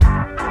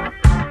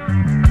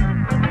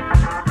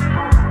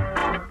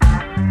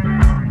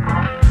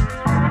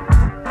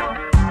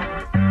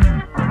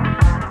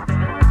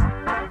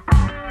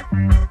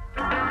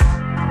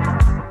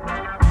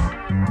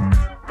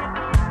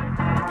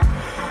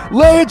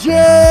Legends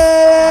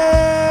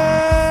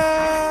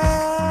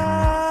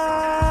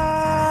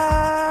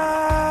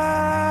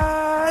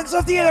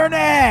of the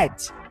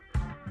internet.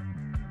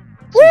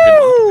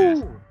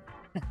 Woo!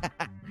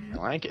 I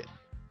like it.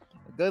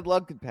 Good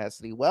lung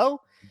capacity.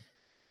 Well,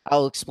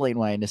 I'll explain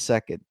why in a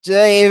second.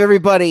 Hey,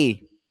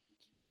 everybody.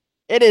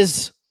 It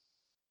is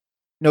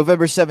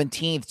November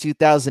 17th,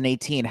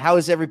 2018. How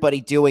is everybody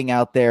doing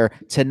out there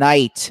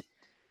tonight,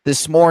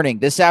 this morning,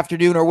 this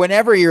afternoon, or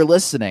whenever you're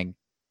listening?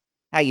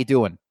 How you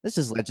doing? This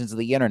is Legends of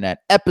the Internet,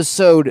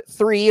 episode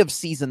 3 of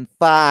season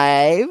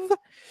 5.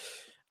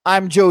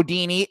 I'm Joe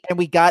Dini, and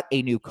we got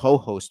a new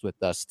co-host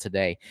with us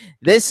today.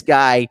 This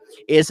guy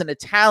is an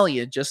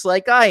Italian, just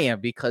like I am,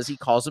 because he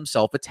calls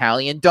himself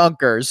Italian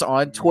Dunkers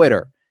on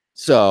Twitter.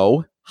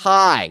 So,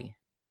 hi.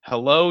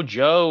 Hello,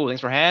 Joe. Thanks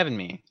for having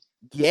me.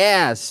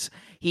 Yes.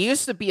 He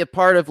used to be a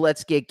part of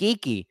Let's Get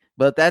Geeky,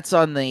 but that's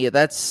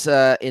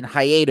in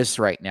hiatus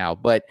right now.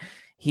 But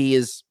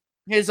his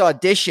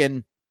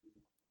audition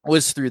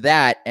was through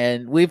that,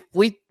 and we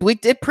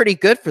did pretty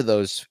good for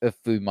those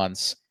few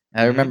months.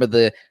 I remember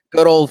the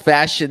good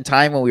old-fashioned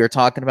time when we were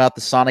talking about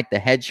the Sonic the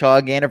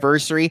Hedgehog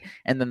anniversary,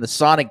 and then the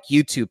Sonic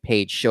YouTube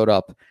page showed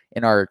up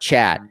in our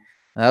chat.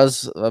 That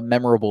was a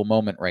memorable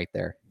moment right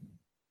there.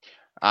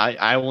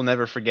 I will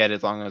never forget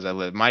as long as I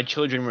live. My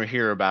children will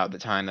hear about the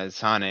time that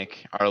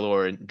Sonic, our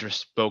Lord, just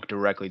spoke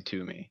directly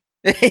to me.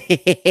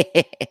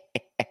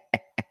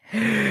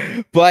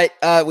 But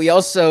we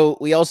also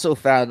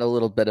found a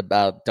little bit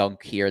about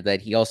Dunk here,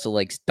 that he also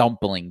likes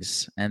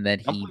dumplings, and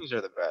that dumplings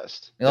are the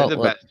best. They're the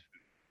best.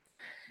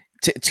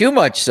 Too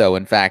much so,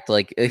 in fact.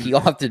 Like, he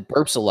often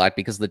burps a lot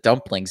because the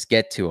dumplings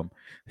get to him.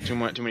 Too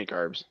many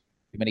carbs.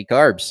 Too many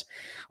carbs.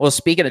 Well,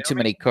 speaking of too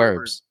many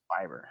carbs,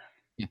 fiber.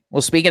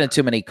 Well, speaking of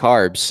too many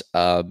carbs,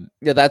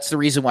 that's the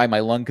reason why my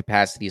lung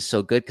capacity is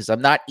so good, because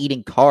I'm not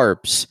eating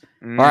carbs.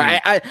 Or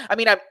I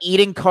mean, I'm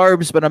eating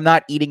carbs, but I'm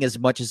not eating as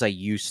much as I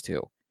used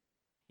to.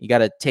 You got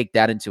to take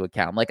that into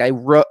account. Like, I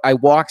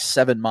walked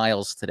 7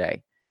 miles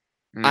today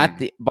by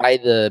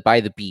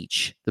the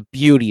beach. The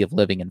beauty of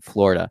living in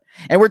Florida,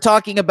 and we're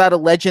talking about a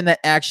legend that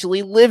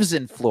actually lives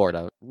in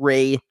Florida,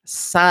 Ray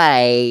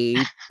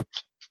Sipe.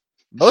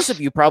 Most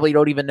of you probably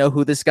don't even know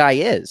who this guy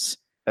is.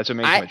 That's what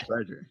makes my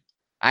treasure.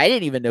 I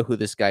didn't even know who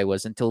this guy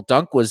was until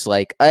Dunk was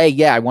like, hey,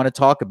 yeah, I want to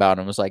talk about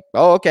him. I was like,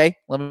 oh, okay,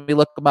 let me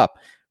look him up.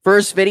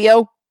 First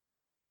video,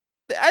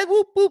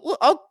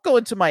 I'll go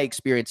into my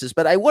experiences,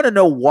 but I want to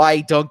know why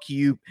Dunk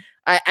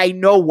I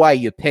know why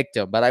you picked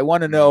him, but I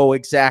want to know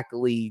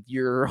exactly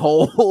your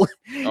whole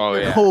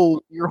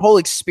your whole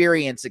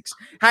experience.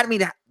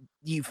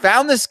 You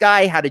found this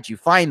guy. How did you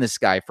find this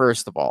guy,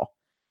 first of all?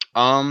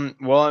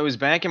 Well, it was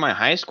back in my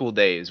high school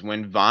days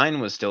when Vine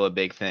was still a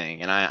big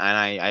thing, and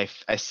I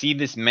see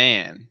this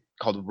man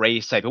called Ray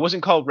Sipe. It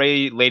wasn't called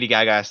Lady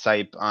Gaga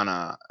Sipe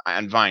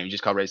on Vine. He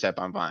just called Ray Sipe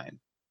on Vine.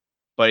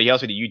 But he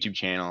also had a YouTube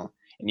channel,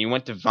 and he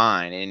went to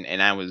Vine,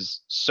 and I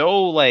was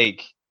so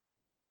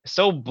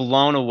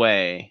blown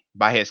away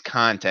by his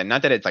content.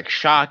 Not that it's like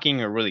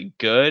shocking or really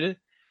good,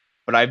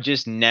 but I've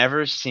just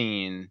never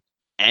seen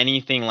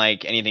anything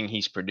like anything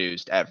he's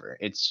produced ever.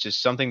 It's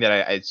just something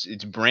that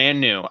it's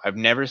brand new. I've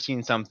never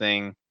seen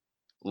something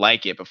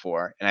like it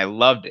before, and I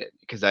loved it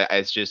because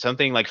it's just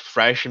something like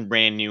fresh and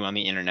brand new on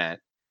the internet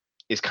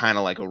is kind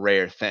of like a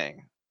rare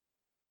thing.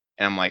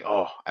 And I'm like,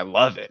 oh, I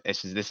love it.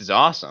 This is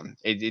awesome.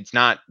 It's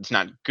not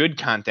good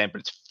content, but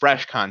it's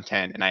fresh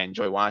content, and I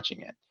enjoy watching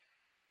it.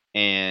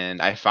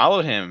 And I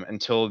followed him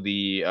until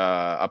the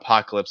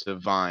apocalypse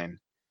of Vine,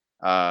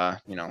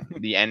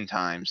 the end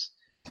times,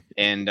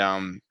 and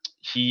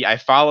I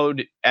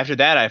followed after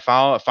that. I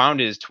found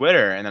his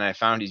Twitter, and then I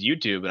found his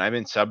YouTube, and I've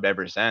been subbed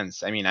ever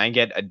since. I mean, I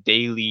get a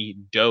daily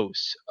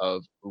dose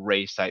of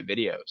Ray Sipe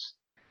videos.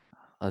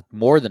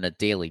 More than a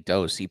daily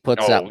dose. He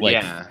puts out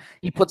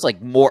he puts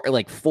more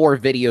 4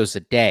 videos a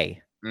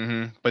day.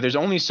 But there's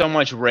only so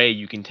much Ray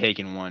you can take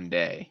in one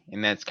day,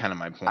 and that's kind of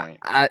my point.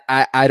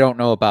 I don't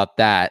know about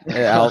that.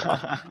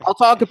 I'll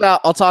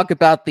talk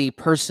about the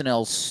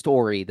personal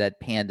story that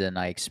Panda and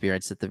I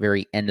experienced at the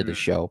very end of the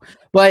show.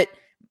 But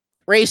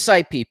Ray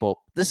Sipe,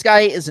 people, this guy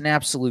is an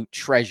absolute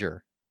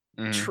treasure.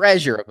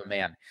 Treasure of a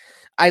man.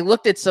 I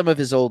looked at some of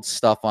his old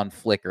stuff on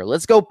Flickr.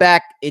 Let's go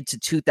back into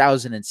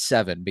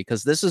 2007,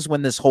 because this is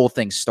when this whole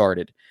thing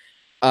started.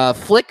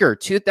 Flickr,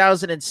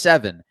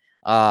 2007.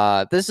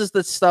 This is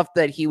the stuff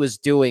that he was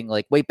doing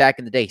way back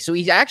in the day. So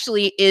he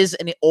actually is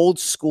an old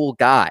school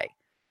guy.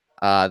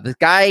 The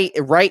guy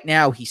right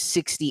now, he's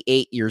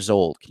 68 years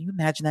old. Can you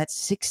imagine that?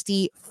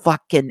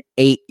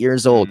 68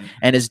 years old,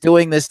 and is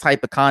doing this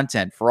type of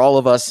content for all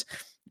of us.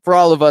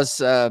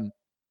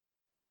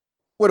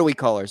 What do we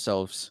call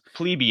ourselves?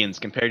 Plebeians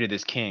compared to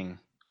this king.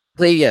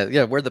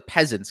 Yeah, we're the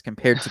peasants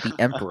compared to the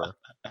emperor.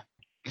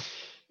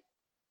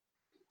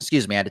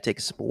 Excuse me, I had to take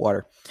a sip of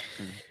water.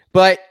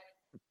 But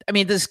I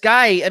mean, this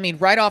guy,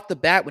 right off the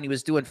bat when he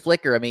was doing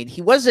Flickr,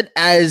 he wasn't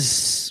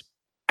as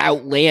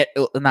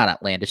not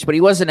outlandish, but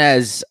he wasn't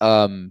as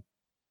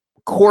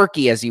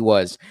quirky as he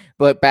was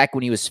but back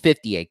when he was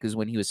 58, because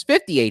when he was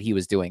 58 he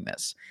was doing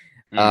this.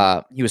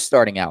 He was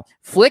starting out.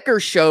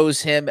 Flickr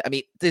shows him. I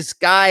mean, this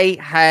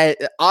guy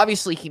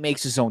obviously he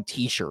makes his own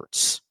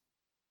t-shirts.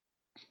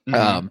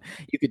 You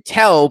could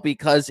tell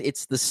because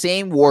it's the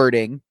same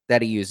wording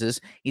that he uses.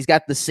 He's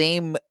got the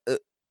same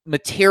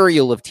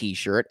material of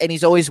t-shirt, and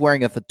he's always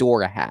wearing a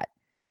fedora hat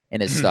in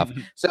his stuff.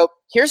 So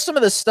here's some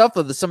of the stuff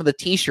of some of the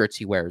t-shirts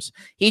he wears.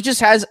 He just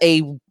has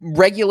a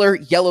regular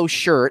yellow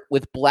shirt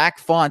with black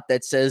font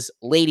that says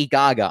Lady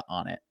Gaga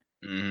on it.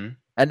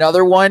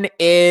 Another one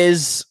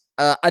is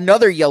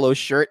another yellow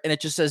shirt, and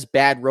it just says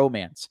Bad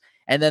Romance.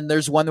 And then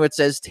there's one that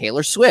says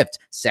Taylor Swift,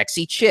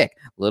 Sexy Chick,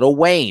 Lil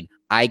Wayne,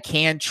 I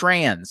Can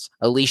Trans,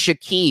 Alicia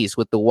Keys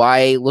with the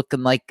Y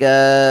looking like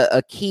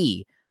a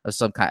key of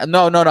some kind.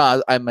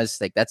 No, I'm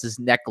mistaken. That's his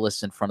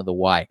necklace in front of the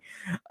Y.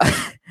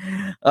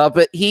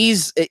 But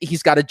he's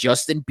got a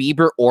Justin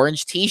Bieber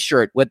orange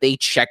t-shirt with a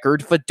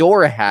checkered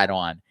fedora hat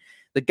on.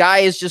 The guy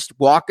is just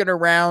walking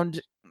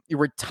around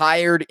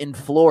retired in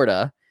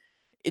Florida,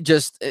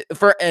 just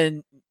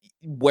and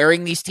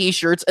wearing these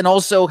t-shirts and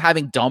also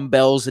having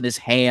dumbbells in his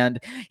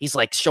hand. He's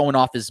like showing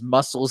off his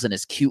muscles and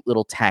his cute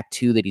little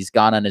tattoo that he's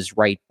got on his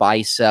right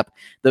bicep.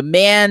 The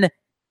man,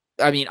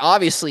 I mean,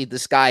 obviously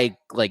this guy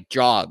like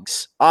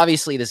jogs.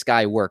 Obviously this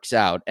guy works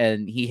out,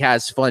 and he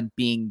has fun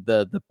being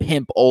the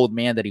pimp old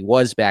man that he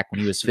was back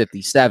when he was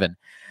 57.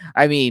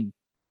 I mean,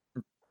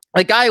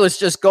 the guy was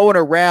just going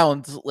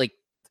around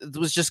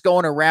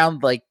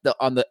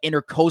on the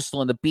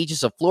intercoastal and the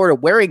beaches of Florida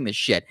wearing this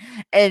shit.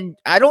 And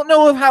I don't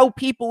know how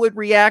people would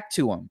react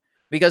to him,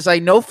 because I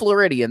know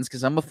Floridians,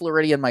 because I'm a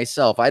Floridian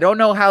myself. I don't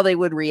know how they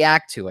would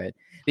react to it,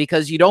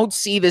 because you don't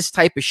see this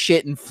type of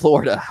shit in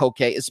Florida,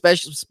 okay?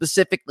 Especially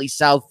specifically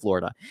South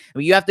Florida. I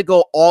mean, you have to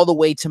go all the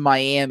way to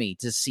Miami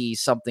to see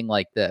something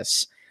like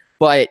this.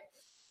 But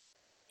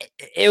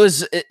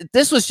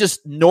this was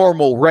just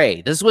normal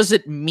Ray. This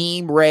wasn't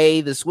meme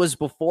Ray. This was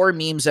before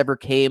memes ever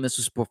came. This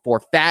was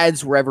before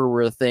fads were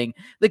ever a thing.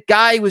 The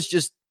guy was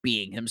just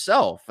being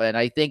himself. And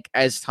I think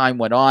as time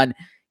went on,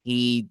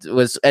 he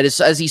was,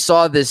 as he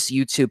saw this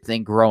YouTube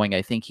thing growing,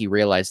 I think he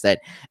realized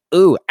that,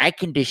 ooh, I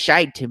can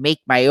decide to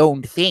make my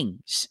own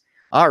things.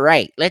 All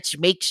right, let's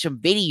make some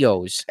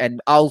videos.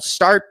 And I'll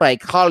start by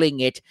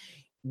calling it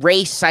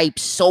Ray Sipe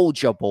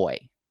Soulja Boy.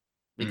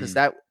 Because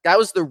that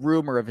was the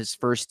rumor of his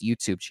first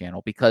YouTube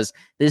channel, because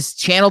this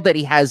channel that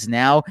he has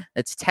now,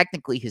 that's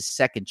technically his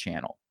second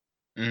channel.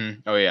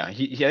 Oh yeah,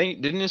 he I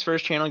think didn't his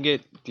first channel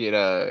get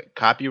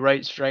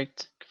copyright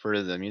striked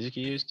for the music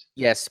he used?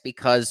 Yes,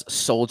 because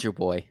Soulja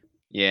Boy.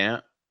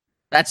 Yeah.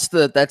 That's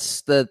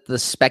the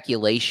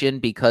speculation,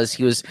 because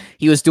he was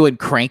doing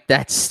Crank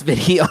That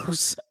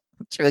videos.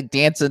 Like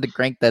dancing to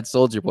Crank That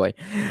Soulja Boy.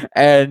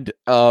 And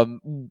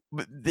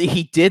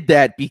he did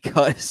that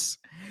because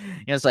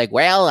it's like,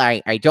 well,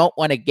 I don't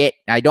want to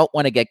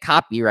get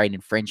copyright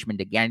infringement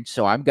again,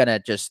 so I'm gonna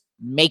just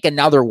make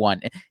another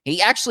one.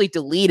 He actually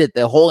deleted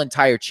the whole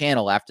entire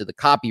channel after the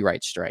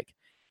copyright strike.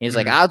 He's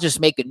like, I'll just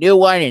make a new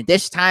one, and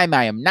this time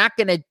I'm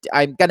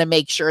gonna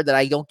make sure that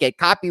I don't get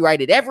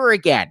copyrighted ever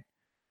again.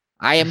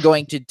 I am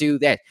going to do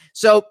that.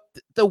 So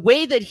the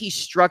way that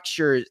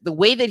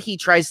he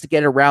tries to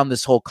get around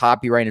this whole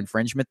copyright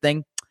infringement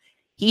thing,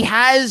 he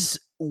has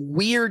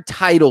weird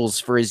titles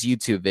for his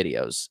YouTube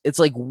videos.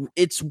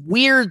 It's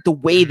weird the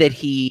way that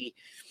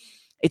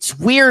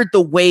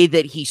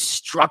he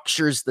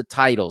structures the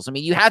titles. I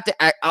mean, you have to,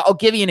 I'll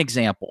give you an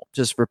example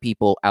just for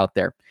people out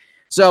there.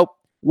 So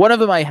one of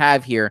them I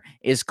have here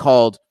is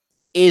called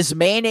 "Is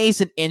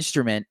Mayonnaise an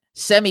Instrument?"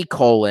 @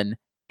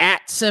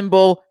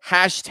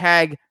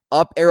 hashtag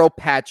up arrow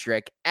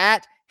Patrick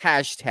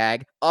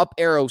hashtag up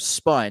arrow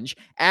Sponge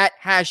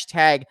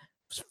hashtag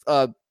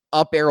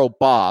up arrow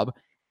Bob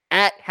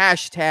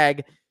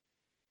hashtag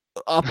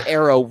up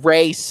arrow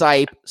Ray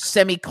Sipe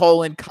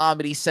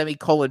comedy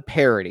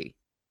parody.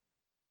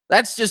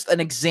 That's just an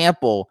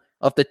example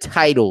of the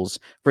titles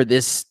for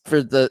his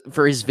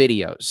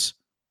videos.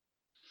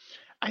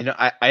 I know.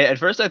 I at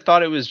first I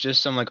thought it was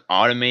just some like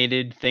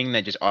automated thing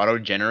that just auto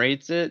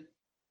generates it,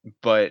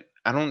 but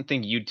I don't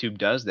think YouTube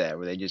does that,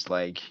 where they just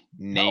like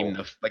name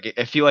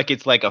I feel like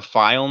it's like a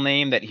file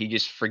name that he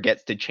just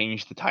forgets to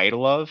change the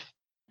title of.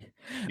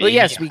 Well,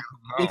 yes,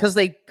 because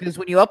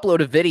when you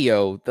upload a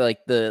video,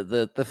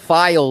 the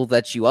file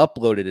that you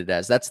uploaded it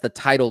as, that's the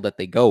title that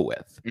they go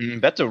with.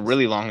 That's a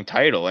really long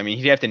title. I mean,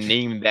 he'd have to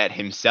name that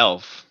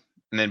himself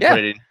and then put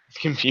it in his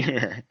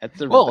computer. That's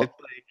like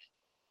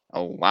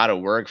a lot of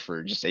work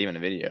for just saving a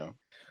video.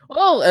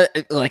 Well,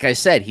 like I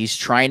said, he's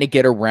trying to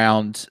get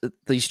around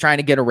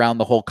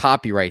the whole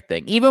copyright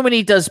thing. Even when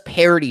he does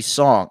parody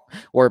songs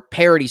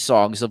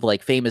of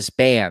like famous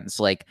bands,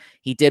 like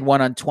he did one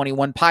on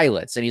 21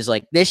 Pilots, and he's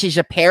like, "This is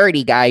a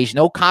parody, guys.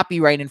 No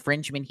copyright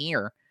infringement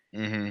here."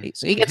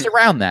 So he gets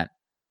around that.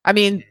 I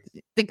mean,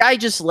 the guy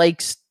just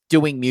likes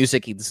doing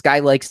music. This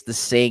guy likes to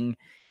sing.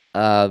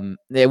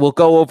 We'll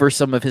go over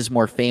some of his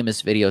more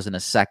famous videos in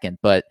a second,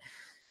 but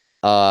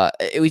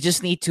we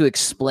just need to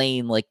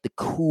explain like the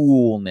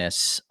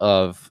coolness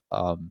of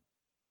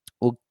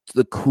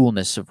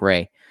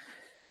Ray.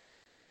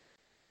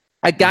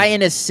 A guy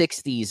in his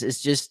 60s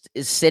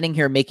is sitting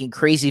here making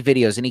crazy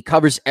videos, and he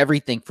covers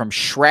everything from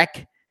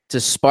Shrek to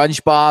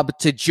SpongeBob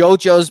to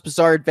JoJo's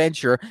Bizarre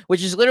Adventure,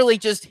 which is literally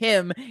just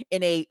him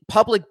in a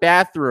public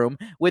bathroom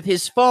with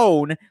his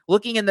phone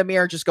looking in the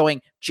mirror, just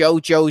going,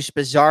 JoJo's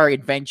Bizarre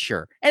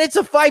Adventure. And it's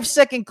a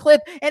 5-second clip,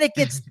 and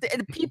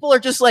and people are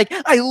just like,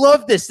 I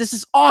love this. This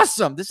is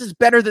awesome. This is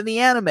better than the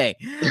anime.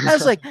 I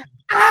was like,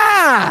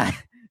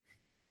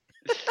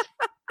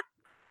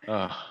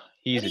 Oh,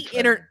 he's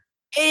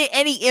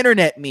any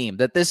internet meme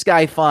that this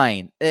guy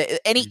find,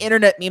 any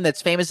internet meme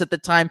that's famous at the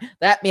time,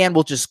 that man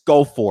will just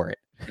go for it.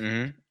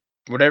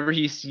 Mm-hmm. Whatever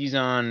he sees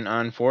on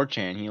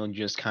 4chan, he'll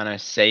just kind of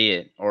say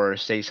it or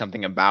say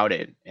something about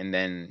it, and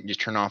then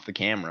just turn off the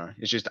camera.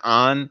 It's just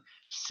on,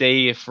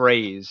 say a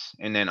phrase,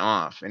 and then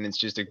off, and it's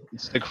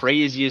the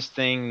craziest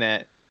thing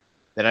that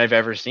I've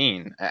ever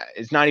seen.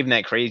 It's not even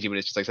that crazy, but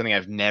it's just like something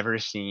I've never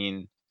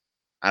seen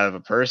out of a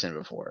person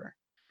before,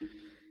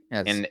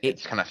 and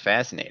it's kind of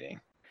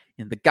fascinating.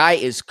 And the guy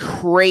is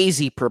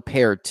crazy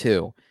prepared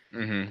too.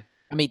 Mm-hmm.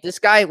 I mean, this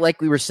guy, like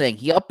we were saying,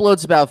 he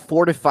uploads about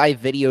 4 to 5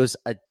 videos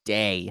a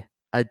day.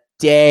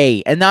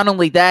 And not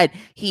only that,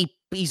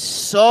 he's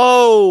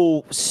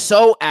so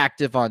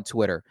active on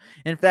Twitter.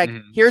 In fact,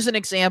 here's an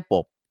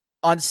example.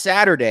 On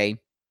Saturday,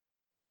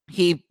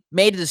 he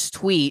made this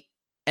tweet,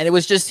 and it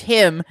was just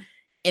him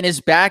in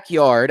his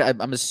backyard.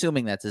 I'm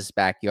assuming that's his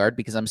backyard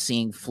because I'm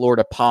seeing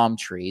Florida palm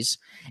trees.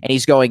 And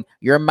he's going,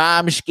 "Your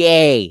mom's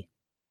gay."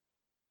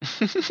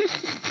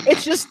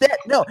 It's just that.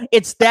 No,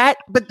 it's that.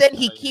 But then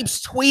he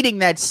keeps tweeting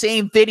that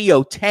same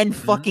video 10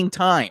 fucking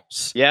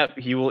times. Yep,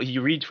 he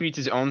retweets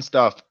his own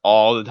stuff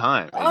all the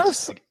time.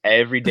 Like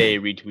every day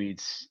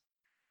retweets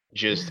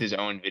just his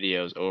own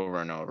videos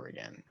over and over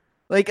again.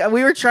 Like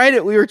we were trying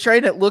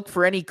to look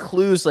for any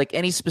clues, like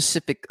any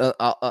specific.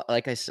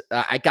 Like I said,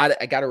 I got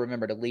to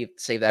remember to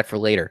save that for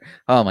later.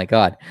 Oh my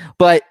god!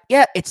 But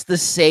yeah, it's the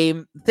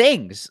same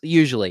things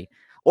usually.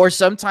 Or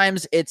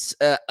sometimes it's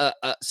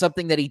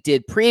something that he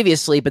did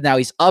previously, but now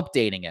he's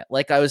updating it.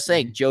 Like I was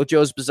saying,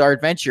 JoJo's Bizarre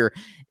Adventure.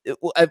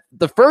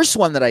 The first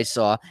one that I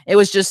saw, it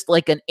was just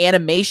like an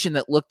animation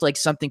that looked like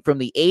something from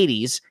the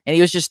 80s, and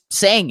he was just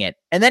saying it.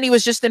 And then he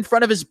was just in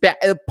front of his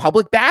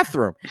public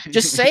bathroom,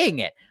 just saying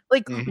it.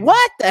 Like,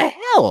 what the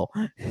hell?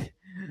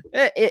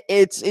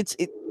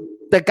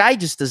 The guy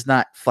just does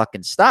not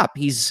fucking stop.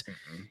 He's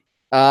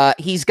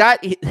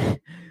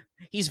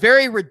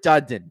very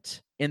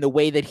redundant in the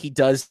way that he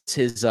does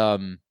his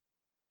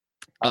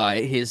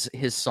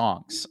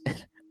songs.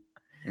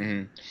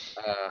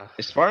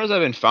 As far as I've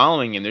been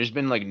following him, there's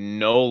been like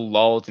no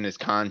lulls in his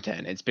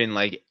content. It's been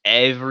like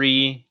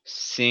every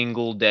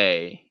single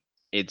day.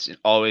 It's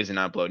always an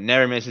upload.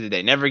 Never misses a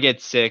day. Never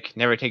gets sick.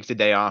 Never takes a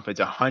day off. It's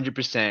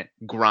 100%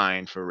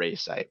 grind for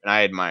RaySipe, and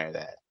I admire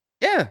that.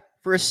 Yeah.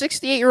 For a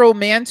 68-year-old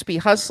man to be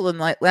hustling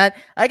like that,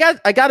 I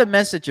got a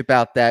message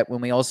about that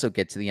when we also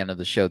get to the end of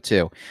the show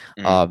too.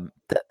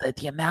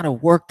 The amount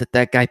of work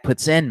that guy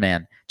puts in,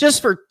 man,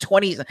 just for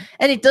 20,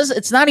 and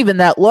it's not even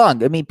that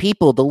long. I mean,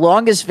 the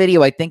longest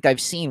video I think I've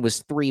seen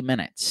was 3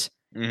 minutes.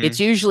 It's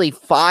usually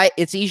 4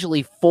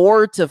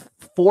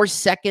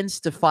 seconds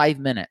to 5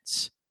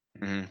 minutes.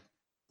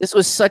 This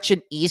was such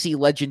an easy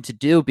legend to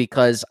do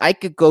because I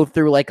could go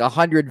through like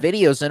 100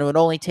 videos and it would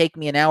only take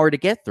me an hour to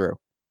get through.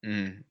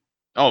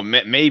 Oh,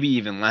 maybe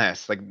even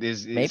less. Like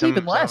some of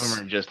them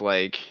are just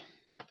like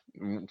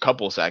a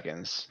couple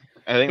seconds.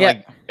 I think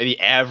like the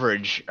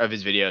average of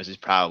his videos is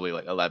probably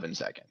like 11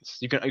 seconds.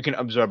 You can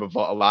absorb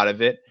a lot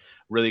of it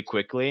really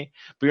quickly,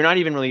 but you're not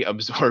even really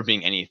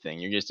absorbing anything.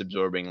 You're just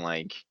absorbing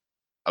like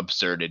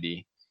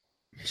absurdity.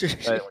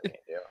 Sometimes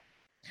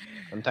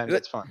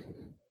it's fun.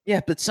 Yeah,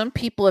 but some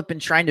people have been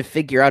trying to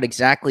figure out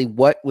exactly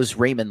what was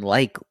Raymond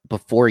like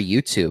before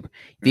YouTube.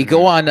 If you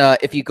go on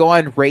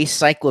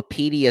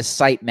RayCyclopedia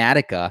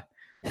Sitematica,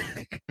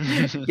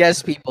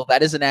 yes, people,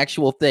 that is an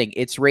actual thing.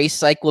 It's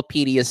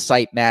RayCyclopedia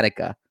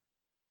Sitematica.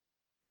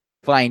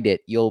 Find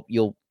it. You'll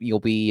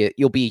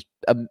be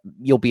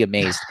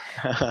amazed.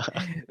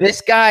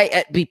 This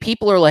guy,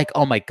 people are like,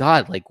 oh my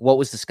god, like what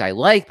was this guy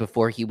like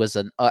before he was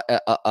a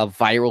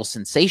viral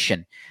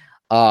sensation?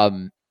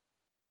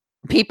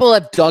 People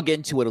have dug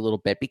into it a little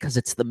bit because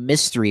it's the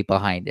mystery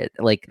behind it.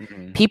 Like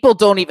people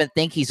don't even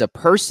think he's a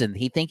person;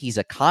 he think he's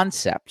a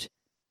concept.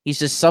 He's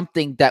just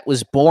something that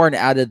was born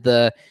out of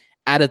the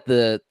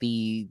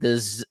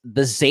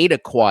Zeta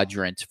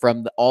Quadrant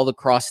from all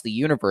across the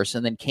universe,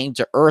 and then came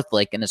to Earth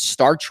like in a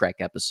Star Trek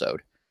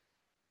episode.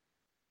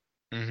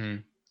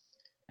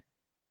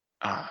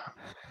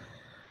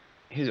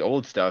 His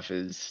old stuff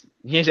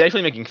he's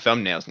actually making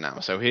thumbnails now,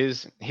 so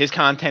his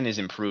content is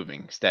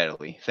improving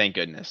steadily. Thank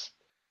goodness.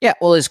 Yeah,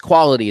 well, his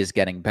quality is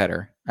getting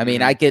better. I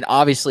mean, I can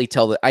obviously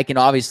tell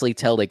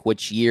like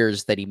which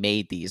years that he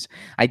made these.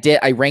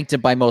 I ranked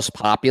him by most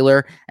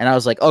popular, and I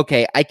was like,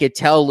 okay, I could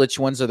tell which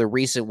ones are the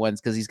recent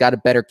ones because he's got a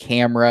better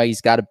camera,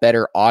 he's got a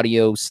better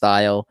audio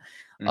style.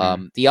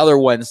 The other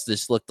ones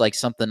just looked like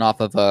something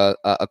off of a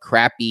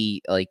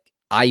crappy like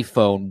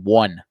iPhone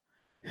 1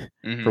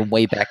 from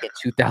way back in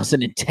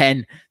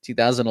 2010,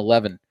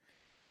 2011.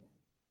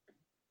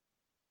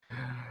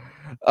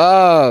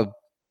 Uh,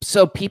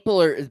 so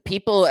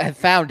people have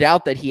found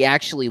out that he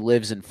actually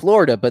lives in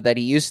Florida, but that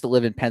he used to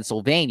live in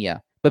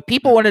Pennsylvania. But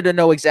people wanted to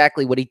know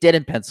exactly what he did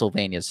in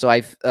Pennsylvania. So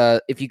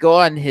if you go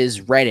on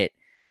his Reddit,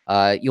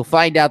 you'll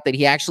find out that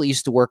he actually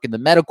used to work in the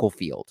medical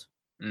field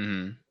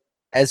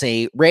as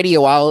a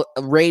radio blah,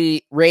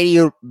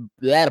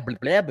 blah,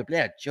 blah, blah,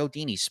 blah, Joe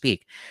Dini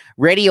speak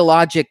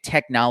radiologic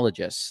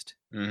technologist.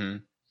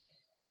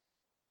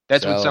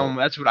 That's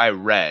what I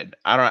read.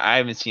 I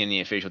haven't seen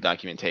any official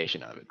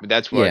documentation of it, but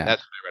that's what I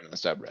read on the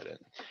subreddit.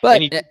 But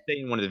and he did say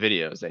in one of the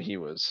videos that he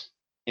was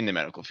in the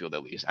medical field,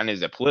 at least, and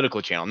it's a political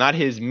channel, not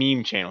his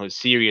meme channel, his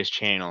serious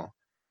channel,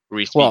 where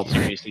he speaks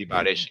seriously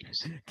about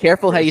issues.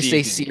 Careful how you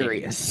say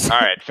serious. All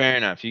right, fair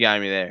enough. You got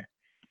me there.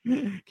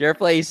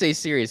 Careful how you say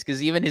serious,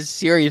 because even his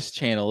serious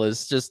channel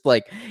is just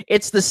like,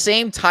 it's the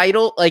same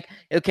title. Like,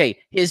 okay,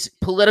 his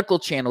political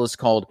channel is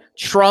called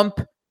Trump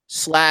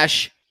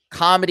 /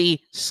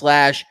 comedy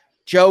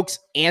 / jokes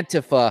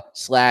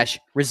Antifa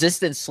 /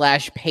 resistance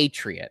 /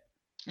 patriot.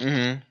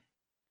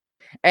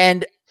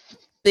 And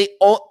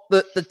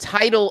the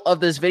title of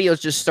this video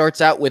just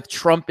starts out with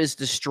Trump is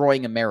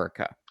destroying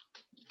America.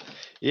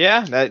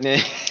 Yeah,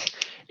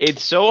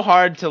 it's so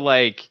hard to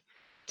like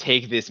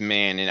take this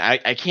man, and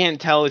I can't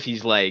tell if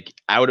he's like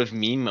out of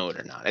meme mode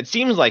or not. It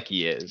seems like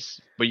he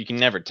is, but you can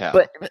never tell.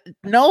 But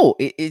no,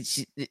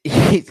 he's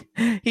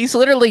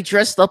literally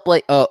dressed up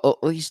like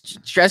he's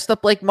dressed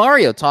up like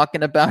Mario,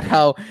 talking about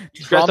how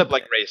he's dressed up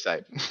like Ray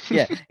Sipe.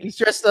 Yeah, he's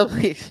dressed up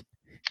like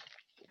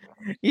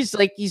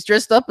he's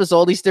dressed up as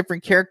all these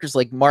different characters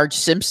like Marge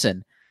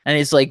Simpson. And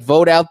he's like,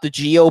 vote out the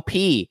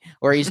GOP,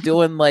 or he's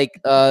doing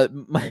like,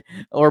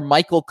 or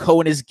Michael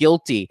Cohen is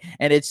guilty,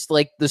 and it's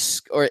like the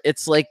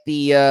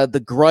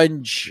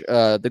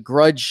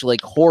Grudge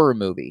like horror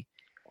movie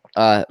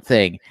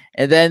thing.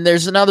 And then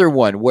there's another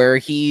one where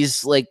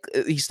he's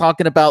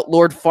talking about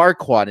Lord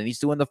Farquaad, and he's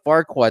doing the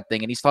Farquaad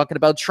thing, and he's talking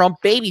about Trump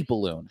baby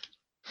balloon.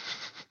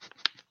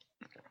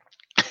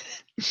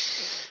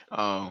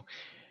 Oh,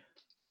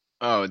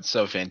 it's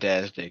so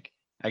fantastic!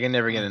 I can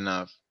never get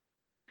enough.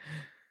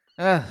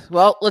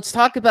 Well, let's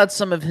talk about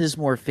some of his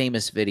more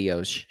famous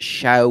videos,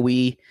 shall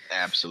we?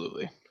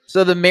 Absolutely.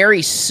 So the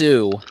Mary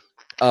Sue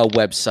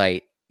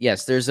website.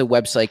 Yes, there's a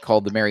website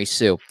called the Mary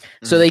Sue.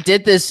 So they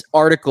did this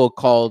article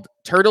called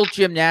Turtle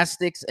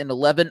Gymnastics and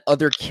 11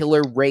 Other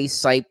Killer Ray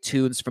Sipe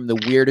Tunes from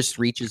the Weirdest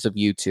Reaches of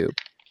YouTube.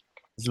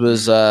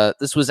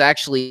 This was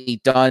actually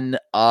done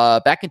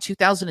back in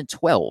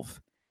 2012.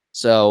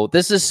 So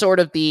this is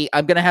sort of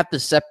I'm going to have to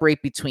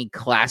separate between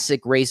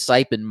classic Ray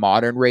Sipe and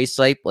modern Ray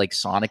Sipe, like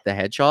Sonic the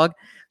Hedgehog.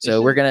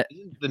 So we're going to...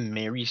 the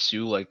Mary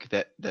Sue, like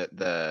the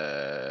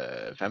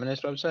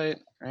feminist website,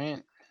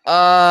 right?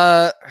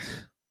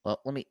 Well,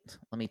 let me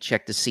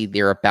check to see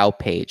their about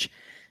page.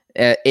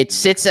 It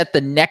sits at the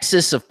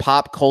nexus of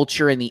pop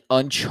culture and the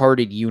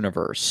uncharted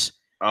universe.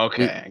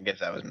 Okay, I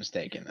guess I was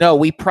mistaken. No,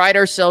 we pride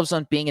ourselves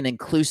on being an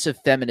inclusive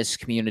feminist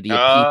community of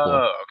people.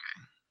 Oh, okay.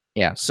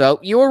 Yeah, so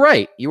you were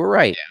right.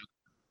 Yeah.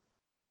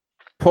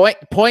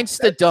 Points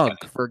to Dunk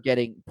for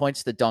getting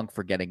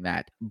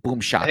that.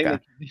 Boom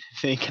shaka.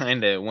 They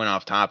kind of went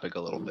off topic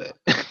a little bit.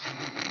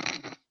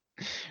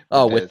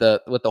 With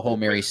the whole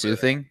Mary Sue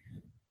thing.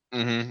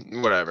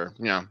 Whatever.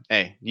 You know,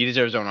 hey, he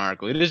deserves his own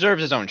article. He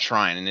deserves his own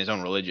shrine and his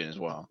own religion as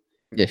well.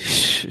 Yeah.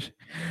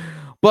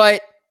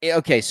 But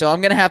okay, so I'm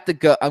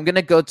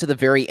gonna go to the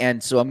very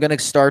end. So I'm gonna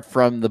start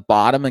from the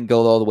bottom and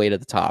go all the way to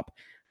the top.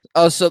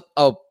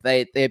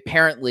 They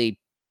apparently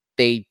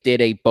they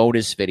did a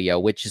bonus video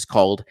which is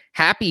called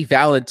Happy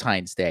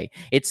Valentine's Day.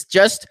 It's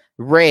just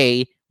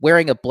Ray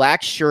wearing a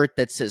black shirt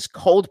that says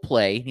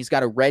Coldplay. He's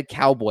got a red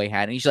cowboy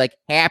hat, and he's like,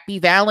 Happy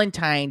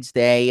Valentine's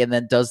Day, and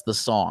then does the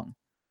song.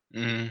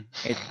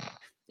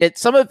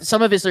 Some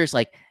of his lyrics,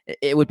 like,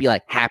 it would be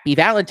like, Happy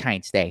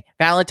Valentine's Day,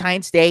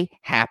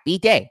 happy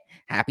day.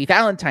 Happy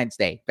Valentine's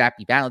Day,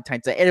 happy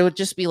Valentine's Day. And it would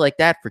just be like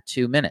that for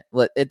 2 minutes.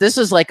 This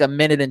is like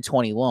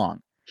 1:20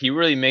 long. He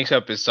really makes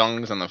up his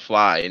songs on the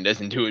fly and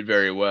doesn't do it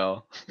very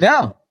well.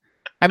 No.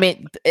 I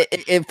mean,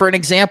 for an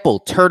example,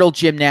 Turtle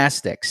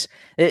Gymnastics.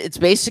 It's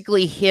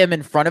basically him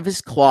in front of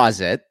his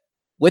closet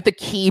with a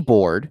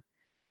keyboard.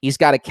 He's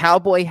got a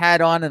cowboy hat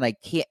on, and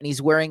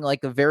he's wearing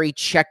like a very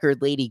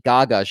checkered Lady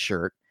Gaga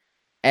shirt.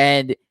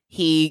 And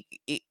he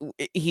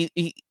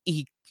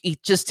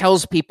just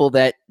tells people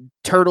that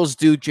turtles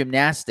do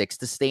gymnastics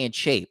to stay in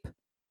shape.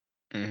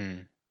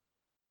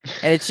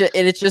 And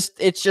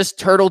it's just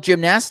turtle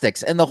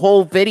gymnastics, and the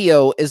whole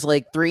video is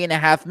like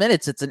 3.5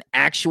 minutes. It's an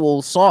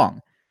actual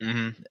song.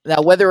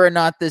 Now, whether or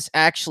not this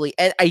actually,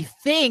 and I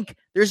think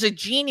there's a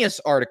Genius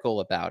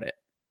article about it.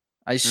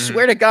 I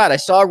swear to God, I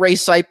saw Ray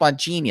Sipe on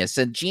Genius,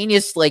 and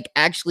Genius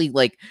actually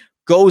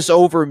goes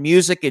over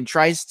music and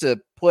tries to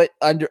put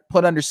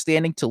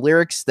understanding to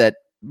lyrics that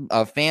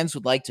fans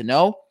would like to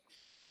know.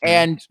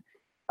 And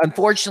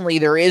unfortunately,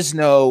 there is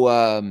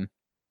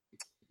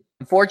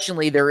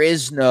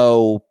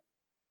no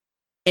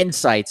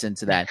insights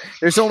into that.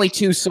 There's only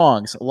 2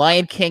 songs,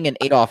 Lion King and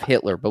Adolf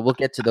Hitler, but we'll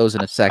get to those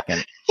in a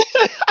second.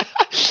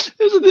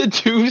 Those are the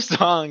 2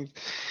 songs.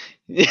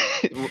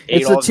 It's the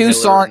Adolf two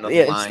Hitler songs. and the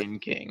Yeah, Lion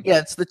King.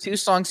 it's the two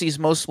songs he's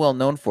most well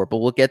known for. But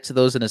we'll get to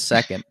those in a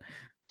second.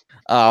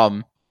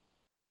 And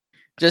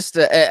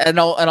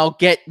I'll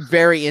get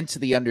very into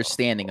the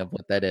understanding of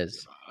what that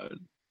is.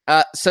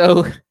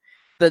 So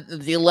the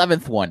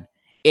 11th one,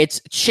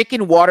 it's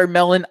chicken,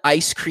 watermelon,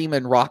 ice cream,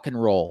 and rock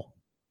and roll.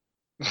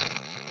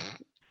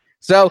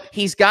 So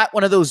he's got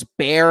one of those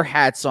bear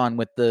hats on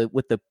with the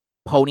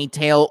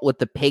ponytail, with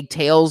the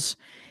pigtails.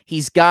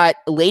 He's got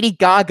Lady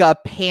Gaga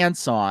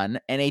pants on,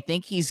 and I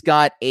think he's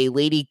got a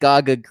Lady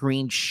Gaga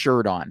green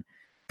shirt on.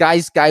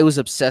 Guy was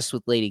obsessed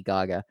with Lady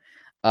Gaga.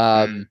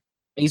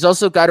 He's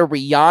also got a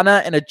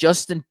Rihanna and a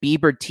Justin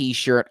Bieber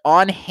t-shirt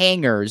on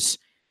hangers,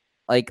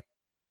 like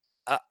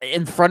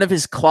in front of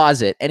his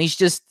closet, and he's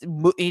just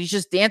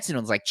dancing.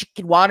 It's like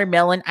chicken,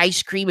 watermelon,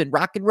 ice cream, and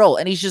rock and roll,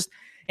 and he's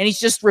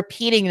just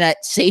repeating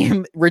that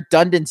same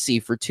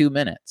redundancy for 2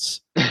 minutes.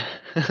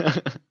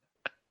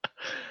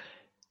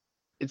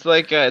 It's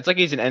like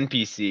he's an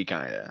NPC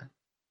kind of.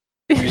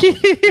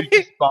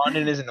 He spawned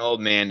in as an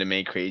old man to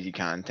make crazy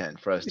content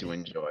for us to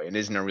enjoy, and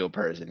isn't a real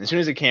person. As soon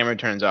as the camera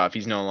turns off,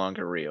 he's no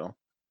longer real.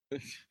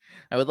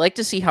 I would like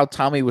to see how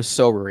Tommy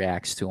Wiseau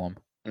reacts to him.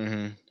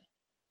 Mm-hmm.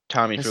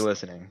 Tommy, if you're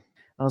listening.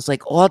 I was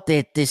like, oh,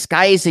 this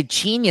guy is a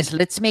genius.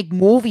 Let's make a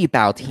movie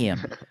about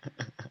him.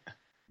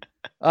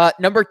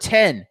 Number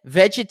 10,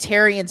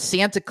 vegetarian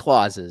Santa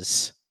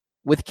Clauses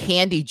with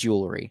candy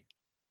jewelry.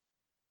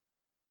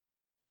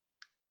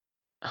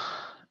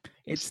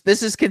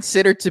 This is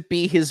considered to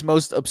be his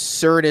most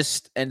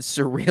absurdist and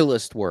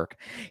surrealist work.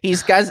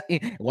 He's got,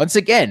 once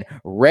again,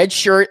 red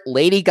shirt,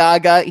 Lady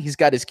Gaga. He's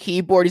got his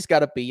keyboard. He's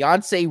got a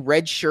Beyonce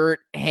red shirt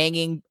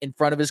hanging in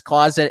front of his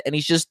closet, and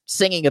he's just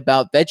singing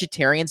about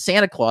vegetarian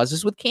Santa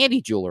Clauses with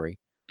candy jewelry.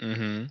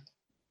 Mm-hmm.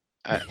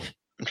 I'm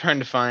trying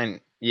to find.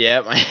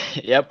 Yep,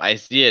 I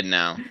see it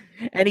now.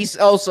 And he's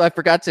also, I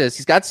forgot this,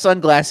 he's got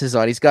sunglasses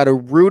on. He's got a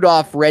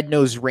Rudolph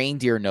red-nosed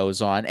reindeer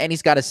nose on, and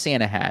he's got a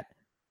Santa hat.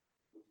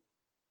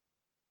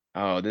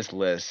 Oh, this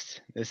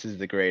list. This is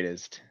the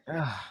greatest.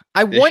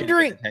 I'm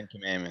wondering. 10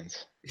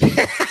 Commandments.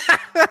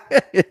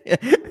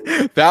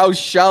 Thou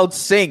shalt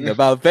sing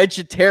about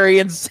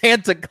vegetarian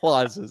Santa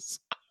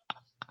Clauses.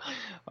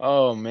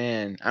 Oh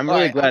man, I'm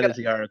really glad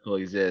this article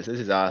exists.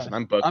 This is awesome.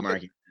 I'm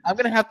bookmarking. I'm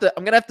gonna have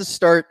to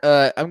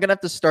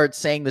start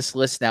saying this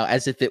list now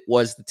as if it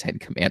was the 10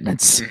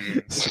 Commandments.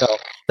 So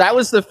that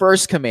was the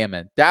first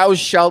commandment. Thou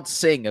shalt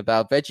sing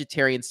about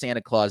vegetarian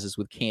Santa Clauses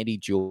with candy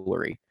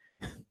jewelry.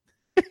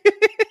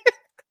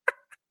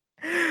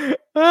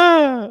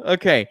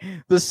 Okay.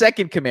 The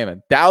second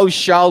commandment. Thou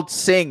shalt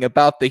sing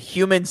about the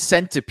human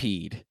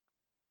centipede.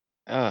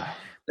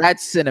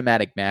 That's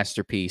cinematic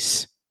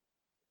masterpiece.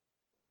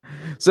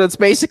 So it's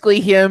basically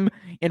him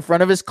in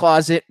front of his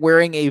closet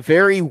wearing a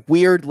very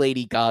weird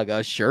Lady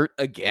Gaga shirt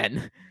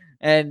again.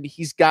 And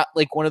he's got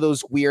like one of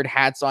those weird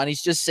hats on.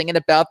 He's just singing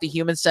about the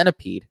human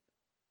centipede.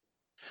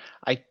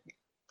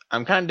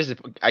 I'm kind of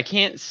disappointed. I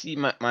can't see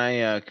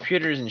my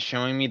computer isn't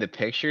showing me the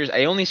pictures.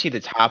 I only see the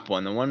top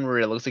one, the one where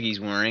it looks like he's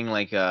wearing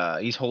like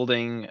he's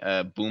holding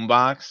a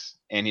boombox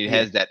and he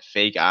has that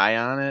fake eye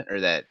on it,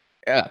 or that.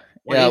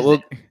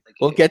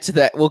 We'll get to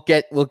that. We'll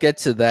get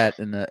to that,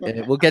 and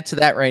we'll get to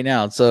that right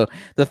now. So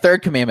the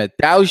third commandment: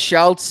 Thou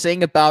shalt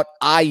sing about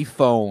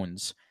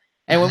iPhones.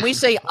 And when we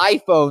say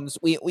iPhones,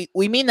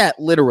 we mean that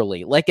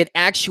literally, like an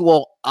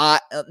actual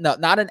no,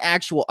 not an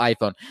actual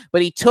iPhone,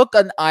 but he took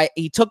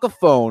a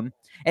phone.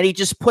 And he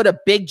just put a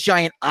big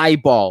giant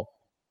eyeball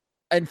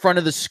in front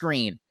of the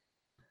screen.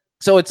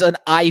 So it's an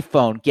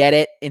iPhone, get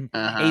it? And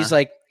he's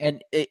like,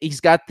 and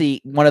he's got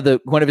one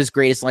of his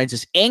greatest lines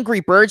is, Angry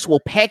Birds will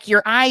peck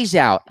your eyes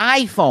out.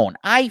 iPhone.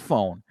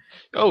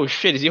 Oh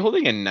shit, is he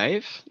holding a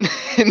knife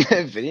in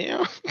that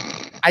video?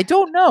 I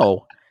don't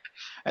know.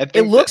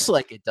 It looks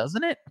like it,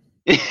 doesn't it?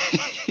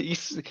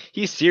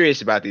 He's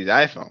serious about these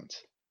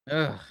iPhones.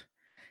 Ugh.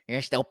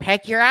 Yes, they'll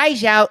peck your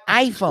eyes out.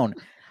 iPhone.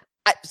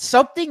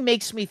 Something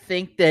makes me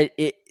think that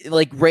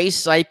like Ray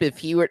Sipe,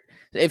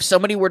 if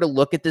somebody were to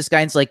look at this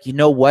guy and it's like, you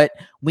know what,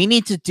 we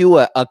need to do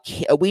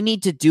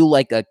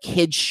like a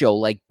kid show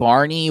like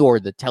Barney or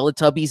the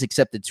Teletubbies,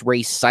 except it's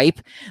Ray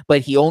Sipe,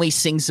 but he only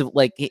sings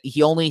like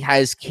he only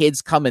has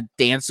kids come and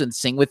dance and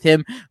sing with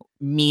him,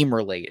 meme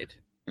related.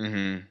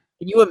 Mm-hmm.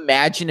 Can you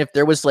imagine if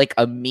there was like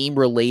a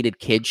meme-related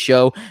kid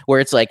show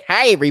where it's like,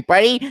 "Hi,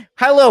 everybody.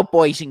 Hello,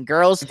 boys and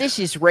girls. This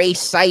is Ray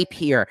Sipe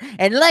here.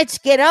 And let's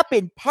get up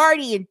and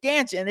party and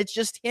dance." And it's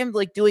just him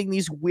like doing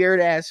these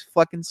weird-ass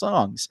fucking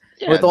songs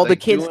with all the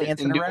kids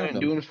dancing around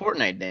him. Doing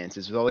Fortnite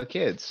dances with all the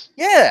kids.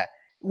 Yeah.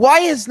 Why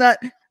is not...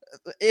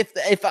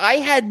 If I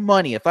had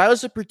money, if I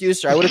was a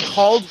producer, I would have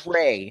called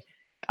Ray.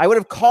 I would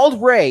have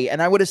called Ray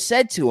and I would have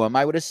said to him,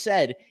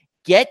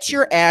 get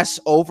your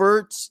ass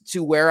over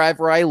to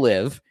wherever I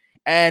live.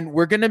 And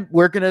we're gonna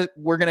go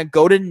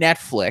to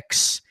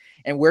Netflix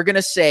and we're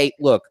gonna say,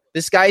 look,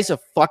 this guy's a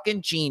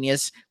fucking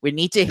genius. We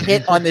need to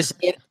hit on this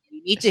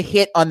we need to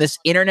hit on this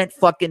internet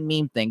fucking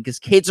meme thing because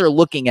kids are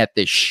looking at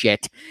this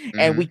shit.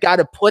 And we got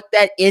to put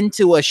that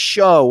into a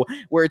show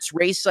where it's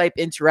Ray Sipe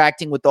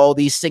interacting with all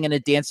these singing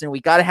and dancing.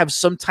 We got to have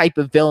some type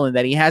of villain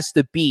that he has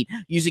to beat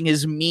using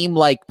his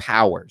meme-like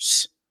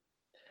powers.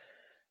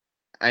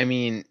 I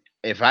mean,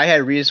 if I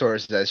had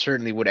resources, I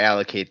certainly would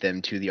allocate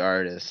them to the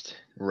artist,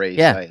 Ray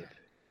Yeah. Sipe.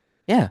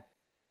 Yeah.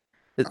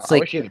 I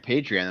wish he had a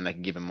Patreon that I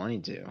could give him money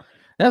to.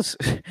 That's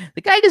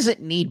the guy doesn't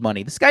need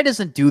money. This guy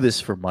doesn't do this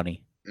for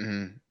money.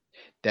 Mm-hmm.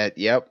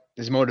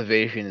 His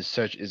motivation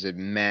is a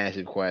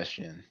massive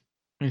question.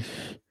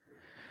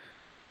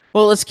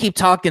 Well, let's keep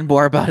talking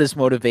more about his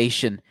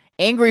motivation.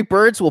 Angry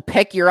birds will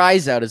peck your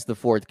eyes out is the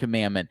fourth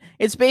commandment.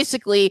 It's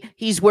basically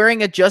he's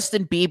wearing a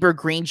Justin Bieber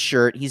green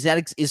shirt. He's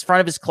at his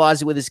front of his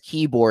closet with his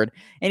keyboard,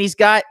 and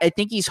I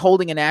think he's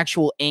holding an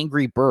actual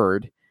angry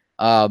bird.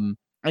 And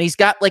he's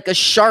got like a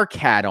shark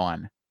hat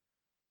on.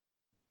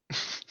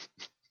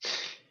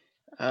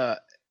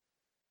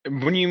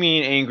 When you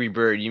mean Angry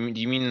Bird, do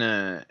you mean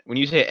when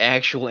you say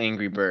actual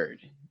Angry Bird,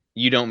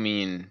 you don't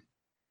mean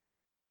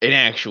an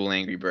actual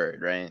Angry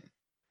Bird, right?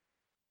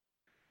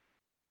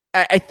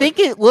 I think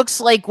it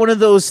looks like one of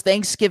those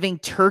Thanksgiving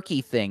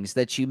turkey things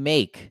that you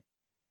make.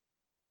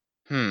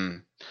 Yeah.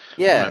 I'm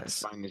gonna have to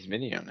find this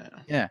video now.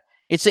 Yeah.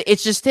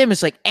 It's just him.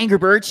 It's like Angry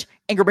Birds,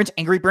 Angry Birds,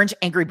 Angry Birds,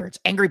 Angry Birds,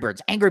 Angry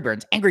Birds, Angry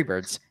Birds, Angry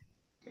Birds.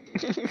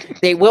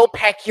 They will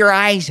peck your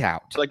eyes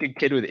out. It's like a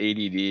kid with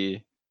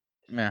ADD.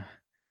 Yeah.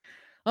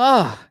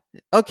 Oh,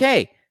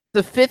 okay.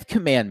 The fifth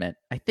commandment.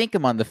 I think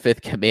I'm on the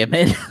fifth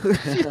commandment.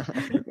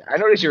 I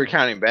noticed you were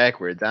counting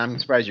backwards. I'm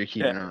surprised you're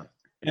keeping up.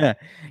 Yeah.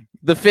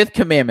 The fifth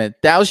commandment.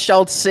 Thou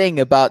shalt sing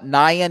about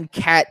Nyan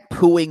Cat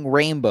pooing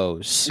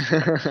rainbows.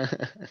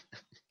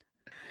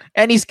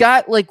 And he's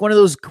got like one of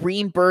those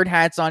green bird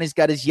hats on. He's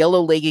got his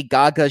yellow Lady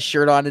Gaga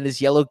shirt on and his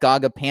yellow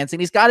Gaga pants.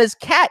 And he's got his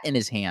cat in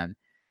his hand.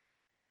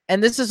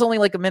 And this is only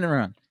like a minute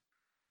run.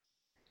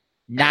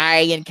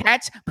 Nyan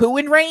Cats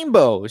pooing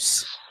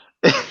rainbows.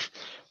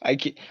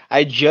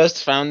 I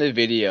just found the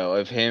video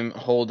of him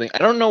holding. I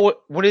don't know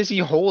what is he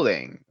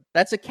holding.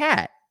 That's a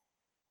cat.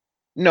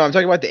 No, I'm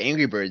talking about the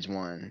Angry Birds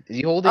one. Is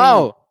he holding?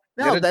 Oh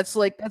no, that's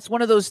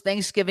one of those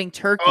Thanksgiving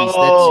turkeys.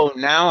 Oh,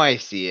 now I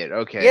see it.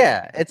 Okay.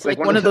 Yeah, it's like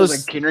one of those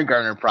like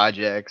kindergartner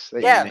projects.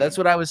 Yeah, that's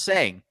what I was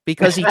saying.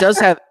 Because he does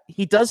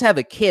have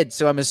a kid,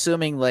 so I'm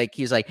assuming like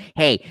he's like,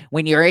 hey,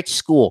 when you're at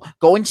school,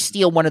 go and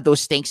steal one of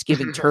those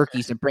Thanksgiving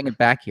turkeys and bring it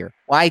back here.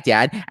 Why,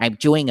 Dad? I'm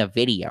doing a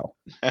video.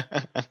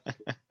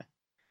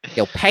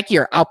 I'll peck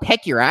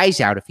your eyes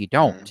out if you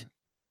don't.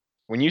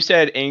 When you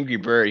said Angry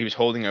Bird, he was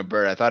holding a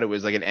bird. I thought it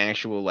was like an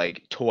actual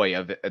like toy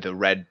of the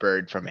red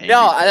bird from Angry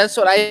Bird. That's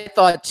what I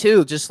thought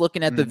too. Just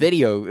looking at the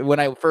video when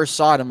I first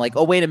saw it, I'm like,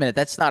 oh wait a minute,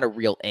 that's not a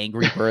real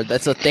Angry Bird.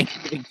 That's a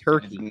Thanksgiving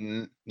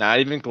turkey.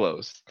 Not even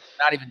close.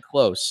 Not even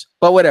close.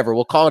 But whatever,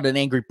 we'll call it an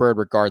Angry Bird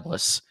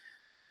regardless.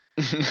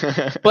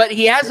 But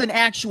he has an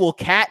actual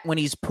cat when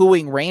he's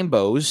pooing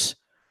rainbows.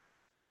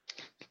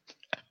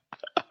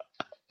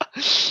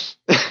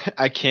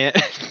 I can't.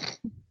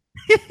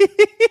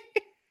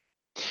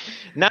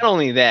 Not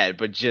only that,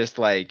 but just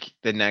like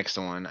the next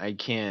one, I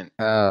can't.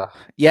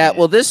 Yeah,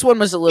 well, this one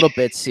was a little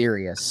bit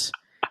serious.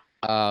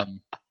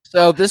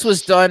 So this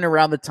was done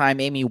around the time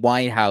Amy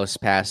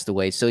Winehouse passed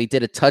away. So he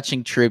did a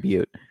touching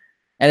tribute,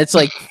 and it's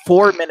like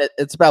 4 minutes.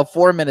 It's about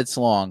 4 minutes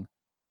long,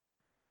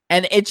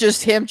 and it's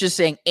just him just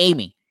saying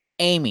Amy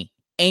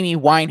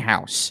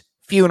Winehouse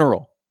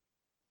funeral.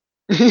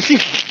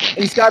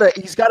 He's got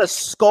a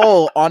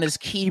skull on his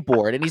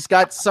keyboard, and he's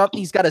got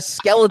a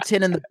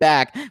skeleton in the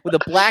back with a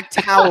black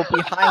towel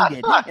behind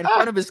it in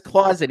front of his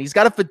closet. He's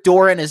got a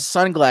fedora and his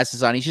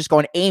sunglasses on. He's just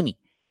going, Amy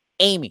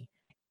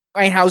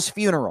Winehouse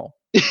funeral.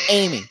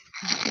 Amy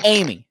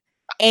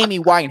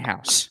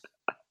Winehouse.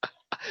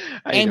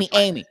 Amy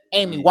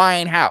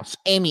Winehouse.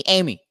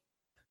 Amy.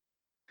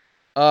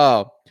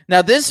 Oh.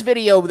 Now, this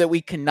video that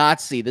we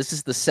cannot see, this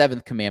is the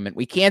seventh commandment.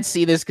 We can't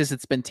see this because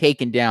it's been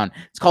taken down.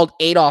 It's called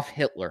Adolf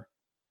Hitler.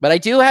 But I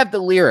do have the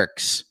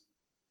lyrics.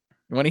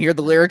 You want to hear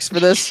the lyrics for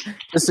this?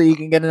 Just so you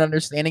can get an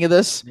understanding of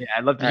this? Yeah,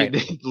 I'd love to hear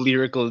the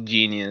lyrical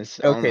genius.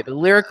 Okay, the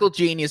lyrical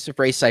genius of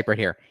Ray Sipe right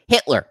here.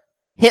 Hitler.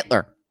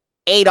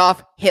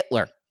 Adolf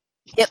Hitler.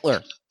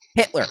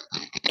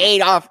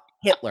 Adolf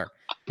Hitler.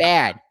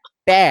 Bad.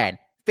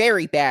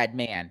 Very bad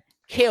man.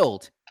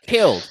 Killed.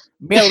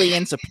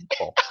 Millions of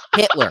people.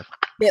 Hitler.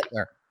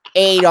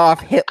 Adolf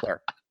Hitler.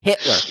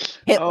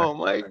 Oh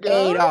my God.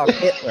 Adolf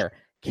Hitler.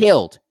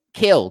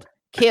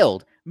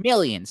 Killed.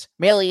 Millions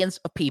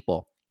of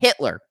people.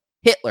 Hitler.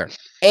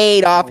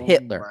 Adolf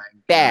Hitler.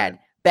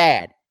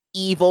 Bad.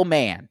 Evil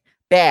man.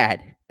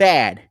 Bad.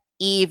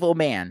 Evil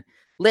man.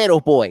 Little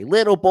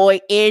boy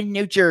in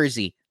New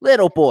Jersey.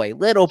 Little boy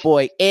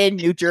in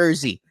New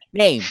Jersey.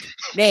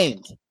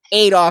 Named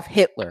Adolf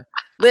Hitler.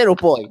 Little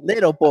boy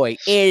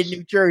in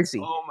New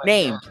Jersey.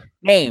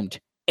 Named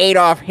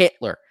Adolf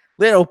Hitler.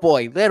 Little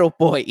boy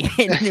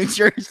in New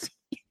Jersey.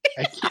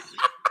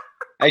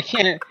 I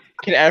can't.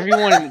 Can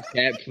everyone in the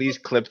chat please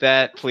clip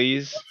that,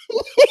 please?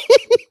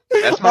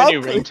 That's my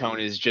new ringtone.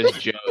 Is just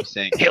Joe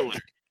saying Hitler.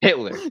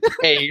 Hitler.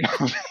 Hey.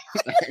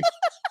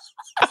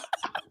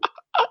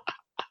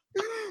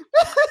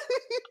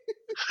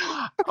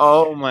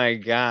 Oh my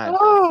god.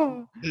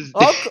 Oh, This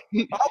I'll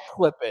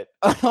clip it.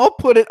 I'll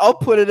put it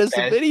as a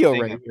best video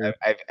thing right here.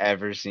 I've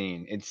ever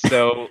seen. It's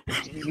so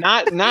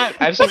not.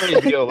 I've seen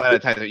Ray's video a lot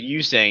of times, but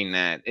you saying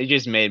that it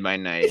just made my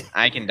night.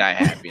 I can die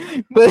happy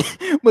now. But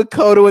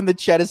Makoto in the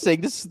chat is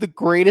saying this is the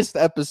greatest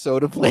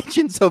episode of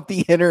Legends of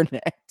the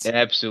Internet. It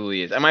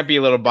absolutely is. I might be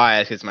a little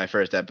biased because it's my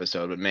first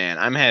episode, but man,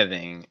 I'm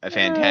having a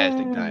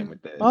fantastic time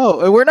with this.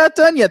 Oh, and we're not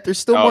done yet. There's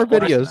still more of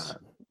course videos.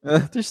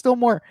 There's still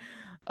more.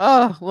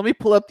 Let me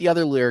pull up the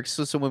other lyrics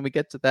so when we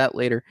get to that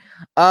later.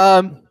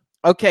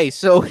 Okay,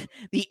 so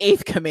the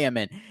 8th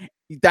commandment.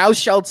 Thou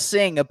shalt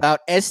sing about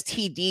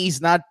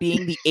STDs not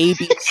being the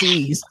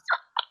ABCs.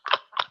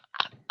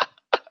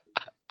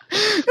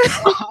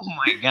 Oh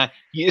my god,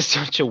 he is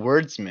such a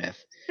wordsmith.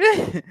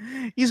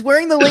 He's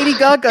wearing the Lady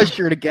Gaga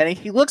shirt again.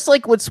 He looks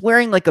like what's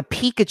wearing like a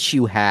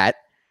Pikachu hat,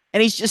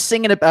 and he's just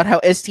singing about how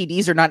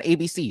STDs are not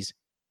ABCs.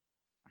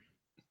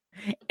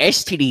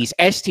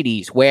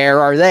 STDs, where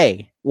are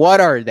they? What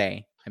are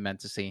they? I meant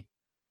to see.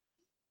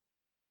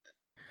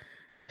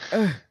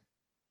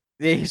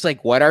 He's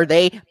like, what are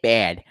they?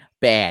 Bad.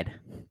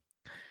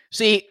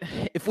 See,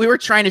 if we were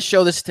trying to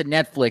show this to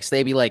Netflix,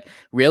 they'd be like,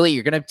 really?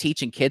 You're going to be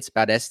teaching kids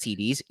about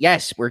STDs?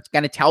 Yes, we're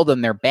going to tell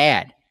them they're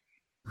bad.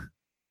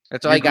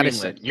 That's all I got to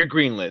say. You're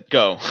greenlit.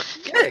 Go.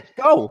 Yeah,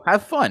 go.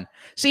 Have fun.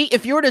 See,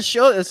 if you were to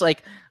show it's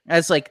like,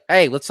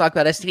 hey, let's talk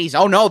about STDs.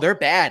 Oh, no, they're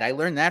bad. I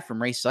learned that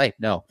from Ray Sipe.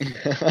 No. Ray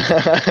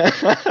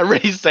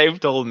Sipe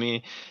told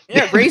me.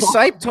 Yeah, Ray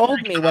Sipe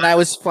told me when I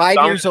was 5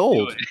 years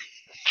old.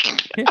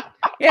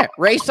 Yeah,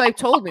 Ray Sipe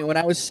told me when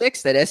I was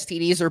 6 that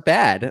STDs are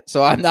bad.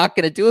 So I'm not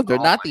going to do it. They're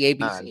not the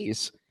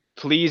ABCs. God.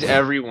 Please,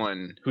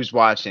 everyone who's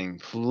watching,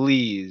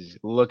 please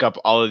look up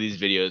all of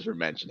these videos we're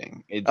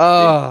mentioning.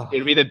 It'll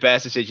be the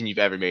best decision you've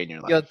ever made in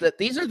your life.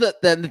 These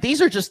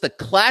are just the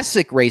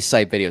classic Ray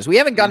Sipe videos. We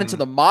haven't gotten into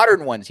the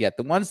modern ones yet.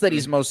 The ones that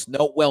he's most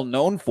well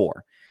known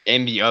for,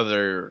 and the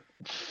other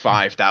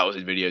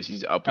 5,000 videos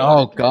he's uploaded.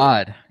 Oh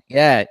God,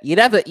 yeah. You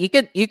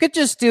could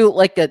just do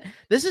like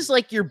this is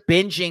like your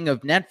binging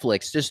of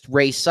Netflix, just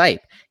Ray Sipe.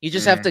 You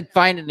just have to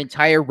find an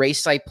entire Ray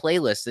Sipe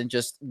playlist and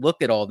just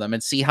look at all of them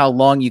and see how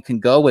long you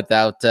can go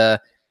without.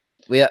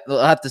 We'll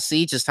have to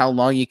see just how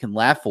long you can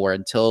laugh for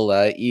until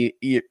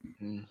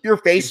your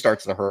face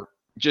starts to hurt.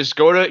 Just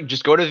go to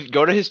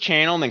his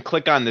channel and then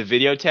click on the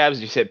video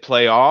tabs. You hit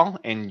play all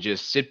and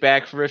just sit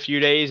back for a few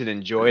days and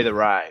enjoy the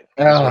ride.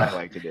 That's what I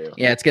like to do.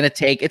 Yeah, it's gonna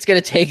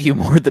take you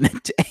more than a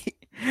day.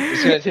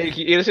 It's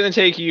gonna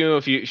take you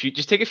if you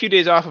just take a few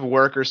days off of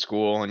work or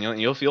school and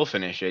you'll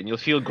finish it and you'll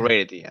feel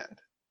great at the end.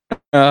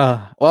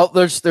 Well,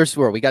 there's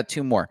more. We got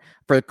 2 more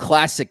for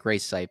classic Ray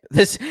Sipe.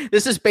 This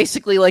is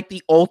basically like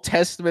the Old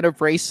Testament of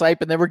Ray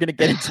Sipe, and then we're gonna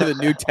get into the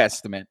New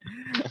Testament.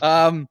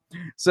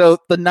 So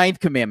the 9th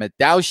commandment: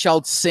 Thou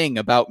shalt sing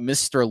about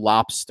Mr.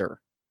 Lobster.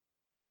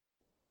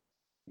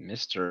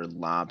 Mr.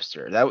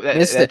 Lobster.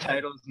 That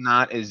title's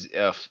not as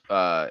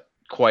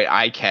quite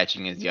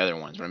eye-catching as the other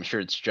ones, but I'm sure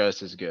it's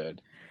just as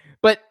good.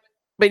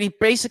 But he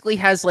basically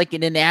has like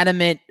an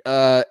inanimate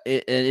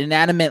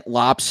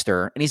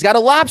lobster, and he's got a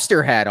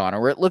lobster hat on,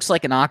 or it looks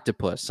like an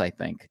octopus, I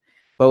think.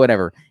 But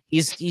whatever.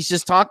 He's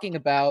just talking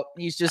about.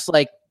 He's just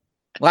like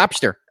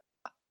lobster.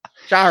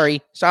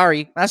 Sorry,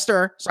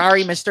 Master.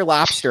 Sorry, Mr.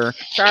 Lobster.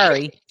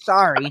 Sorry,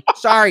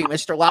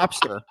 Mr.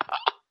 Lobster.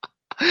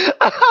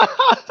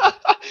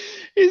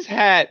 His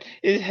hat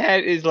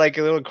is like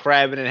a little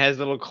crab, and it has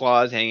little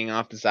claws hanging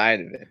off the side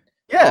of it.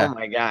 Yeah. Oh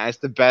my god, that's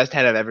the best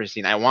hat I've ever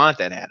seen. I want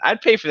that hat. I'd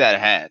pay for that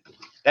hat.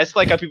 That's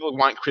like how people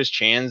want Chris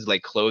Chan's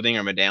like clothing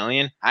or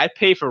medallion. I'd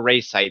pay for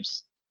Ray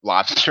Sipe's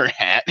lobster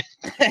hat.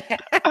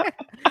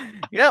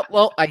 Yeah,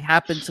 well, I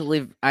happen to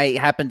live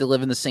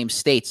in the same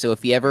state, so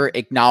if he ever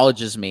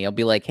acknowledges me, I'll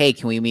be like, "Hey,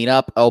 can we meet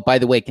up? Oh, by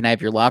the way, can I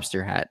have your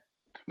lobster hat?"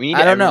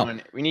 I don't know.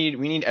 We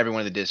need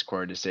everyone in the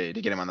Discord to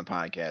get him on the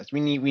podcast. We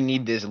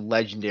need this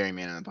legendary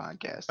man on the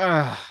podcast.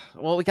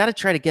 Well, we got to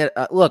try to get.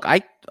 Look,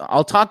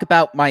 I'll talk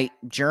about my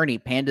journey,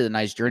 Panda and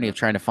I's journey of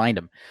trying to find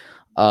him.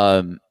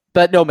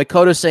 But no,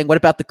 Makoto's saying, what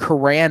about the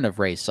Quran of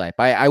Ray Sipe?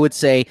 I would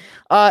say,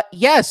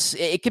 yes,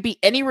 it could be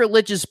any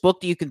religious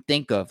book that you can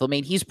think of. I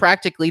mean, he's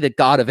practically the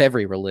god of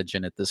every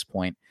religion at this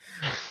point.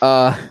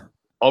 All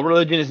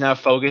religion is now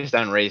focused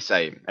on Ray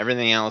Sipe.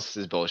 Everything else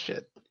is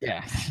bullshit.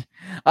 Yeah.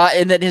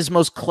 And then his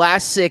most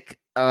classic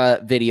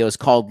video is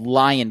called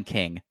Lion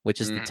King,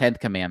 which is the 10th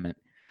commandment.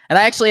 And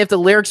I actually have the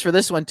lyrics for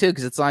this one, too,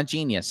 because it's on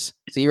Genius.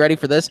 So you ready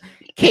for this?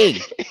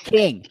 King,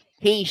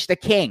 he's the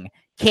king,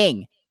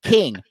 king.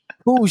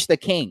 Who's the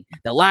king?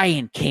 The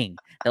Lion King,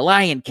 the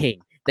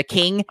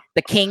king,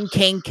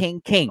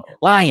 king.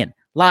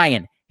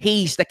 Lion,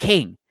 he's the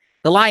king,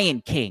 the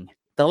Lion King.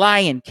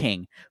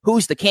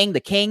 Who's the king? The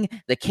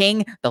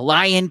king, the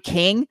Lion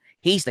King.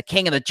 He's the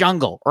king of the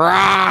jungle.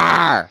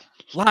 Rawr!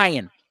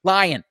 Lion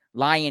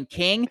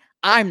King.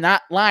 I'm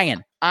not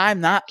lion.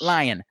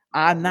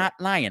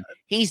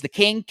 He's the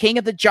king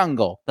of the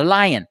jungle. The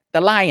lion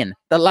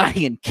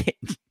King.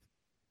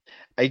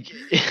 I,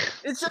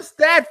 It's just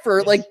that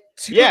for like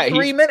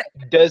 3 minutes.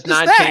 Does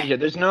not change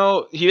it.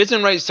 He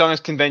doesn't write songs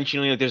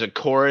conventionally. Like there's a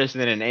chorus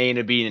and then an A and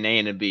a B and an A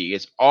and a B.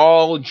 It's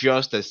all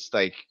just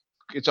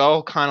it's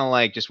all kind of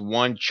like just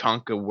one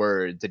chunk of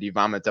words that he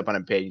vomits up on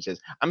a page and says,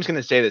 I'm just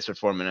going to say this for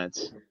 4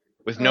 minutes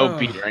with no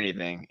beat or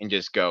anything and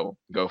just go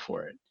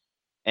for it.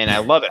 And I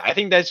love it. I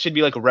think that should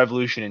be like a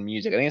revolution in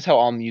music. I think that's how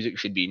all music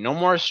should be. No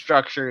more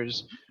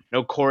structures,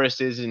 no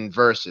choruses and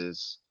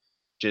verses.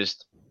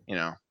 Just,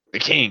 the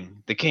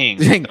king,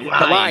 the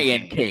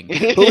Lion King.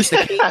 Who's the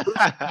king? Who's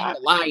the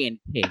Lion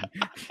King?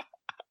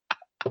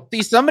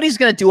 See, somebody's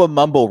gonna do a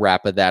mumble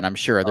rap of that. I'm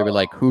sure they'll be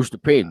like, "Who's the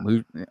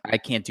king?" I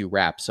can't do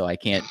rap, so I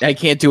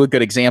can't do a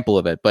good example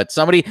of it. But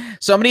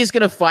somebody's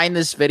gonna find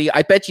this video.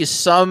 I bet you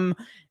some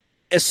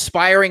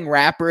aspiring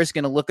rapper is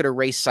gonna look at a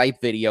Ray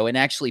Sipe video and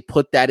actually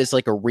put that as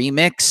like a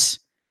remix,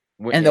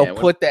 and they'll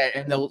put that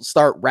and they'll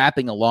start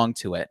rapping along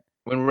to it.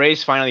 When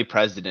Ray's finally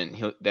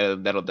president,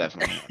 that'll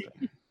definitely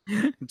happen.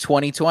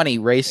 2020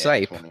 Ray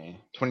Sipe.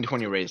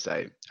 2020 Ray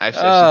Sipe. I've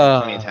seen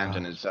it many times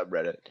on his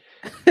subreddit.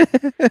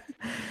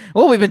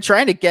 Well, we've been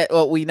trying to get.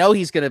 Well, we know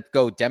he's going to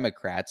go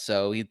Democrat,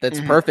 so that's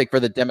perfect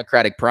for the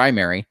Democratic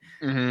primary.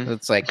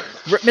 It's like,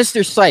 Mr.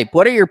 Sipe,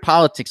 what are your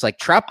politics like?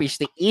 Trump is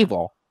the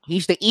evil.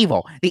 He's the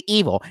evil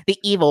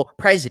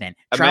president.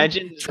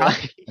 Imagine Trump,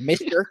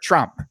 Mr.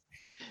 Trump.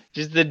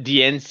 Just the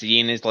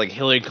DNC and it's like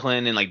Hillary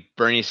Clinton and like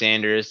Bernie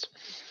Sanders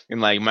and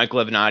like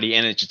Michael Avenatti,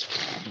 and it's just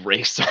Ray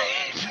Sipe.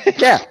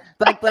 Yeah.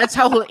 Like that's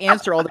how he'll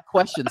answer all the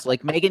questions.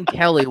 Like Megyn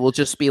Kelly will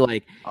just be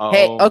like,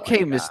 "Hey,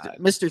 okay,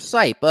 Mr.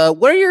 Sipe,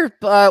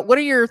 what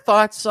are your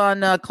thoughts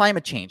on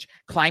climate change?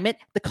 The climate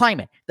change, the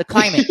climate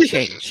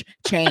change.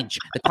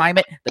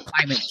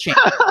 Climate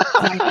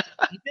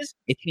changes,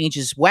 it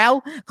changes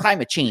well.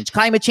 Climate change, the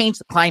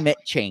climate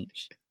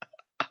change."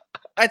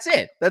 That's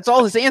it. That's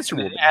all his answer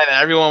will be. And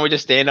everyone would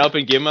just stand up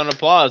and give him an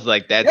applause.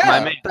 Like that's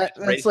my man.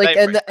 That's like,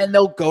 and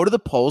they'll go to the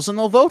polls and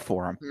they'll vote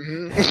for him.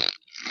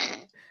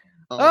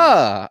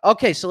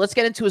 Okay, so let's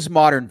get into his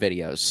modern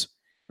videos.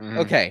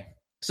 Okay,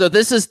 so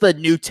this is the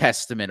New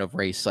Testament of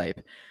Ray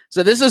Sipe.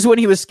 So this is when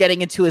he was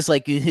getting into his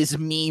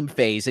meme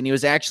phase, and he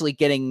was actually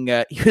getting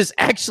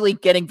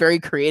very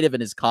creative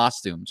in his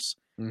costumes.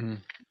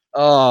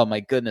 Oh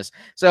my goodness!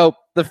 So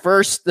the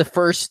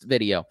first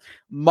video,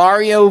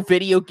 Mario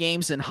video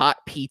games and hot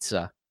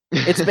pizza.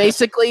 It's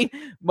basically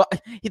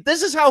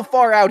this is how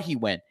far out he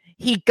went.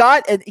 He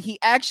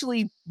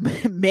actually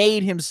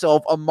made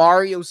himself a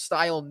Mario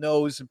style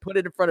nose and put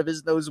it in front of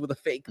his nose with a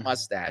fake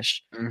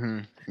mustache.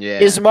 Yeah.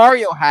 His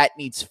Mario hat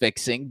needs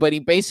fixing, but he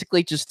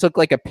basically just took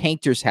like a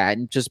painter's hat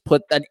and just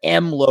put an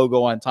M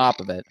logo on top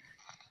of it.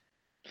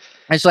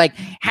 It's like,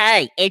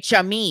 hey, it's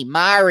me,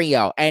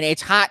 Mario, and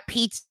it's hot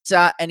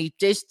pizza, and he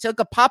just took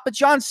a Papa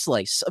John's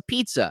slice of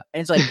pizza, and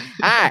it's like,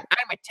 I'm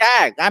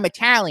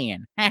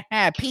Italian,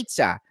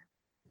 pizza.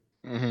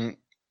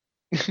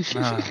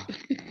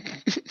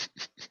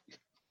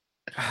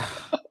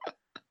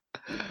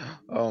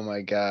 Oh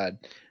my god.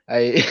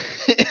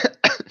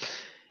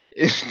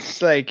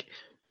 It's like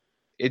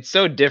it's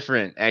so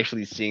different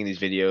actually seeing these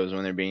videos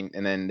when they're being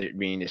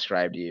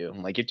described to you.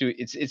 Like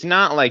it's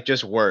not like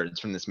just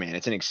words from this man.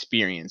 It's an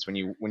experience when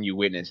you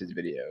witness his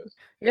videos.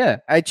 Yeah,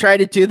 I try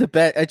to do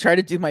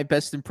my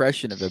best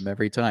impression of him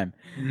every time.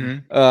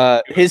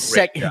 His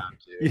second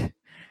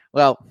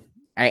Well,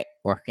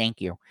 thank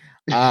you.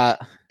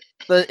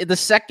 The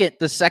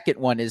second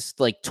one is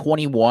like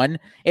 21.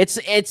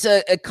 It's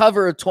a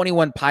cover of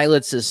 21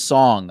 Pilots'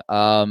 song,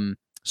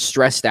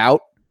 Stressed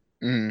Out.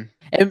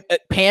 And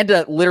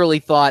Panda literally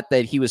thought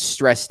that he was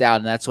stressed out,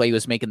 and that's why he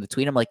was making the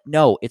tweet. I'm like,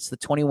 no, it's the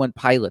 21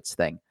 Pilots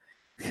thing.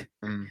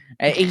 And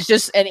it's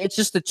just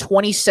a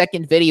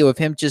 20-second video of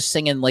him just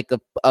singing like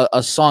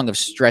a song of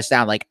stressed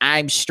out, like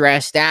I'm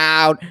stressed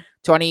out,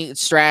 20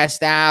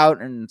 stressed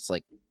out, and it's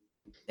like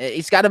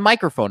he's got a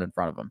microphone in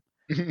front of him.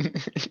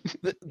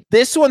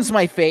 This one's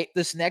my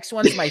This next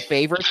one's my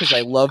favorite because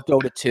I love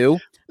Dota 2.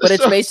 But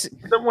it's basically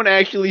someone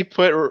actually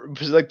put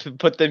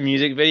the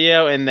music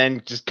video and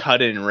then just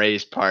cut in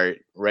Ray's part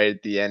right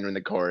at the end in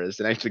the chorus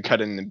and actually cut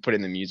in and put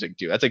in the music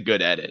too. That's a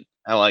good edit.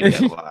 I like that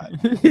a lot.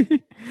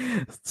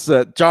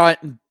 So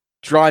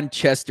John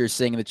Chester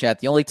saying in the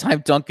chat, the only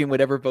time Duncan would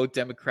ever vote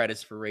Democrat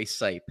is for Ray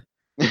Sipe.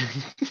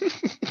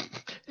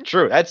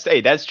 True. That's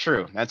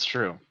true. That's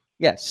true.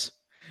 Yes.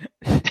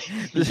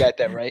 You got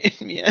that right.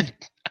 Yeah.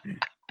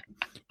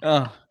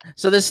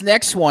 So this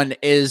next one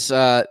is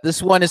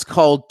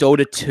called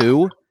Dota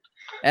 2,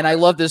 and I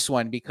love this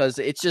one because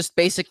it's just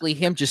basically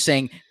him just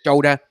saying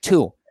Dota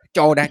 2,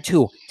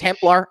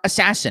 Templar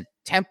Assassin,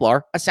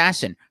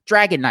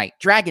 Dragon Knight,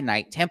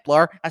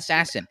 Templar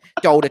Assassin,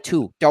 Dota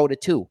 2,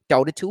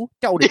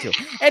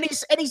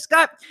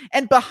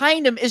 and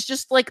behind him is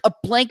just like a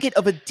blanket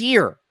of a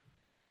deer.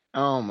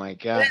 Oh my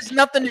god! It has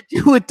nothing to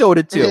do with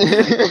Dota 2.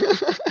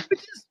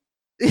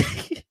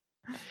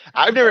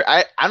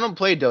 I don't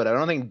play Dota. I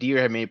don't think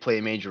Deer had play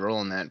a major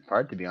role in that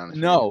part, to be honest.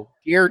 No,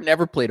 Deer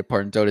never played a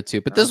part in Dota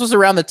 2. But this was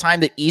around the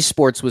time that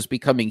esports was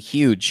becoming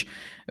huge,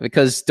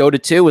 because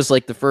Dota 2 was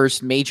like the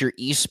first major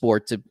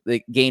esport to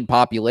gain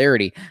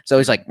popularity. So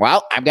he's like,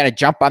 well, I'm gonna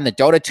jump on the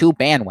Dota 2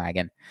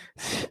 bandwagon.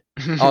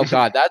 Oh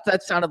god,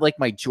 that sounded like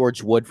my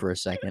George Wood for a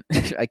second.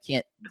 I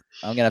can't.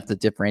 I'm gonna have to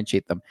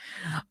differentiate them.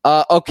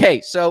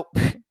 Okay, so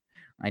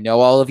I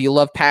know all of you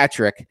love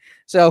Patrick.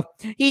 So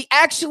he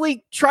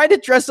actually tried to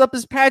dress up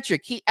as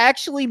Patrick. He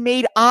actually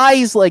made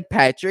eyes like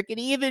Patrick, and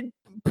he even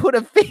put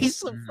a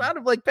face in front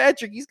of like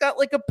Patrick. He's got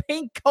like a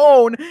pink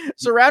cone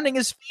surrounding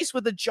his face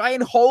with a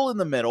giant hole in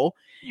the middle.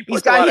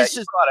 He's got his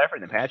just a lot of effort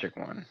in the Patrick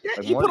one.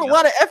 Yeah, he put a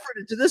lot of effort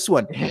into this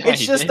one.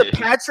 It's just the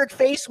Patrick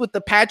face with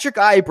the Patrick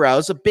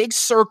eyebrows, a big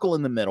circle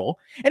in the middle,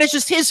 and it's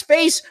just his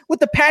face with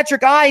the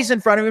Patrick eyes in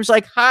front of him. It's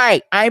like,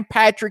 "Hi, I'm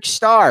Patrick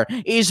Star.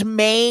 Is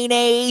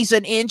mayonnaise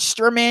an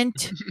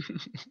instrument?"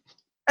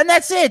 And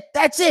that's it.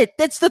 That's it.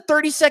 That's the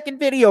 30-second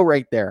video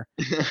right there.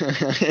 You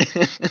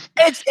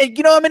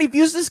know how many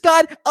views this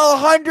got?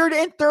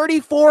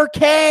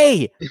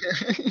 134K.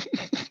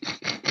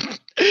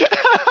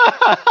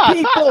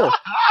 People,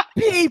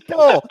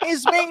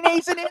 is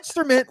mayonnaise an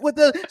instrument with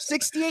a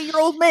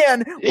 68-year-old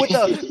man with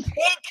a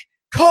pink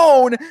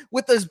cone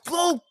with this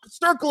blue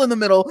circle in the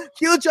middle,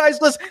 huge eyes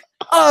list,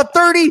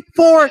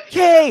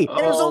 34K, and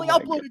it was only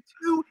uploaded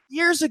 2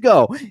 years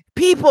ago.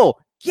 People,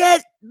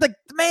 get the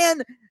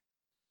man.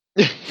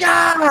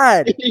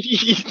 God,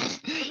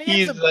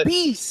 he's a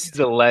beast. He's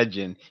a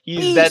legend.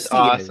 That's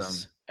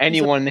awesome.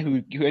 Anyone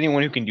who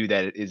can do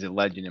that is a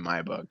legend in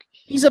my book.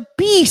 He's a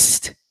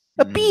beast.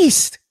 A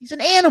beast. He's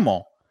an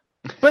animal.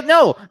 But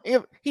no,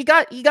 he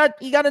got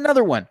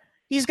another one.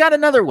 He's got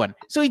another one.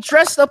 So he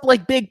dressed up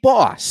like Big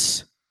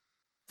Boss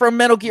from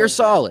Metal Gear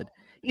Solid.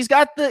 He's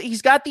got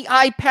the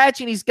eye patch,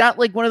 and he's got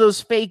like one of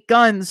those fake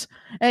guns,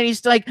 and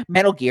he's like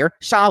Metal Gear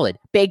Solid,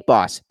 Big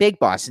Boss,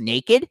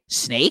 naked,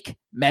 Snake,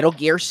 Metal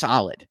Gear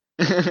Solid.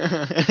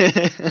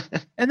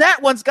 And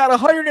that one's got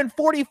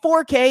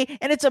 144K,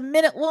 and it's a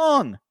minute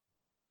long.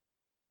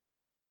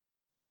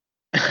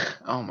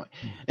 Oh my.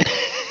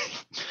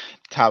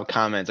 Top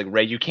comments like,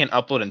 Ray, you can't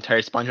upload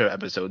entire SpongeBob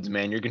episodes,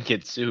 man. You're gonna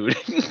get sued.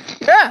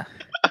 Yeah,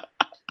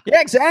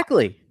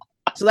 exactly.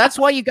 So that's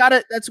why you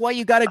gotta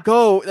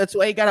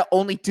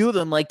only do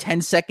them like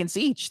 10 seconds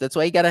each. That's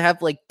why you gotta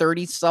have like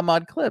 30 some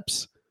odd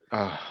clips.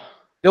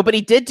 No, but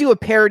he did do a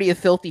parody of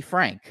Filthy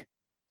Frank.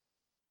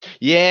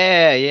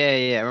 Yeah.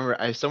 I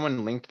remember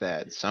someone linked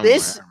that somewhere.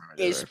 This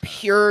is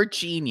pure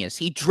genius.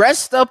 He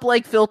dressed up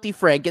like Filthy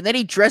Frank, and then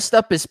he dressed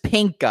up as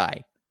Pink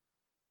Guy.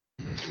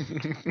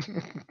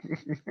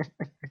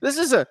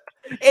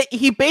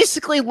 He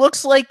basically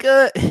looks like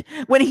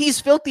when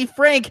he's Filthy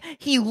Frank,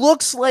 he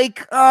looks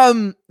like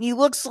one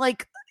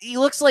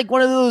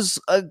of those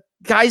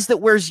guys that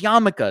wears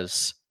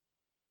yarmulkes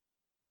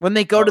when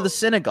they go to the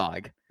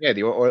synagogue. Yeah,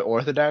 the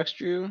Orthodox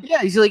Jew.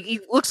 Yeah, he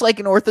looks like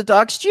an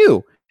Orthodox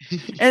Jew.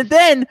 and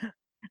then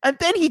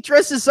he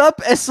dresses up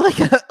as like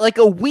a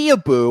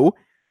weeaboo.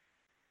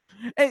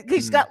 And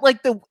he's got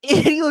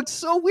he looks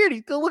so weird.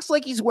 He looks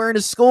like he's wearing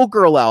a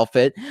schoolgirl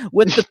outfit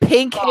with the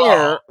pink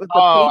hair.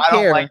 I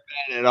don't like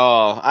that at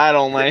all. I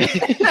don't like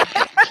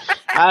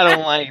I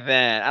don't like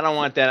that. I don't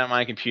want that on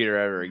my computer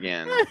ever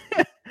again.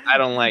 I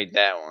don't like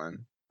that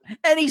one.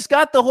 And he's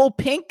got the whole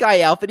Pink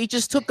Guy outfit. He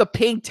just took a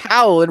pink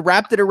towel and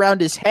wrapped it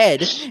around his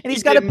head, and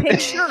he's got a pink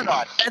shirt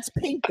on. That's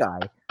Pink Guy.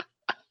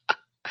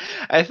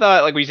 I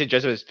thought, like, when you said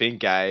dress up as Pink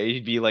Guy,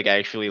 he'd be like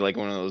actually like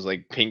one of those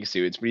like pink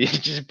suits, but he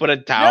just put a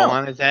towel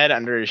on his head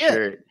under his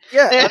shirt.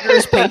 Yeah, under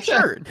his pink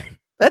shirt.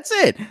 That's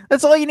it.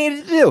 That's all you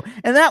needed to do.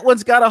 And that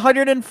one's got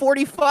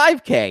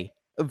 145K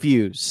of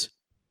views.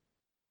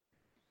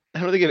 I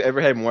don't think I've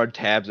ever had more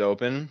tabs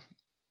open,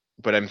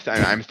 but I'm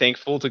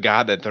thankful to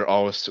God that they're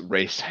all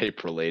race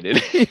type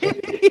related.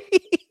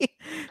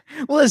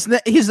 Well,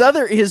 his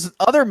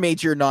other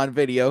major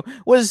non-video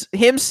was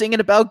him singing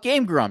about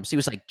Game Grumps. He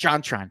was like,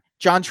 JonTron,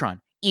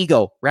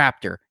 Ego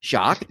Raptor,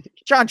 Shock,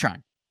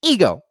 JonTron,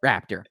 Ego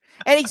Raptor.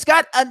 And he's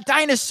got a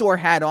dinosaur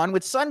hat on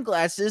with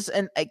sunglasses,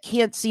 and I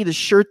can't see the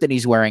shirt that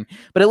he's wearing,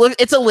 but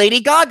it's a Lady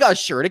Gaga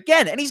shirt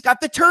again, and he's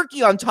got the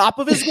turkey on top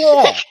of his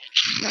wall.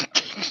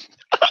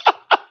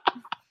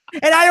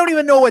 And I don't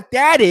even know what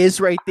that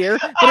is right there,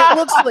 but it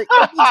looks like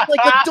a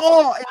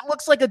dog. It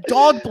looks like a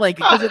dog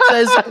blanket because it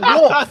says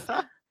wolf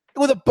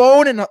with a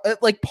bone and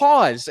like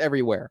paws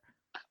everywhere.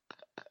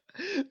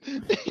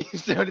 He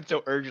sounded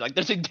so urgent, like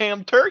there's a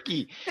damn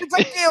turkey. It's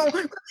a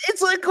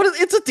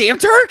damn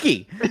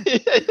turkey.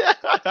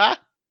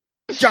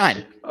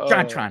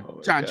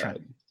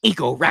 JonTron,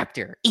 Ego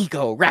Raptor,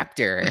 Ego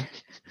Raptor,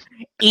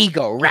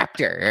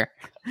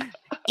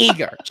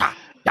 Shock,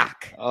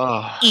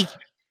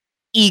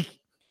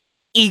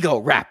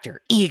 Ego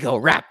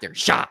Raptor,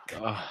 Shock,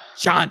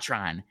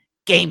 JonTron,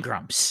 Game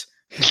Grumps.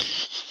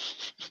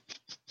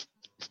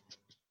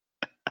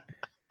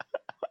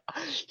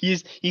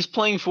 He's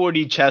playing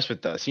 4D chess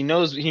with us. He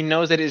knows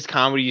that his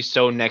comedy is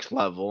so next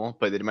level,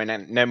 but it might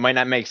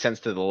not make sense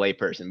to the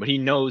layperson. But he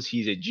knows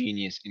he's a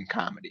genius in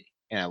comedy.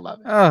 and I love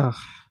it. Oh.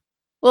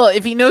 Well,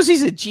 if he knows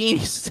he's a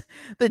genius,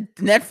 the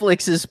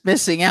Netflix is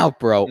missing out,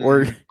 bro.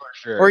 Or For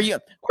sure.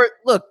 or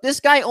look,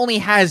 this guy only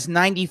has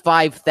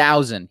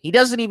 95,000. He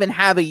doesn't even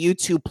have a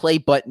YouTube play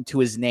button to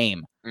his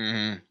name.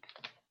 Mm-hmm.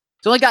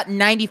 He's only got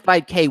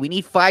 95K. We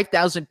need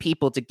 5,000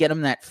 people to get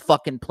him that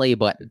fucking play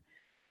button.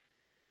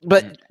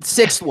 But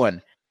sixth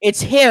one,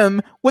 it's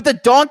him with a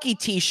donkey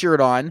t-shirt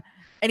on,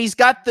 and he's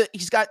got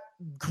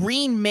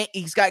green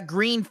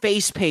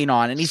face paint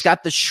on, and he's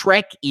got the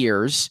Shrek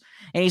ears.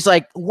 And he's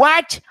like,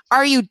 "What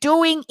are you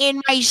doing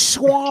in my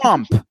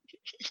swamp?"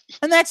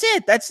 And that's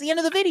it. That's the end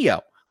of the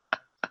video.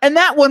 And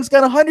that one's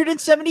got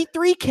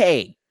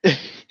 173K.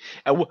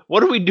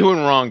 What are we doing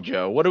wrong,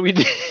 Joe? What are we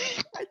doing?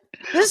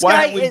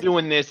 Why are we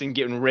doing this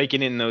and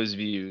raking in those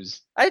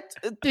views?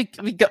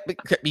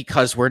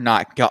 Because we're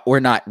not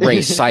Ray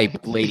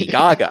Sipe, Lady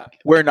Gaga.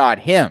 We're not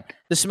him.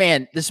 This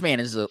man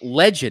is a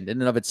legend in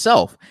and of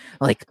itself.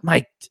 Like,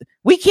 Mike,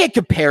 we can't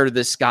compare to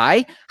this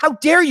guy. How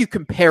dare you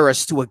compare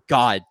us to a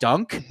god,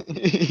 Dunk?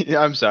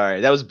 I'm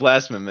sorry. That was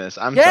blasphemous.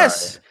 Sorry.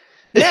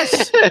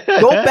 Yes.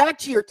 Go back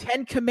to your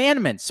 10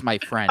 commandments, my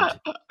friend.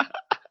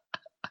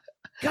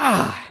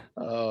 God.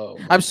 Oh,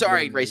 I'm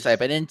sorry, Ray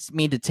Sipe. I didn't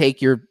mean to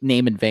take your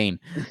name in vain.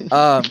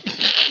 That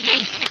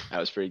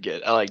was pretty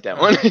good. I like that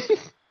one.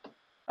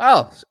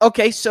 Oh,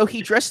 okay. So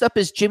he dressed up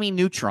as Jimmy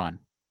Neutron.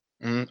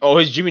 Mm-hmm. Oh,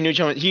 his Jimmy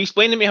Neutron. He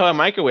explained to me how a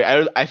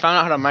microwave. I found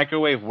out how a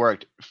microwave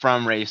worked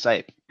from Ray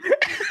Sipe.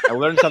 I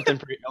learned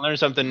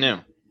something new.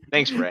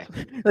 Thanks, Ray.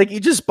 Like,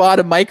 you just bought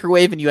a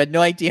microwave and you had no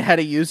idea how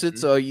to use it,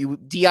 so you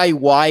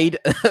DIY'd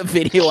a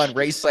video on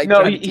Ray Sipe.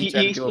 No, he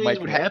explains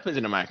what happens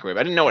in a microwave.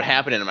 I didn't know what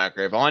happened in a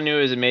microwave. All I knew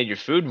is it made your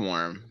food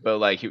warm. But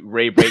like,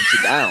 Ray breaks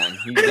it down.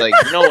 He's like,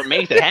 "You know what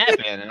makes it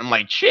happen?" And I'm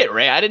like, "Shit,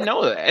 Ray, I didn't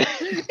know that."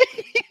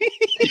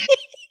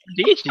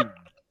 Did you?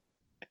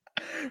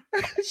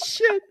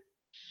 Shit.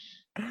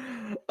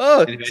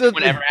 Oh, if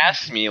anyone ever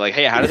asks me, like,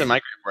 "Hey, how does a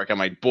microwave work?" I'm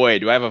like, "Boy,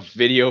 do I have a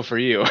video for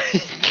you."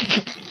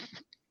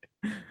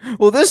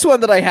 Well, this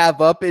one that I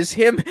have up is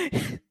him.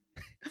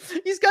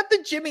 He's got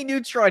the Jimmy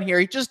Neutron here.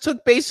 He just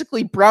took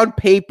basically brown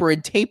paper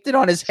and taped it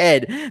on his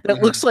head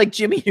that looks like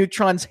Jimmy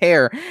Neutron's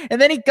hair. And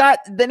then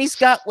he's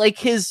got like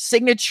his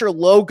signature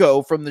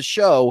logo from the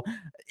show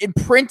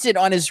imprinted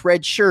on his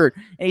red shirt.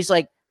 And he's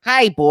like,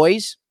 "Hi,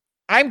 boys.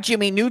 I'm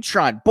Jimmy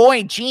Neutron.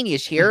 Boy,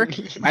 genius here.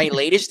 My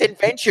latest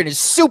invention is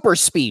super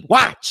speed.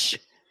 Watch."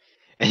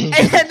 And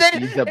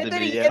then he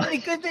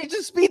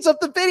just speeds up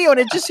the video, and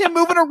it's just him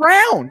moving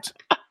around.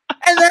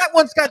 And that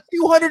one's got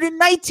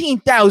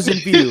 219,000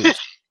 views.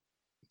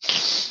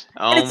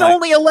 And it's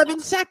only 11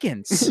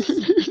 seconds.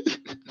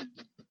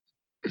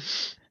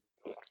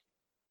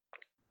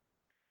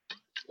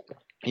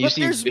 You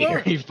seem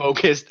very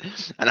focused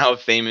on how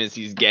famous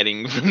he's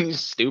getting from these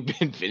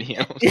stupid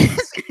videos.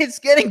 It's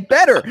getting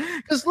better.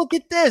 Because look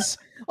at this.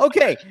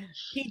 Okay,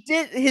 he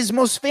did his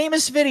most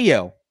famous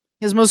video.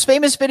 His most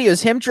famous video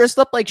is him dressed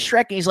up like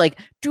Shrek, and he's like,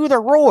 "Do the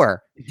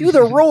roar. Do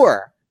the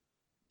roar.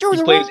 Do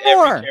the roar." He plays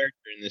every character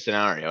in the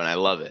scenario, and I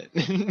love it.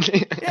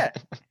 Yeah.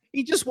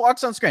 He just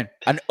walks on screen.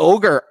 An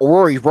ogre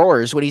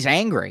roars when he's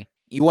angry.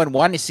 You wouldn't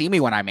want to see me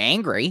when I'm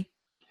angry.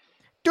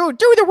 Do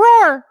the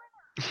roar.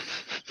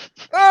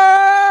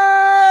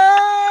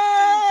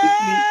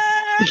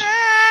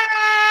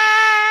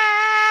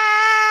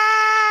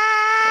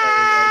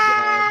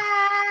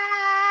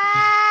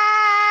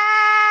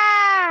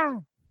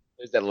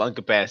 There's that lung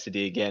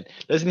capacity again.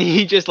 Doesn't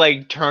he just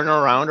like turn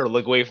around or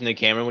look away from the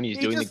camera when he's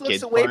doing the kids' part? He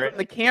just looks away from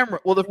the camera.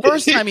 Well, the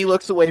first time he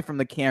looks away from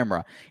the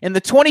camera. In the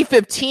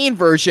 2015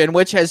 version,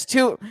 which is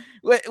the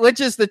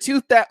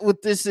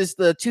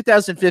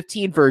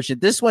 2015 version.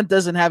 This one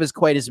doesn't have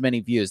quite as many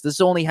views. This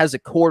only has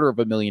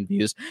 250,000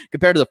 views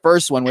compared to the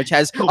first one, which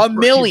has 1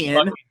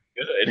 million.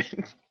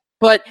 Good.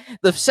 But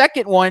the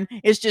second one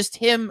is just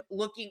him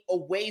looking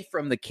away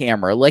from the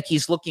camera, like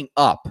he's looking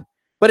up.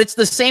 But it's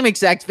the same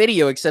exact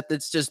video, except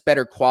it's just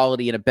better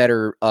quality and a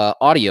better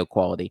audio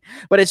quality.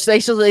 But it's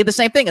basically the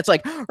same thing. It's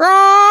like, Ray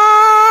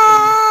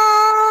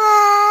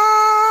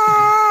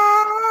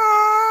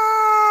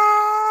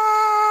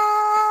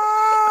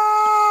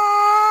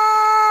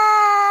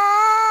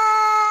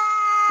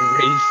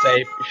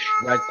Sipe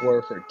Shrek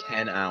War for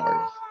 10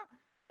 hours.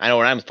 I know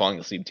where I'm falling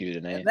asleep to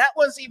tonight. And that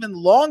one's even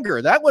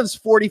longer. That one's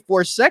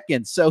 44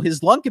 seconds. So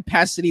his lung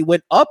capacity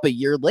went up a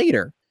year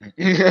later.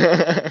 He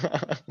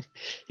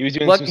was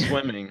doing some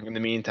swimming in the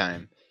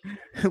meantime.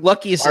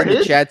 Lucky is in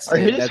the chat. Are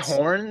his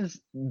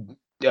horns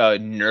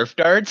Nerf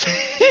darts?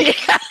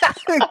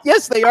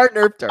 Yes, they are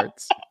Nerf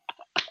darts.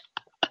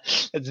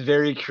 That's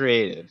very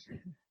creative.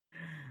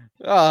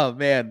 Oh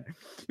man!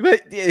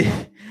 But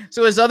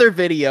so his other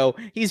video,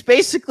 he's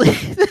basically.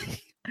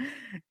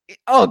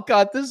 Oh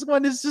god, this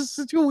one is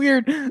just too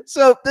weird.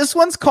 So this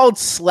one's called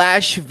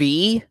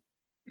 /V.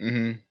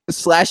 Mm-hmm.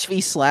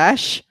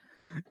 /V/.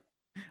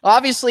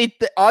 Obviously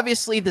the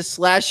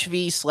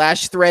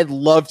 /V/ thread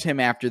loved him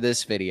after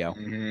this video.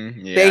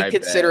 Mm-hmm. Yeah, they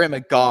consider him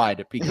a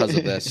god because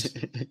of this.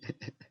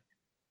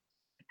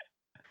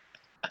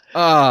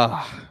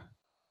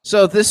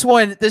 So this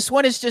one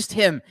is just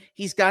him.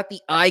 He's got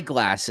the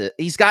eyeglasses.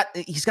 He's got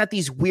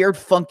these weird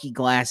funky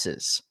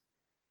glasses.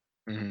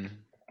 Mm-hmm.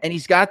 And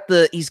he's got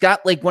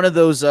like one of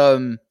those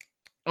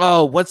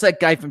what's that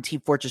guy from Team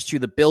Fortress 2,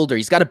 the builder?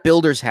 He's got a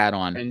builder's hat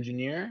on.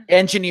 Engineer.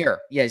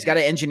 Yeah, he's got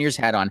an engineer's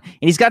hat on. And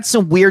he's got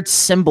some weird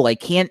symbol. I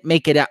can't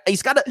make it out.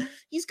 He's got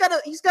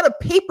a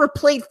paper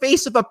plate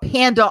face of a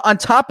panda on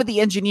top of the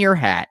engineer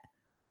hat.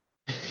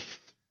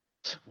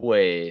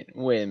 Wait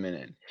a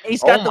minute. And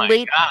he's got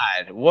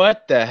God,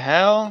 what the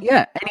hell?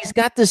 Yeah, and he's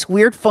got this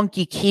weird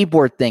funky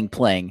keyboard thing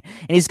playing.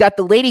 And he's got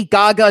the Lady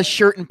Gaga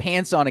shirt and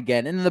pants on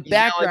again. And in the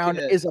background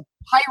is a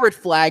pirate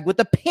flag with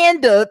a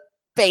panda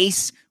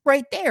face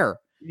right there.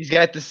 He's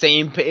got the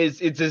same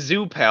it's a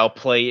Zoo Pal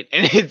plate,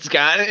 and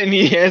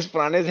he has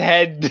put on his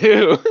head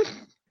too.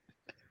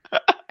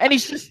 And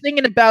he's just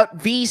thinking about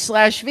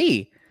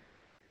V/V.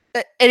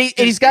 And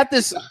he's got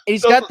this.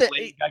 He's got the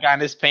Gaga on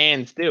his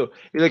pants too.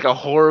 He's like a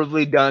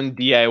horribly done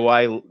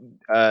DIY,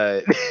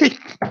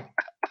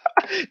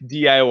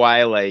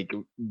 like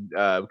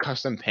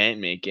custom pant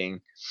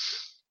making.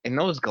 And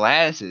those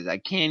glasses, I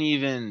can't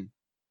even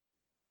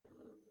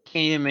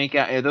make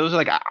out. Those are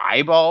like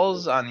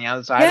eyeballs on the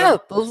outside. Yeah,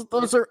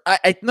 those are.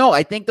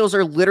 I think those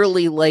are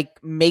literally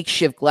like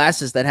makeshift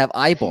glasses that have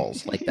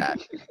eyeballs like that.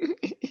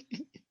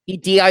 He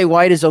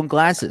DIY'd his own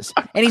glasses,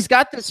 and he's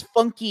got this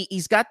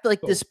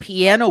this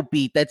piano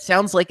beat that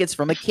sounds like it's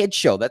from a kid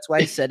show. That's why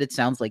I said it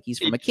sounds like he's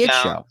from a kid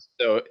show.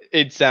 So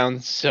it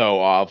sounds so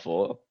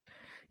awful.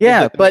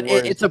 Yeah, but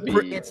it's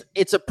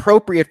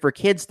appropriate for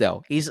kids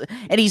though. He's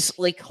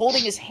like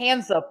holding his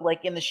hands up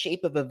like in the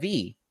shape of a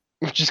V,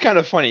 which is kind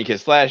of funny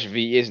because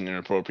 /V isn't an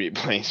appropriate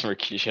place for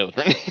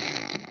children.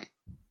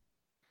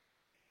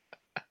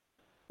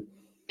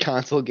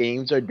 Console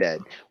games are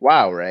dead.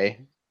 Wow,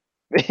 Ray.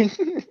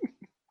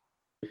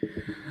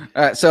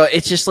 So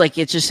it's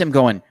just him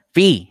going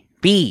V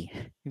V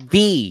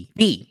V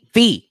V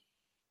V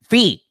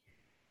V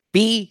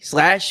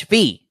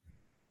V/V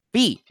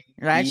V/V.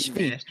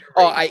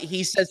 Oh,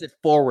 he says it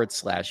 /V.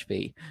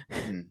 /V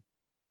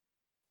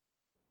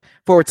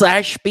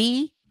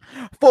 /V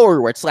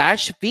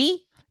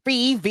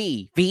V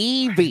V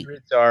V V.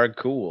 Pirates are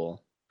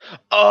cool.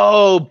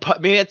 Oh,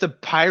 maybe that's a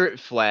pirate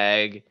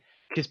flag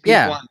because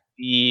people want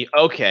the.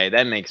 Okay,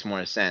 that makes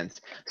more sense.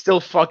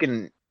 Still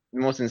fucking. The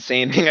most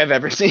insane thing I've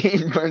ever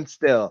seen, but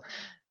still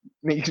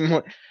makes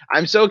more.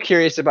 I'm so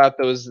curious about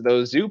those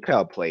Zoo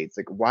Pal plates.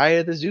 Like, why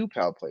are the Zoo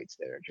Pal plates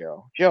there,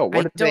 Joe?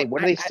 What do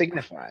they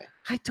signify?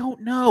 I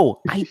don't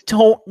know. I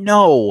don't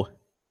know.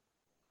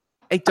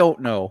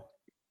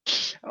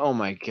 Oh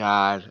my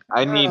god!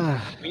 We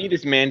need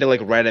this man to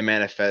like write a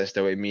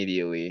manifesto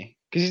immediately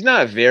because he's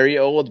not very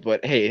old.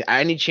 But hey,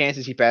 any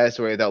chances he passed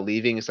away without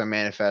leaving some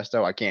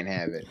manifesto, I can't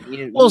have it. We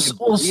need a book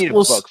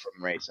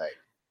from Ray Site.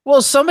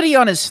 Well, somebody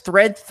on his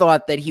thread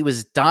thought that he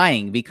was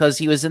dying because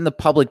he was in the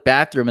public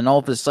bathroom, and all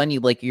of a sudden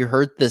you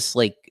heard this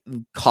like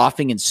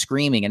coughing and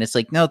screaming, and it's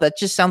like, no, that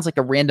just sounds like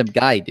a random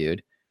guy,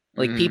 dude.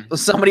 Like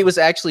somebody was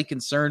actually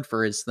concerned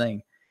for his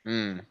thing.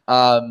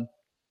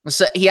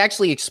 So he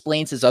actually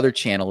explains his other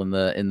channel in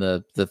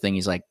the thing.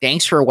 He's like,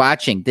 "Thanks for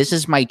watching. This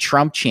is my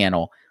Trump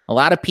channel. A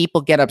lot of people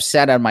get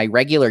upset on my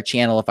regular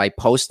channel if I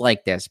post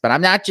like this, but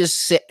I'm not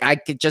I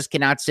just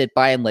cannot sit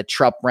by and let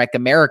Trump wreck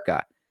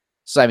America."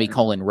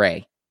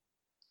 /Ray.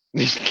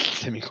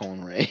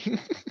 Ray.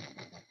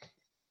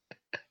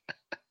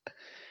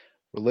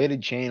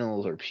 Related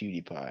channels or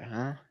PewDiePie,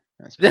 huh?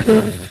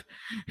 That's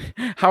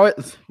how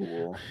it's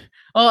cool.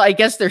 Well, I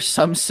guess there's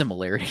some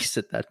similarities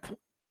at that point.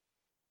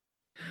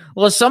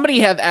 Well,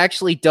 somebody have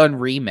actually done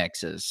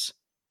remixes.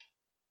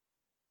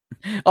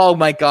 Oh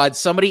my god,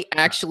 somebody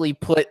actually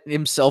put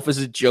himself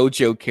as a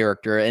JoJo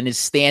character, and his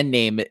stand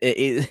name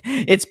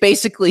it's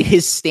basically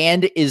his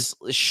stand is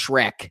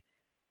Shrek.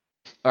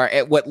 Or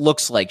at what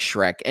looks like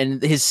Shrek, and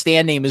his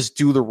stand name is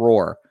Do the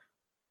Roar.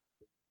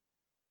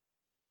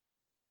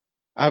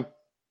 Looking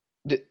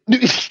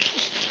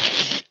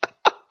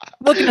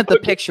at the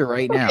picture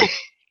right now.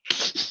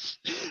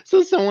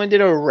 So someone did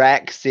a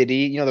Rack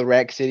City, the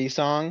Rack City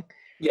song?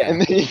 Yeah.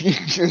 And then you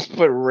just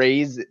put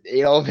Ray's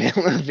Adolf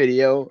Hitler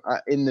video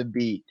in the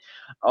beat.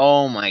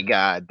 Oh my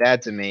god,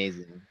 that's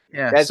amazing.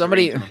 Yeah, that's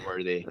somebody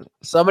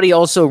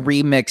also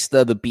remixed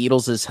the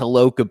Beatles'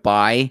 Hello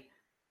Goodbye.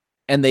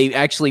 And they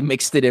actually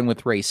mixed it in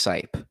with Ray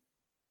Sipe.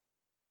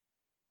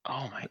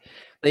 Oh my!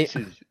 They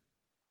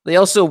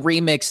also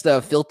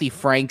remixed Filthy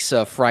Frank's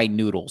Fried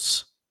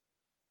Noodles.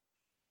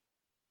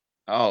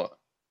 Oh,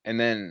 and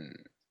then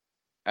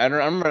I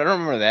don't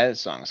remember what that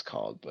song's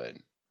called, but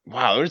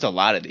wow, there's a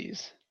lot of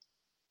these.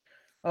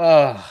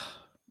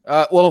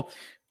 Well,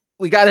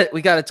 we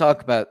gotta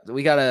talk about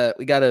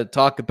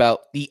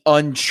the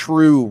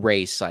untrue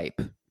Ray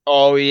Sipe.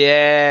 Oh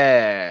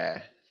yeah,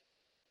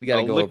 we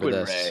gotta go over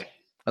this. Ray.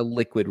 A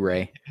liquid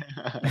Ray.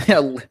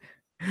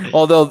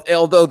 although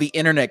the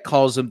internet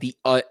calls him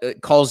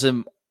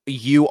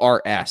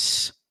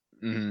URS.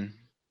 Mm-hmm.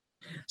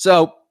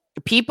 So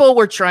people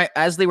were trying,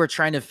 as they were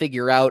trying to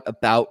figure out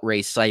about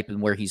Ray Sipe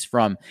and where he's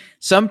from,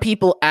 some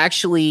people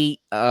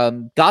actually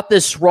got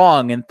this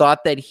wrong and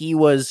thought that he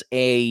was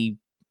a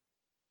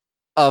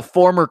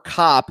former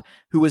cop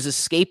who was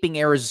escaping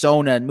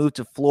Arizona and moved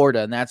to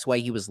Florida, and that's why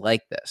he was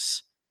like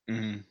this.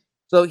 Mm-hmm.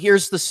 So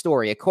here's the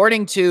story.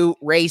 According to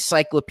Ray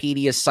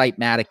Cyclopedia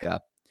Sitematica,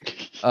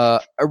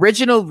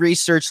 original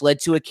research led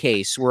to a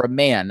case where a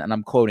man, and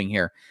I'm quoting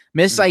here,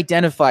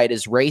 misidentified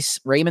as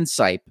Raymond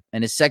Sipe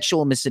and his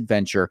sexual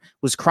misadventure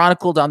was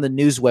chronicled on the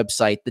news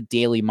website The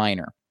Daily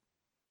Miner,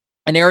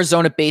 an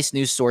Arizona-based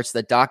news source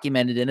that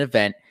documented an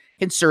event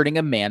concerning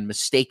a man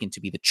mistaken to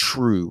be the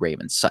true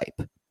Raymond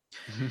Sipe.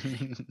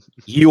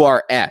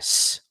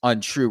 URS,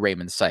 untrue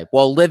Raymond Sipe,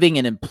 while living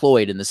and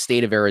employed in the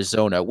state of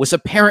Arizona, was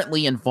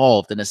apparently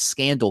involved in a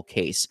scandal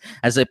case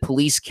as a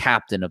police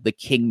captain of the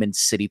Kingman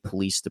City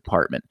Police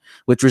Department,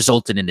 which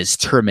resulted in his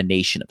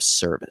termination of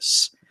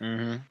service.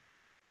 Mm-hmm.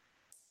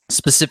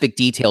 Specific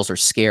details are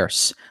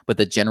scarce, but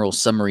the general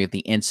summary of the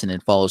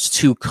incident follows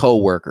two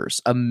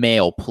co-workers, a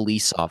male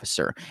police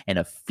officer and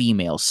a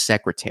female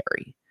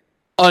secretary,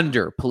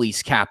 under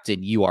police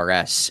captain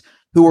URS,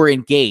 who were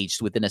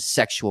engaged within a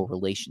sexual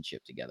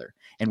relationship together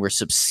and were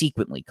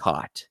subsequently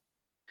caught.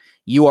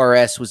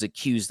 URS was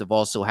accused of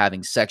also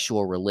having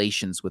sexual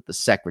relations with the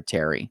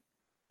secretary,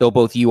 though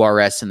both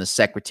URS and the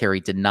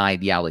secretary denied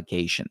the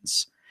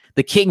allegations.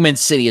 The Kingman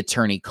City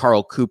attorney,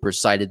 Carl Cooper,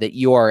 cited that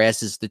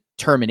URS's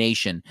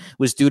determination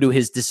was due to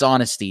his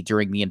dishonesty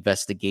during the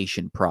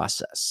investigation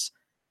process.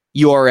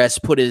 URS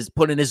put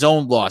in his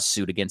own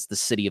lawsuit against the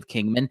city of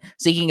Kingman,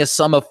 seeking a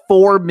sum of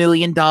 $4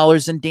 million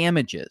in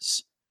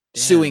damages,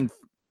 suing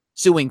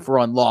for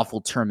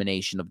unlawful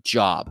termination of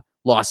job,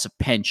 loss of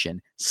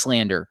pension,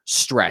 slander,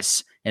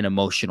 stress, and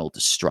emotional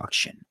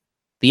destruction.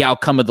 The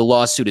outcome of the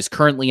lawsuit is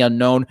currently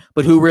unknown,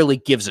 but who really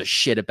gives a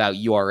shit about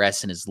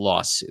URS and his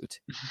lawsuit?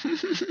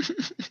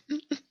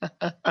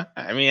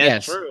 I mean,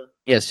 that's true.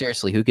 Yeah,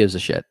 seriously, who gives a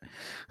shit?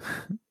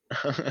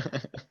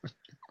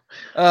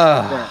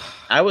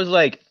 I was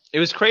like, it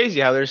was crazy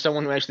how there's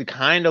someone who actually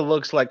kind of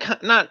looks like,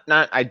 not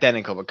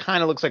identical, but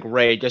kind of looks like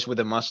Ray, just with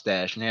a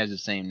mustache and has the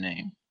same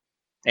name.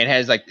 And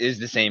is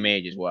the same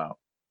age as well.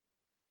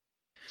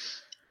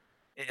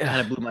 It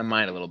kind of blew my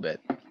mind a little bit.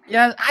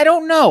 Yeah, I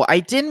don't know. I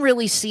didn't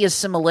really see a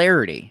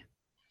similarity.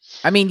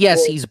 I mean,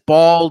 yes, he's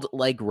bald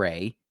like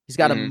Ray. He's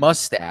got a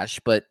mustache,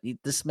 but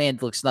this man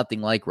looks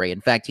nothing like Ray.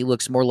 In fact, he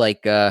looks more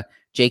like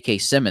J.K.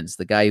 Simmons,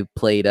 the guy who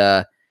played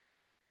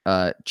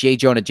J.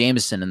 Jonah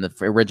Jameson in the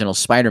original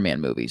Spider-Man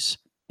movies.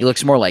 He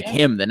looks more like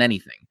him than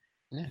anything.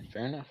 Yeah,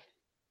 fair enough.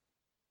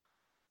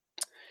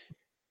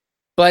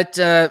 But,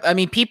 I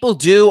mean, people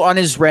do, on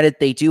his Reddit,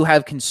 they do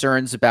have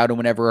concerns about him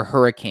whenever a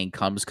hurricane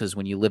comes, because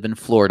when you live in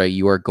Florida,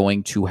 you are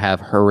going to have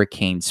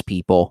hurricanes,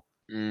 people.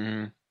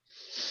 Mm-hmm.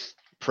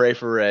 Pray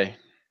for Ray.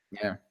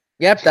 Yeah.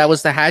 Yep, that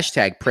was the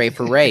hashtag, pray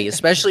for Ray,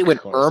 especially when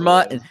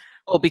Irma,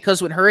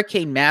 because when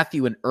Hurricane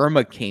Matthew and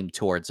Irma came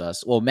towards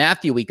us, well,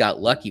 Matthew we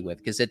got lucky with,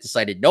 because it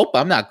decided, nope,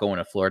 I'm not going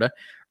to Florida.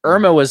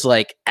 Irma was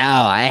like, oh,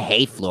 I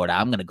hate Florida.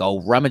 I'm going to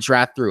go rummage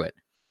right through it.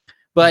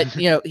 But,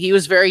 he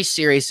was very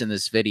serious in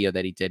this video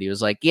that he did. He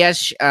was like,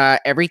 yes,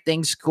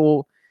 everything's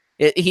cool.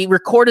 He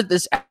recorded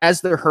this as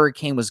the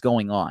hurricane was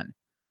going on.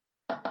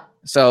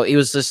 So he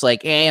was just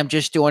like, hey, I'm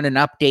just doing an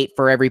update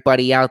for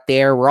everybody out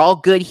there. We're all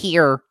good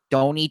here.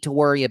 Don't need to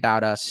worry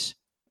about us.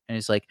 And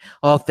he's like,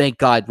 oh, thank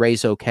God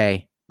Ray's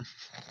okay.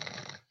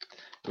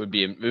 It would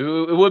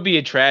be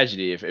a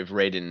tragedy if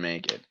Ray didn't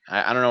make it.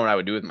 I don't know what I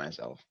would do with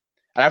myself.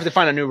 I'd have to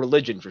find a new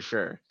religion for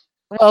sure.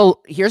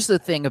 Well, here's the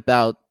thing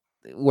about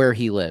where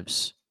he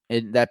lives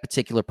in that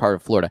particular part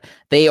of Florida.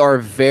 They are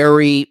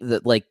very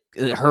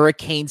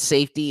hurricane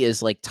safety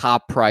is like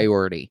top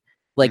priority.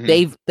 Like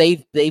they're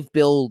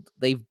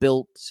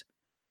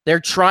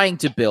trying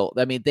to build.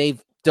 I mean, they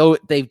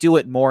do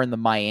it more in the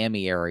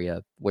Miami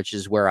area, which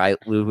is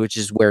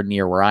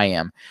near where I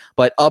am.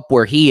 But up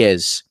where he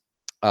is,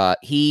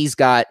 he's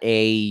got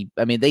they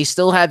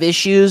still have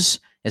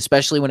issues,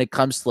 especially when it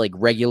comes to like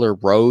regular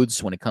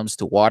roads, when it comes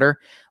to water.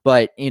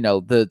 But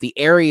the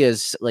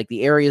areas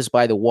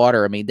by the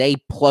water, I mean, they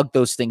plug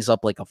those things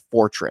up like a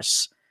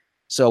fortress.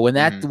 So when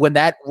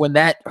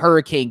that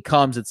hurricane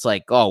comes, it's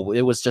like, oh,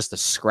 it was just a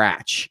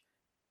scratch.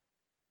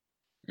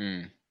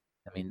 I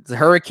mean, the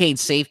hurricane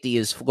safety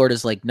is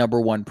Florida's like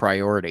 #1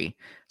 priority.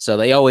 So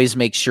they always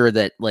make sure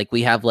that like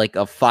we have like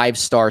a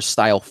 5-star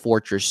style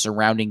fortress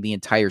surrounding the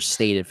entire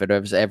state if it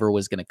ever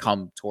was going to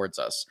come towards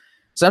us.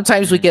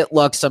 Sometimes we get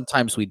luck,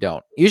 sometimes we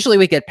don't. Usually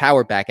we get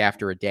power back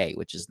after a day,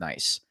 which is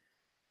nice.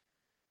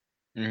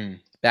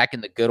 Back in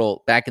the good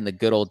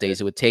old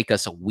days, it would take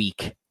us a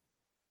week.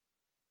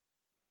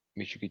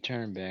 Wish you could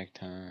turn back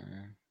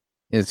time.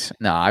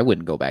 No, I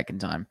wouldn't go back in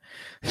time.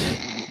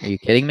 Are you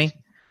kidding me?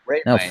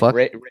 Ray, no, fuck.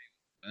 Ray,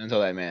 that's all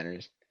that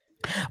matters.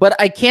 But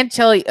I can't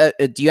tell you.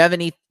 Do you have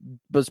any?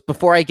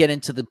 Before I get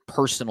into the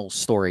personal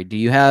story, do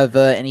you have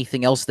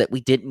anything else that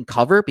we didn't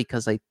cover?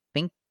 Because I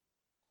think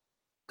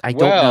I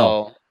don't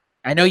know.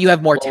 I know you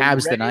have more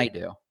tabs than I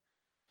do.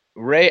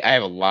 Ray, I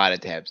have a lot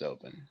of tabs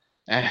open.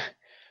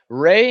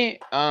 Ray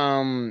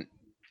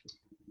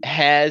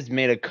has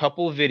made a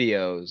couple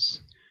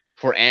videos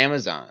for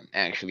Amazon.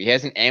 Actually, he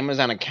has an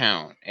Amazon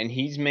account, and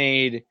he's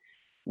made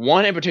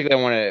one in particular.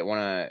 I want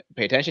to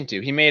pay attention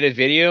to. He made a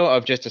video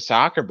of just a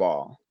soccer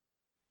ball,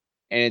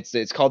 and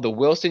it's called the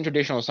Wilson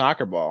Traditional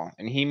Soccer Ball.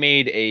 And he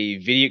made a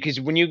video because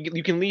when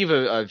you can leave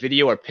a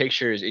video or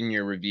pictures in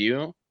your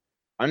review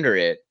under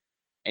it,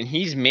 and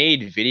he's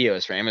made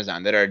videos for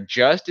Amazon that are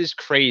just as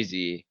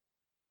crazy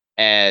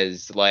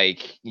as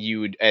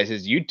as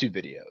his YouTube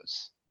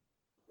videos.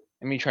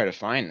 Let me try to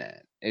find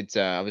that. It's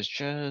I was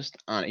just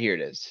on here.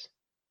 It is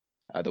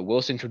the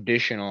Wilson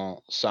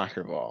Traditional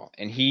Soccer Ball,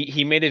 and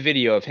he made a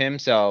video of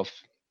himself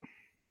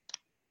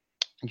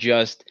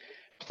just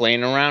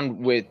playing around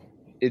with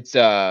it's.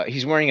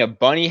 He's wearing a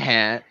bunny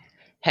hat,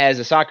 has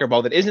a soccer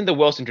ball that isn't the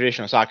Wilson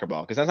Traditional Soccer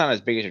Ball because that's not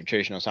as big as a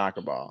traditional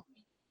soccer ball,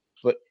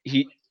 but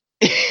he.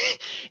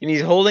 And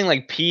he's holding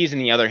like peas in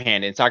the other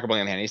hand and soccer ball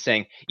in the hand. He's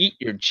saying, "Eat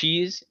your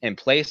cheese and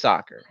play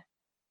soccer."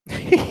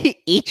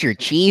 Eat your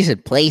cheese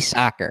and play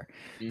soccer.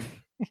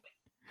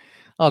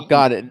 Oh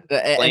God!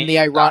 And the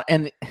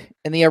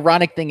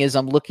ironic thing is,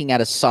 I'm looking at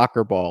a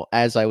soccer ball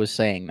as I was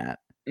saying that.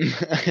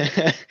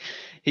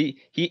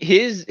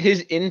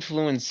 His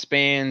influence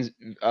spans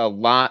a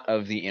lot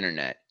of the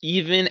internet,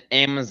 even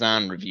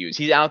Amazon reviews.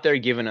 He's out there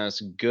giving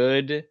us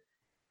good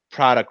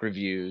product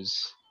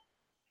reviews.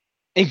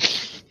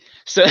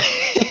 So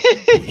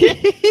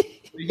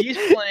he's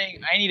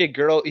playing I Need a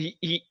Girl.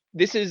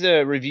 This is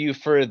a review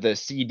for the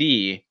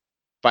CD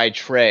by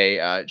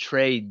Trey.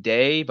 Trey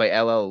Day by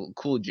LL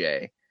Cool J.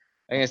 I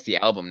think that's the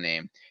album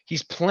name.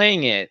 He's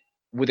playing it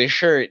with a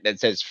shirt that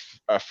says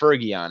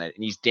Fergie on it,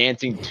 and he's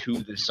dancing to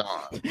the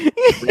song.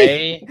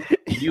 Ray,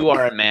 you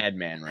are a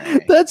madman, Ray.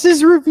 That's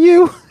his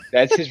review.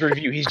 That's his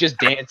review. He's just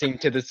dancing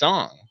to the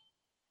song.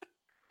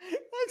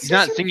 He's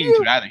not singing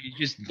to it either. He's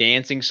just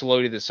dancing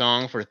slowly to the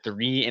song for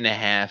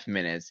 3.5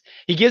 minutes.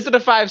 He gives it a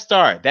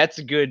 5-star. That's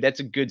a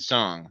good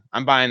song.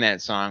 I'm buying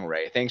that song,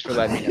 Ray. Thanks for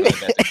letting me know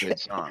that's a good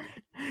song.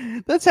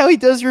 That's how he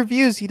does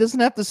reviews. He doesn't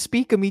have to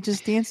speak him. He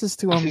just dances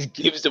to him. He just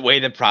gives away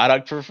the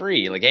product for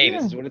free. Like, hey,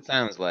 this is what it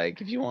sounds like.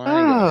 If you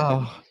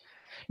want,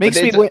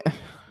 makes me. A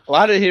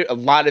lot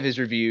of his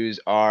reviews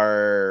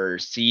are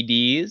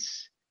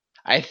CDs.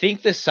 I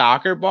think the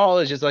soccer ball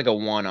is just like a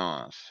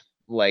one-off.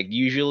 Like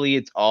usually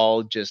it's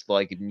all just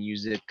like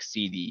music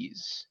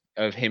CDs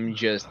of him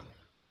just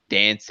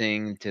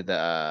dancing to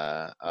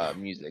the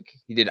music.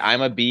 He did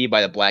 "I'm a Bee" by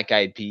the Black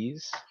Eyed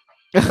Peas.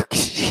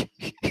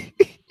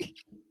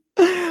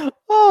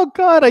 Oh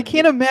God, I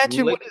can't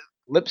imagine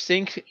Lip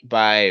sync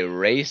by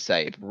Ray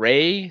Sipe.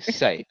 Ray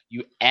Sipe,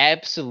 you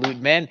absolute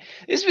man.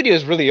 This video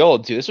is really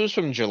old too. This was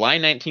from July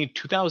 19th,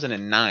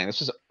 2009. This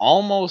was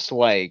almost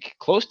like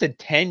close to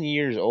 10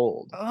 years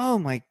old. Oh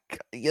my God.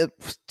 Yeah.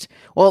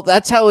 Well,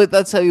 that's how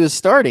he was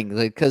starting,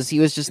 because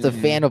he was just a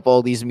fan of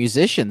all these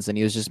musicians, and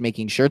he was just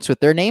making shirts with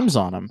their names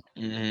on them.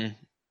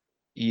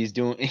 He's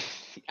doing.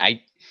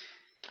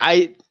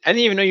 I didn't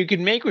even know you could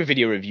make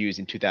video reviews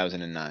in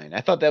 2009.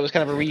 I thought that was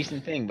kind of a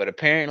recent thing, but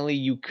apparently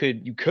you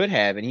could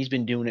have, and he's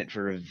been doing it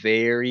for a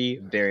very,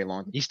 very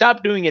long time. He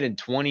stopped doing it in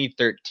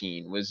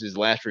 2013 was his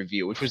last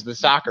review, which was the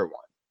soccer one.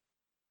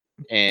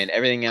 And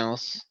everything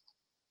else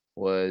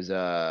was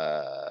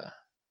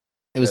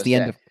it was the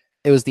end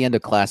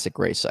of classic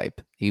Ray Sipe.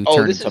 He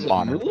turned this into is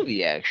modern. A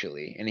movie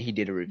actually, and he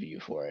did a review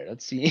for it.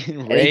 Let's see.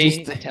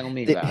 Ray, tell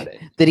me about it.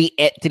 Did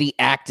he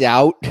act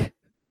out?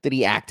 Did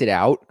he act it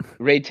out?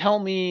 Ray, tell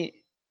me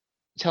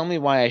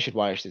why I should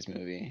watch this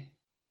movie.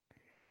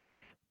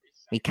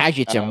 Because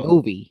it's a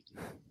movie.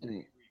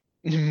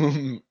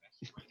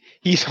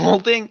 He's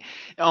holding.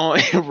 Oh,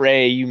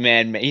 Ray, you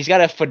man. He's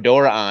got a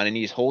fedora on, and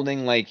he's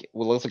holding like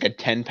what looks like a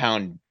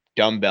 10-pound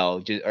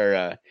dumbbell or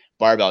a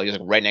barbell,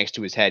 just like right next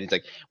to his head. He's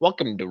like,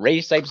 "Welcome to Ray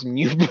Sipe's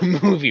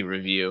movie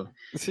review."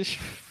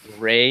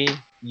 Ray,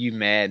 you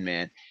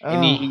madman.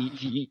 And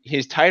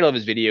his title of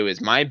his video is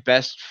my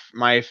best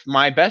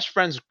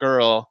friend's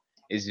girl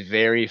is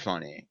very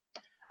funny.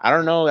 I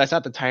don't know. That's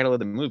not the title of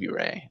the movie,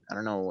 Ray. I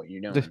don't know what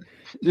you're doing.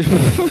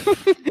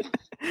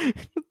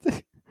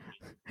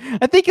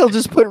 I think he'll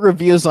just put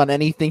reviews on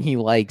anything he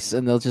likes,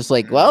 and they'll just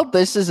like, well,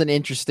 this is an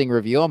interesting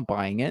review. I'm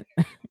buying it.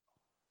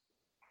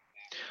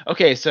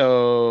 Okay,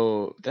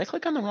 so did I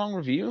click on the wrong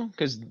review?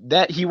 Because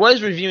he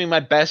was reviewing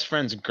my best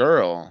friend's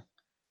girl.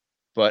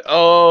 But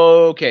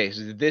okay,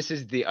 so this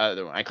is the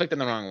other one. I clicked on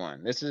the wrong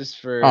one. This is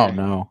for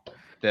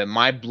the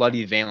My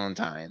Bloody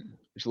Valentine,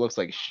 which looks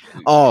like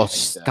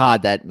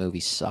God, that movie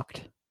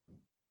sucked.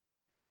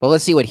 Well,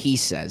 let's see what he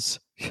says.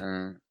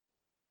 Well,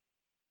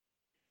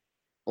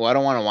 I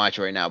don't want to watch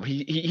it right now, but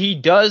he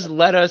does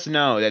let us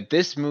know that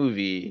this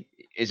movie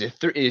is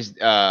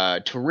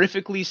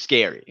terrifically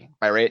scary.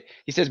 Right?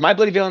 He says My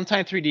Bloody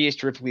Valentine 3D is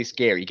terrifically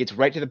scary. He gets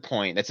right to the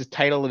point. That's the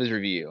title of his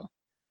review.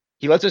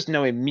 He lets us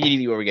know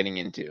immediately what we're getting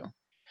into.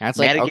 That's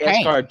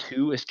Madagascar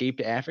 2 Escape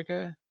to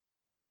Africa.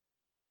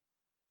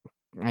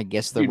 I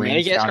guess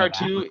Madagascar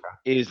 2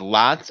 is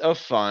lots of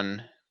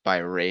fun by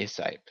Ray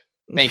Sipe.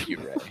 Thank you,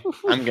 Ray.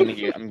 I'm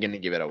gonna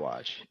give it a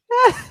watch.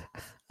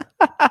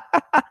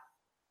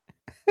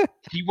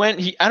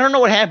 I don't know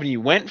what happened. He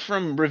went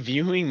from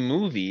reviewing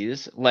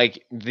movies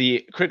like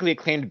the critically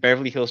acclaimed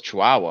Beverly Hills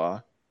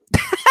Chihuahua,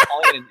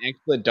 calling it an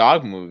excellent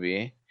dog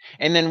movie,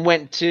 and then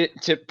went to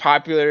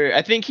popular.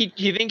 I think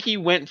he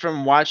went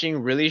from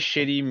watching really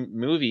shitty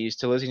movies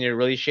to listening to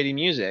really shitty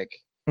music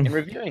and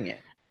reviewing it.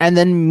 And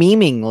then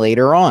memeing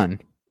later on.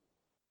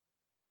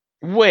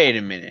 Wait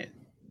a minute.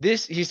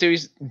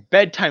 He's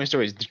bedtime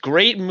stories,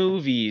 great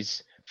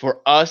movies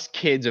for us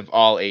kids of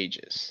all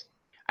ages.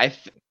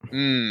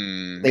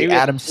 The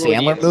Adam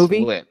Sandler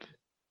movie. Slip.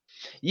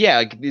 Yeah,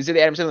 like, is it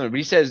the Adam Sandler? But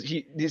he says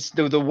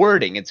the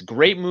wording. It's a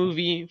great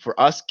movie for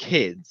us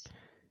kids.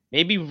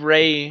 Maybe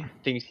Ray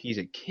thinks he's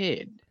a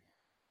kid.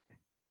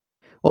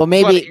 Well,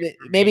 maybe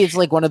it's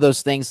like one of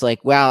those things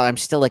like, wow, I'm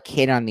still a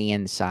kid on the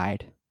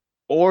inside.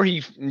 Or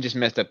he just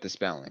messed up the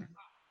spelling.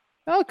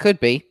 Oh, it could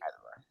be.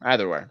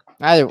 Either way.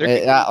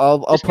 I'll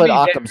put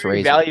Occam's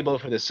razor. Valuable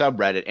for the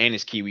subreddit and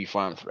his Kiwi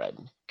Farm thread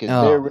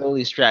because they're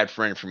really strapped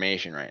for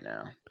information right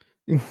now.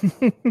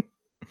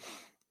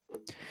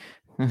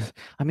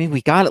 I mean,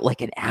 we got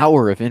like an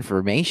hour of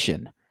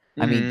information.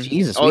 I mean,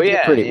 Jesus,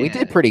 we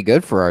did pretty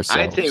good for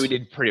ourselves. I'd say we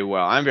did pretty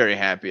well. I'm very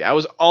happy. I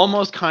was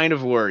almost kind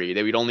of worried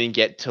that we'd only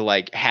get to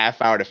like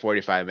half hour to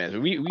 45 minutes.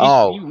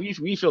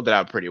 We filled it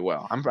out pretty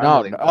well. I'm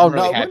really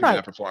happy with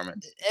that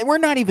performance. And we're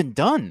not even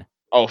done.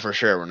 Oh, for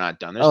sure, we're not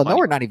done. No,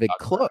 we're not even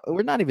close.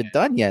 We're not even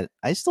done yet.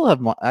 I still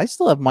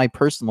have my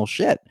personal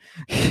shit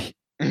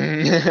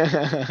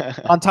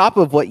on top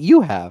of what you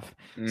have.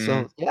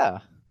 So yeah,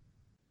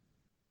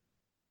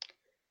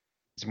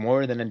 it's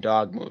more than a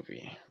dog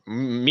movie.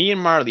 Me and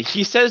Marley.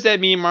 He says that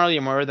me and Marley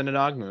are more than a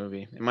dog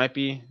movie. It might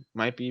be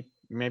pretty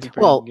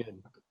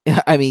good.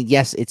 I mean,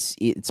 yes,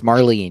 it's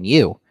Marley and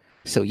you.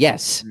 So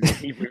yes,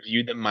 he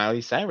reviewed the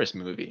Miley Cyrus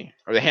movie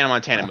or the Hannah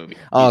Montana movie.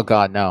 Oh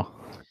God, no.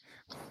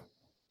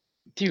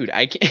 Dude,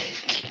 I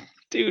can't.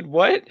 Dude,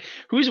 what?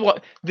 Who's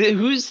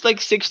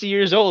like 60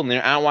 years old and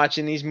they're out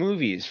watching these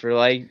movies for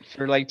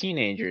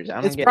teenagers?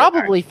 It's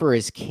probably for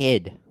his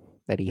kid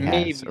that he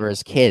has, or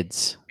his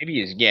kids.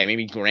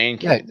 Maybe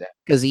grandkids.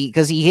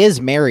 Because he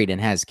is married and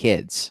has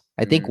kids.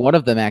 I think one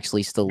of them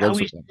actually still lives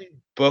with him.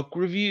 Book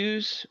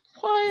reviews.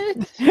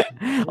 What?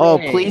 Oh,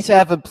 please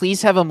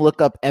have him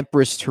look up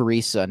Empress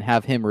Teresa and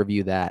have him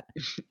review that.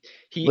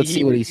 Let's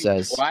see what he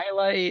says.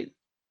 Twilight.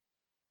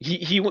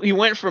 He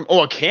went from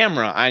a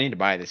camera. I need to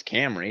buy this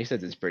camera. He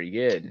says it's pretty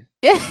good.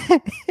 Yeah.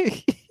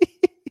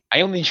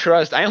 I only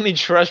trust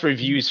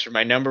reviews from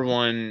my number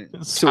one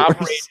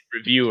top-rated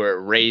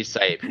reviewer, Ray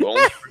Sipe, who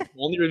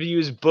only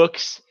reviews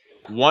books,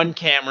 one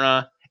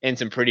camera, and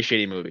some pretty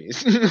shitty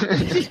movies.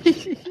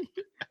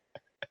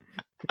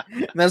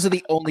 Those are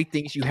the only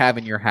things you have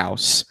in your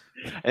house.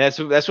 And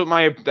that's what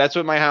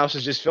my house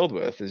is just filled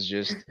with. Is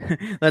just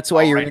that's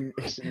why you're in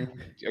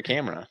a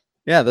camera.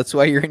 Yeah, that's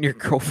why you're in your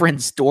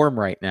girlfriend's dorm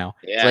right now.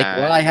 Yeah. It's like,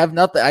 well, I have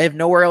nothing. I have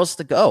nowhere else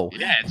to go.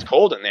 Yeah, it's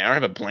cold in there. I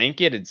don't have a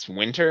blanket. It's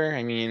winter.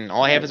 I mean,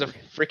 all I have is a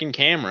freaking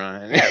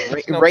camera.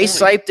 Yeah, Ray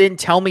Sipe didn't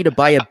tell me to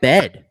buy a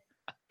bed.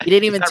 He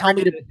didn't even tell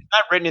me to. It's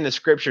not written in the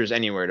scriptures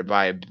anywhere to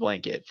buy a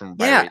blanket from.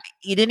 Yeah,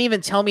 he didn't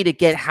even tell me to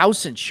get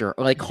house insurance,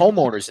 like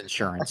homeowners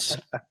insurance.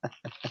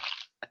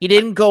 He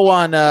didn't go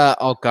on.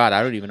 Oh God,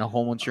 I don't even know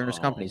home insurance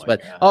companies,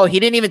 but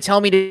he didn't even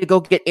tell me to go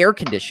get air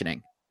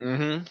conditioning.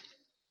 Mm-hmm.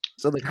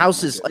 So the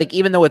house is like,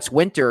 even though it's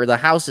winter, the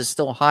house is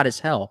still hot as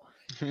hell.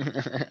 I'm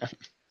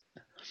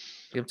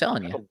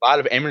telling you. A lot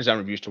of Amazon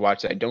reviews to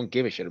watch that I don't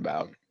give a shit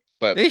about,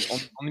 but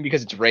only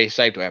because it's Ray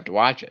Sipe do I have to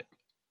watch it.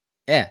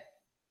 Yeah.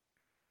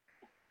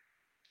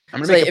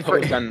 I'm gonna make a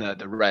post on the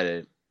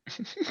Reddit.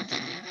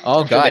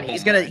 Oh God,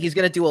 he's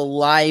gonna do a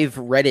live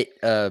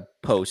Reddit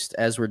post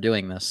as we're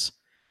doing this.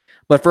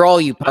 But for all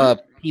you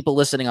people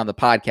listening on the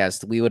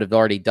podcast, we would have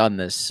already done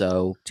this,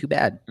 so too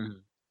bad.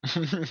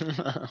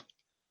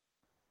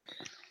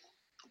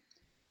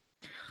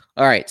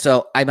 All right,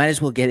 so I might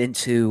as well get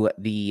into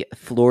the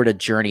Florida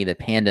journey that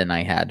Panda and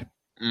I had.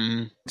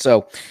 Mm-hmm.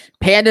 So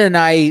Panda and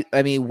I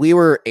mean,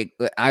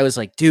 I was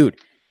like, dude,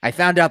 I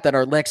found out that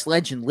our Lex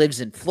Legend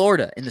lives in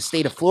Florida, in the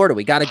state of Florida.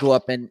 We got to go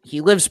up, and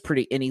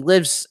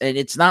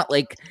it's not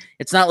like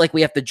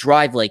we have to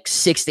drive like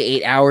 6 to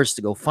 8 hours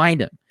to go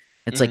find him.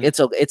 It's like, it's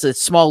a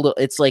small,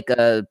 it's like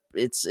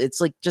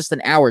just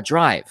an hour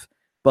drive,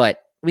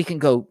 but we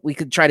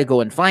could try to go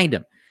and find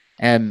him.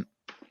 And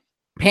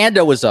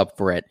Panda was up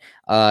for it.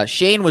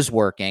 Shane was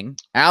working.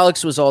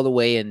 Alex was all the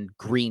way in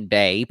Green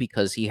Bay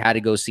because he had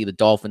to go see the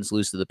Dolphins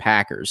lose to the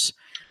Packers.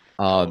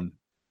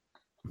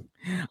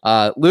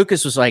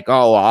 Lucas was like,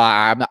 "Oh,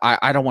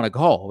 I don't want to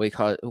go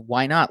because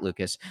why not,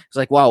 Lucas?" It's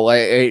like, "Well,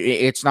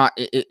 it's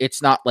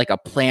not like a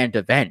planned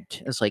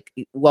event." It's like,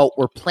 "Well,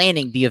 we're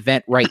planning the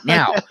event right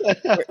now.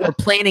 we're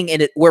planning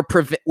it. We're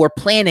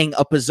planning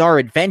a bizarre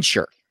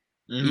adventure."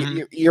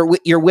 Mm-hmm.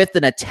 You're with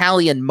an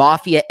Italian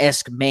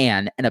mafia-esque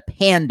man and a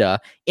panda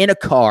in a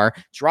car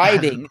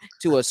driving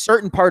to a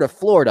certain part of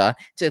Florida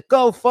to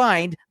go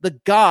find the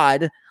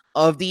god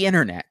of the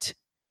internet.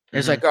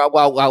 It's like,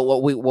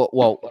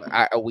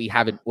 we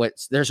haven't.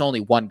 There's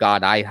only one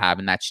God I have,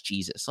 and that's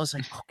Jesus. So I was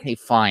like, okay,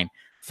 fine.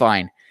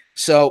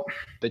 So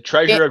The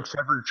treasure of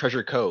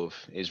Treasure Cove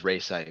is Ray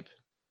Sipe.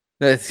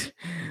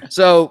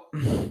 so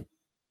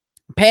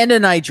Panda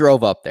and I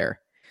drove up there.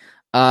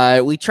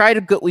 We try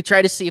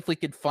to see if we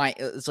could find.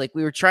 It's like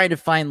we were trying to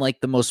find like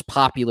the most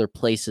popular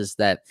places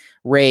that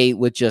Ray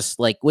would just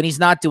like when he's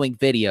not doing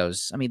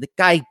videos. I mean, the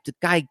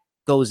guy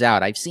goes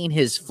out. I've seen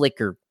his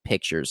Flickr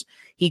pictures.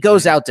 He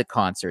goes out to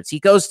concerts. He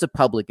goes to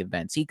public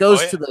events. He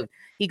goes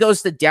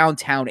to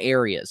downtown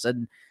areas,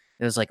 and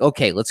it was like,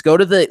 okay, let's go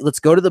to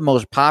the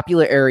most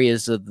popular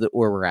areas of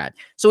where we're at.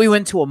 So we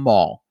went to a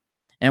mall.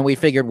 And we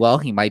figured, well,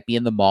 he might be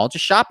in the mall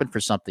just shopping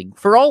for something.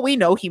 For all we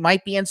know, he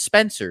might be in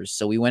Spencer's.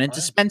 So we went into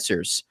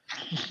Spencer's.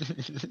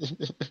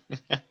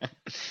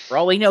 For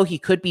all we know, he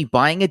could be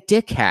buying a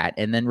dick hat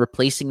and then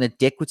replacing the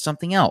dick with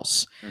something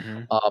else.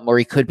 Or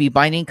he could be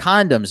buying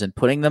condoms and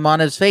putting them on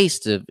his face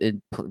to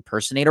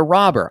impersonate a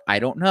robber. I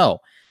don't know.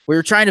 We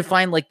were trying to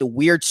find like the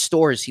weird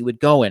stores he would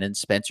go in. And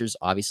Spencer's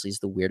obviously is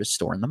the weirdest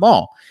store in the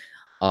mall.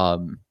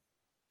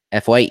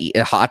 FYE,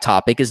 Hot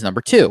Topic is number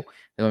 2.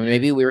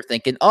 Maybe we were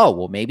thinking, oh,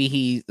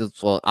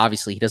 well,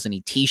 obviously he doesn't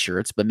need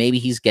t-shirts, but maybe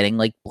he's getting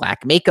like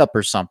black makeup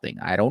or something.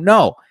 I don't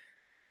know.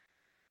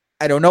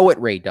 I don't know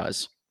what Ray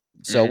does.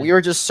 So we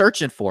were just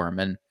searching for him,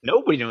 and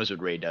nobody knows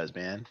what Ray does,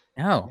 man.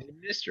 No. It's a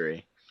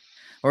mystery.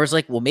 Or it's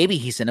like, well, maybe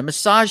he's in a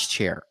massage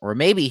chair, or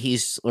maybe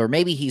he's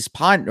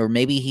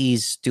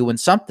doing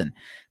something.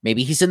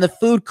 Maybe he's in the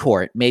food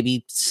court,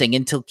 maybe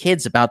singing to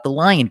kids about the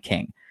Lion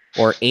King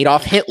or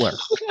Adolf Hitler.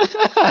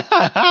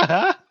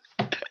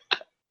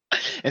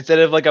 Instead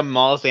of like a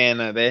mall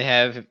Santa, they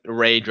have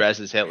Ray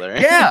dressed as Hitler.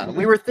 Yeah,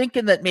 we were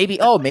thinking that maybe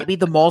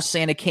the mall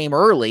Santa came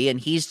early and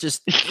he's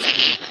just,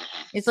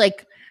 it's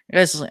like,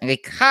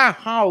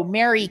 ha,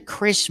 Merry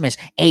Christmas,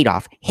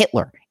 Adolf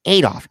Hitler.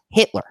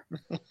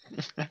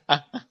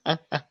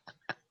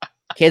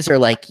 Kids are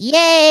like,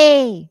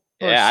 yay!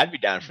 Yeah, I'd be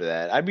down for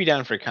that. I'd be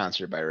down for a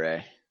concert by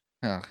Ray.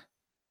 Oh.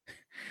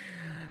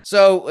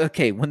 So,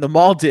 okay, when the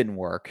mall didn't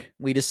work,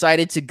 we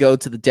decided to go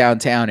to the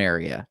downtown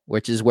area,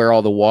 which is where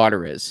all the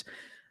water is.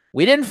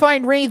 We didn't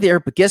find Ray there,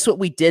 but guess what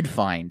we did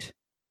find?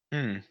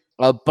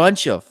 A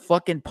bunch of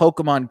fucking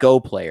Pokemon Go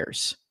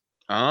players.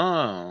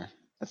 Oh,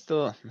 that's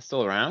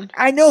still around?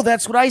 I know,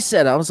 that's what I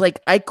said. I was like,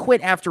 I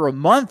quit after a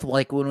month,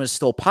 like when it was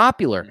still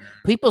popular.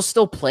 People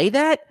still play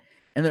that?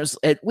 And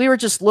we were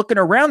just looking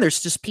around.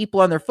 There's just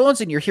people on their phones,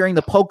 and you're hearing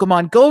the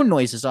Pokemon Go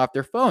noises off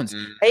their phones.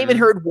 I even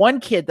heard one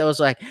kid that was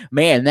like,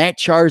 man, that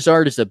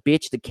Charizard is a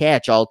bitch to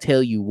catch, I'll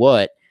tell you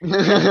what.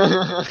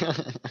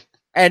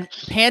 And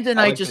Panda and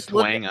I just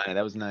looked on it.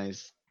 That was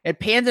nice. And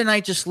Panda and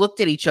I just looked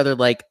at each other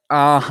like,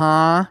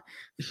 uh-huh.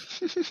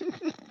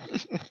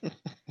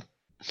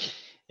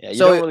 Yeah, you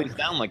don't really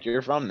sound like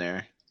you're from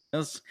there.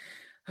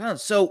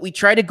 So we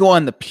try to go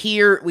on the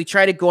pier. We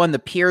try to go on the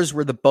piers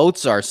where the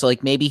boats are. So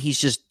like maybe he's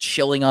just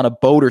chilling on a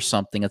boat or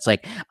something. It's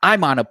like,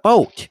 I'm on a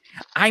boat.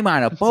 I'm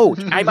on a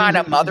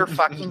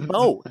motherfucking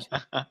boat.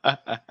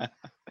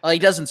 Well, he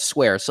doesn't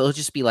swear, so he'll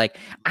just be like,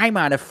 I'm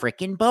on a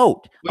freaking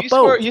boat.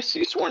 You've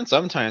sworn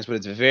sometimes, but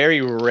it's very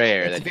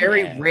rare. It's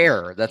very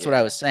rare. That's what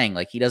I was saying.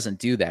 Like, he doesn't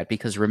do that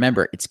because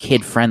remember, it's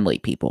kid-friendly,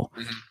 people.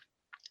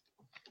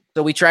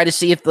 So we try to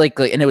see if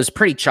and it was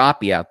pretty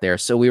choppy out there.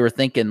 So we were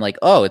thinking like,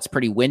 oh, it's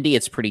pretty windy.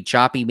 It's pretty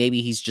choppy.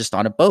 Maybe he's just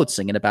on a boat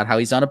singing about how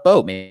he's on a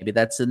boat. Maybe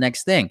that's the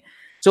next thing.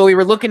 So we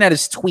were looking at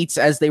his tweets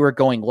as they were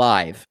going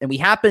live, and we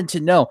happened to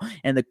know.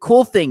 And the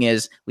cool thing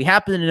is we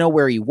happened to know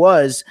where he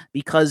was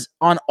because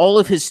on all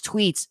of his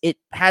tweets, it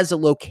has a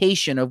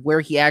location of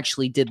where he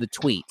actually did the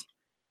tweet.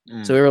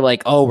 So we were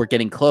like, oh, we're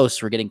getting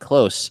close. We're getting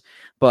close.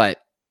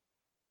 But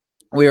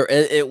we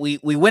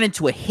went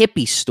into a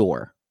hippie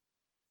store.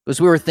 Because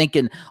we were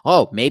thinking,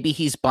 oh, maybe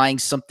he's buying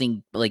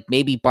something, like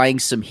maybe buying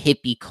some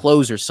hippie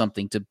clothes or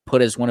something to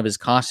put as one of his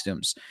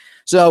costumes.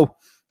 So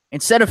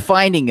instead of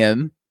finding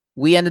him,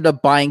 I ended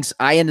up buying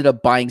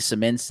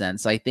some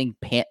incense. I think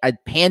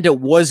Panda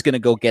was going to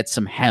go get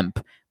some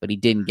hemp, but he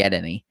didn't get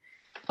any.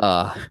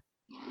 And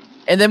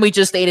then we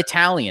just ate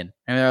Italian.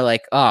 And they're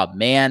like, oh,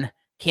 man,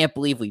 can't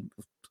believe we...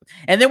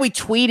 And then we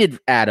tweeted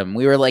at him.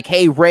 We were like,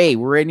 hey, Ray,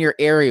 we're in your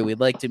area. We'd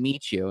like to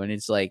meet you. And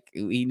it's like,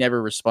 he never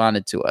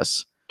responded to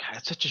us. God,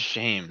 that's such a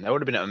shame. That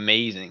would have been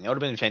amazing. That would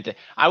have been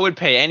fantastic. I would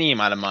pay any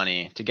amount of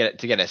money to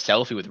get a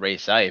selfie with Ray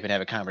Sipe and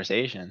have a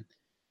conversation.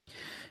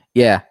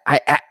 Yeah,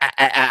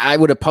 I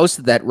would have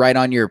posted that right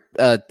on your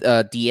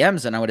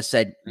DMs, and I would have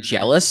said,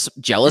 jealous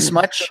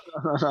much?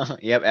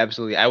 Yep,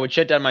 absolutely. I would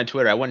shut down my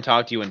Twitter. I wouldn't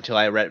talk to you until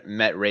I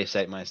met Ray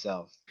Sipe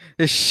myself.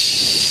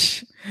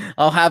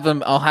 I'll have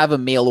a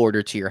mail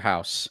order to your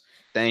house.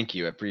 Thank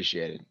you, I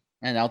appreciate it.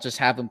 And I'll just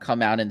have him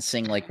come out and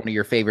sing like one of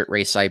your favorite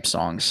Ray Sipe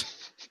songs.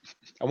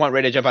 I want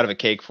Ray to jump out of a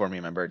cake for me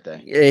on my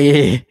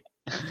birthday.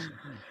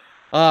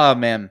 Oh,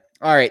 man.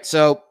 All right.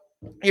 So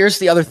here's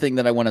the other thing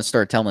that I want to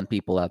start telling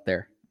people out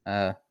there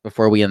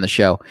before we end the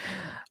show.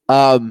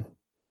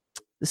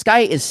 This guy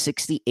is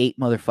 68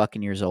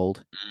 motherfucking years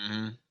old.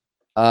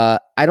 I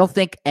don't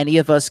think any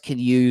of us can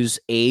use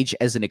age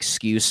as an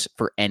excuse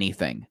for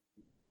anything.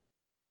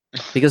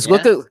 Because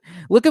Yeah.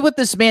 look at what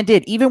this man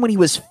did. Even when he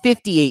was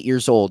 58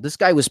 years old, this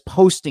guy was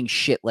posting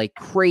shit like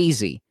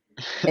crazy.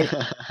 And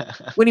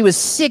when he was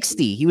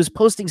 60, he was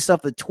posting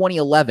stuff in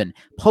 2011,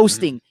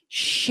 posting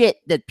shit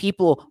that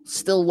people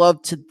still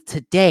love to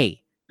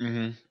today.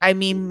 I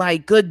mean, my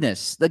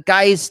goodness, the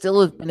guy is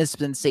still been a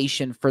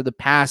sensation for the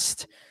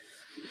past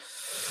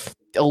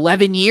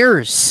 11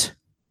 years.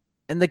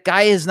 And the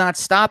guy has not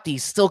stopped.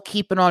 He's still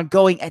keeping on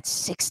going at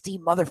 60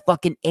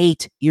 motherfucking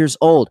 8 years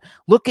old.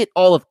 Look at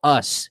all of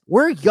us.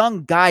 We're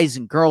young guys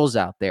and girls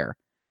out there.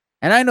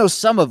 And I know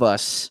some of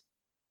us,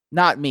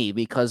 not me,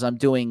 because I'm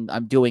doing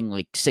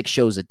like 6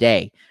 shows a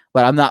day,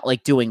 but I'm not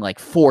like doing like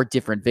 4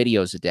 different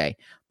videos a day.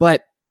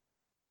 But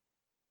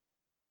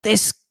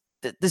this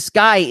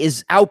guy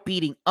is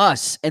outbeating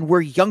us, and we're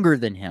younger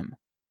than him.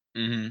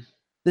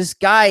 This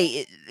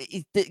guy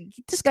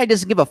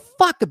doesn't give a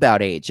fuck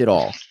about age at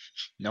all.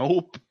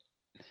 Nope.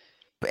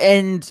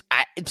 And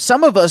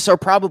some of us are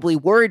probably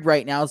worried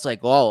right now. It's like,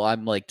 oh,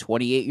 I'm like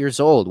 28 years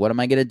old. What am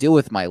I going to do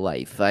with my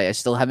life? I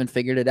still haven't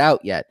figured it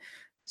out yet.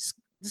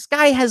 This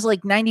guy has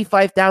like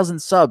 95,000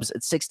 subs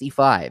at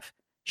 65.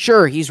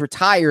 Sure, he's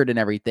retired and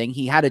everything.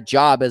 He had a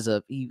job in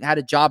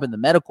the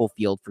medical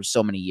field for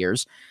so many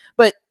years,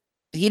 but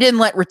he didn't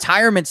let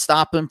retirement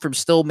stop him from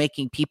still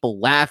making people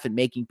laugh and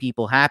making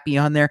people happy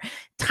on there.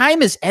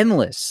 Time is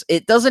endless.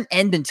 It doesn't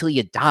end until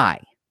you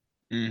die.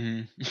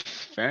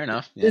 Fair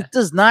enough. Yeah. It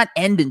does not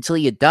end until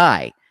you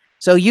die.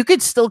 So you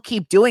could still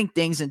keep doing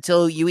things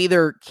until you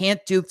either can't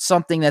do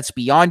something that's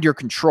beyond your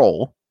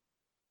control.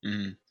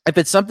 If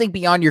it's something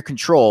beyond your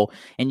control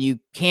and you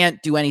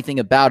can't do anything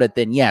about it,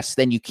 then yes,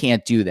 then you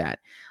can't do that.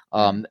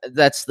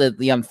 That's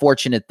the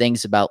unfortunate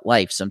things about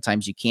life.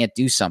 Sometimes you can't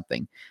do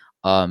something.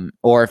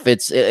 Or if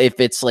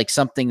it's like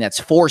something that's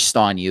forced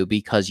on you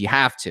because you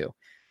have to.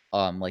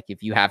 Like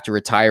if you have to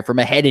retire from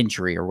a head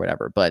injury or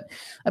whatever. But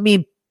I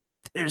mean,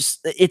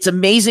 it's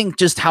amazing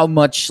just how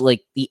much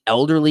like the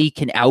elderly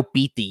can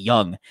outbeat the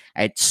young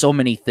at so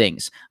many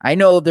things. I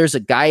know there's a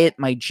guy at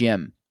my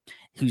gym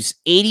who's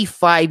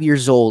 85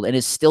 years old and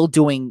is still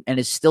doing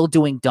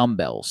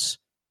dumbbells.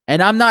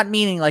 And I'm not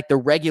meaning like the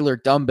regular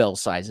dumbbell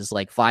sizes,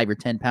 like 5 or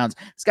 10 pounds.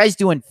 This guy's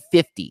doing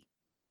 50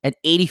 at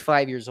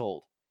 85 years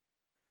old.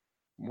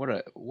 What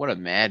a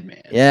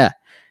madman. Yeah.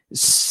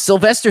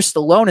 Sylvester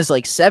Stallone is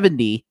like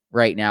 70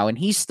 right now, and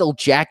he's still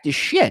jacked as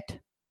shit.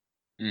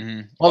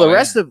 While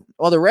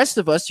the rest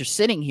of us are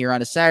sitting here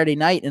on a Saturday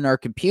night in our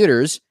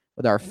computers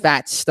with our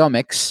fat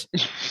stomachs,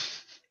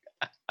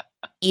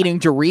 eating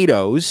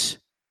Doritos.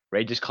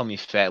 Ray just called me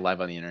fat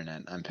live on the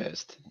internet. I'm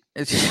pissed.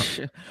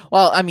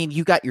 Well, I mean,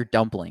 you got your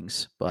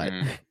dumplings, but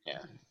yeah,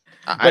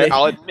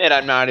 I'll admit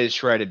I'm not as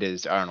shredded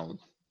as Arnold.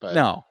 But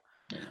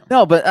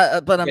no,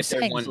 but I'm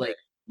saying like,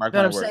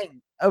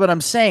 but I'm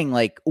saying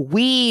like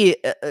we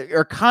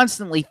are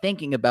constantly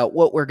thinking about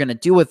what we're gonna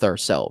do with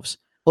ourselves.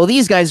 Well,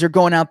 these guys are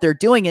going out there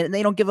doing it, and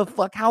they don't give a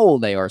fuck how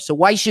old they are. So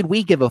why should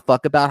we give a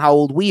fuck about how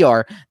old we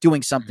are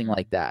doing something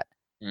like that?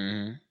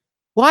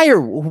 Why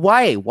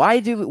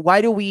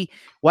do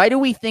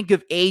we think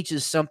of age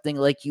as something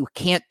like you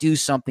can't do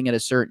something at a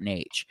certain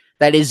age?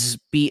 That is,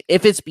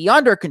 if it's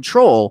beyond our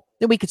control,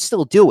 then we could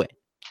still do it.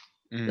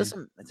 It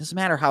doesn't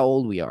matter how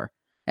old we are.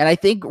 And I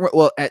think,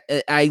 well,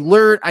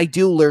 I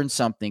do learn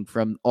something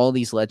from all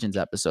these Legends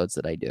episodes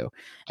that I do.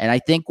 And I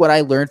think what I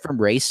learned from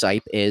Ray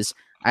Sipe is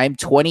I'm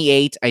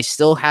 28. I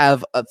still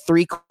have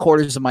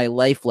 3/4 of my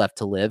life left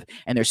to live.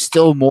 And there's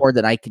still more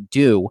that I could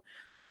do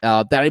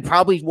that I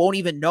probably won't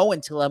even know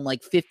until I'm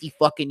like 50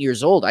 fucking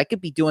years old. I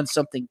could be doing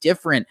something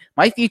different.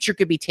 My future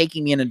could be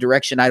taking me in a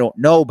direction I don't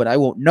know, but I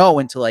won't know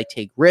until I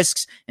take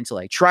risks, until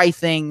I try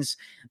things.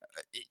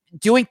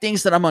 Doing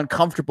things that I'm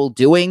uncomfortable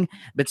doing,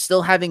 but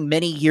still having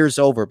many years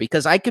over,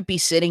 because I could be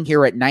sitting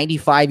here at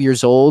 95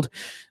 years old,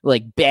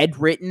 like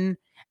bedridden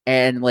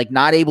and like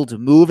not able to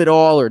move at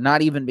all or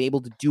not even be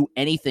able to do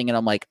anything. And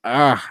I'm like,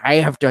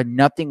 I have done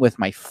nothing with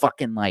my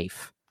fucking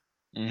life.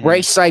 Ray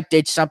Sipe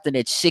did something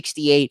at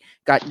 68,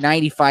 got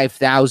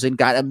 95,000,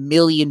 got 1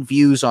 million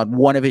views on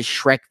one of his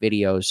Shrek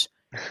videos.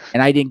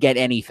 And I didn't get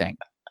anything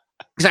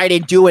because I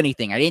didn't do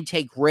anything. I didn't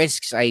take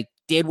risks. I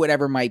did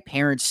whatever my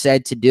parents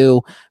said to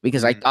do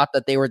because I thought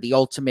that they were the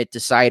ultimate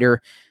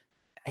decider.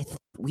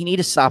 We need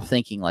to stop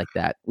thinking like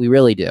that. We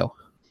really do.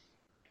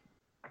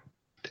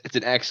 It's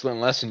an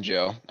excellent lesson,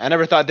 Joe. I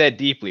never thought that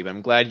deeply, but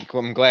I'm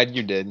glad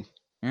you did.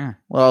 Yeah.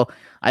 Well,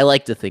 I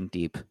like to think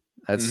deep.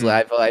 That's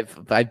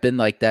I've been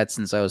like that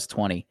since I was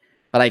 20,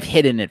 but I've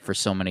hidden it for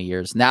so many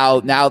years. Now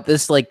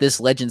this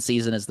Legend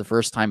season is the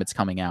first time it's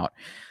coming out.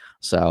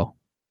 So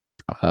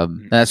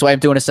that's why I'm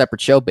doing a separate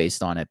show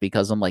based on it,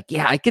 because I'm like,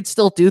 yeah, I could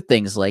still do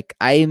things. Like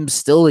I'm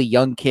still a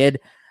young kid,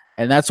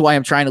 and that's why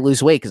I'm trying to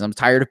lose weight, because I'm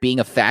tired of being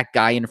a fat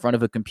guy in front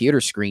of a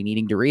computer screen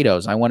eating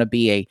Doritos. I want to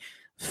be a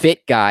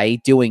fit guy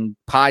doing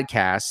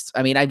podcasts.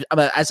 I mean,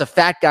 as a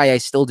fat guy, I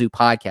still do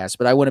podcasts,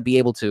 but I want to be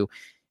able to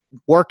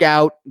work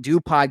out,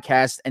 do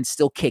podcasts, and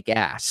still kick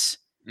ass.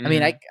 I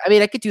mean,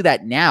 I could do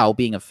that now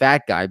being a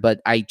fat guy, but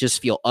I just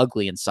feel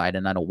ugly inside,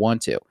 and I don't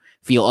want to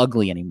feel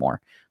ugly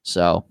anymore.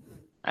 So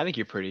I think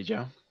you're pretty,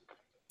 Joe.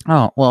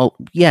 Oh, well,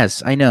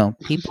 yes, I know.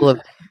 People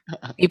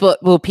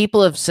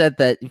have said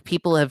that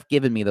people have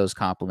given me those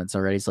compliments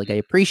already. It's like I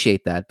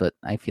appreciate that, but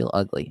I feel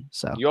ugly.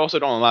 So You also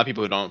don't a lot of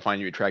people who don't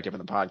find you attractive in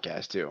the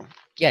podcast too.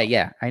 yeah, So.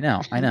 yeah, I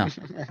know.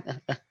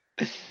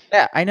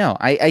 Yeah, I know.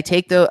 I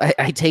take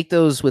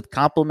those with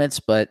compliments,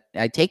 but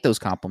I take those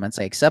compliments.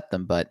 I accept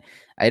them, but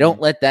I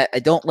don't let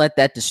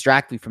that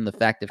distract me from the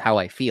fact of how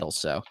I feel.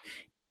 So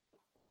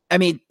I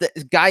mean,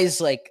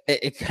 guys like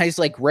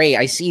Ray.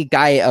 I see a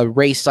guy,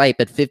 Ray Sipe,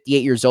 at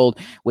 58 years old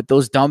with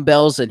those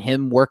dumbbells and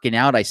him working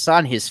out. I saw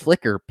in his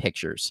Flickr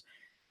pictures,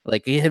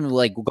 like him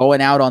like going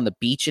out on the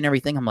beach and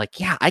everything. I'm like,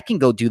 yeah, I can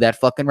go do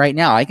that fucking right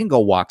now. I can go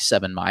walk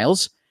 7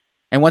 miles,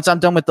 and once I'm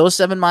done with those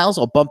 7 miles,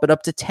 I'll bump it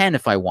up to 10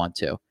 if I want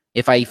to,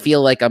 if I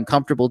feel like I'm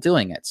comfortable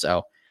doing it.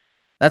 So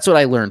that's what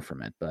I learned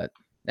from it. But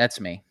that's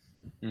me.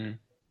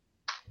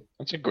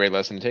 That's a great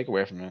lesson to take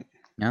away from it.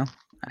 No,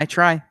 I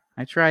try,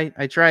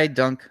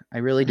 Dunk. I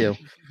really do.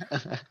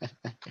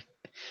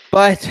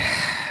 But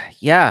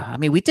yeah, I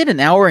mean, we did an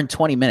hour and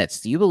 20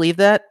 minutes. Do you believe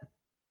that?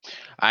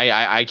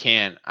 I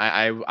can't.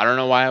 I don't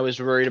know why I was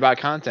worried about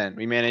content.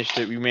 We managed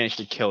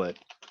to kill it.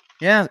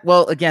 Yeah.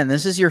 Well, again,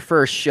 this is your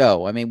first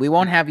show. I mean, we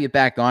won't have you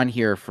back on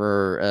here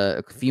for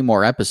a few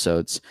more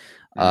episodes.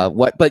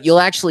 But you'll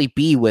actually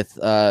be with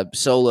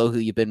Solo, who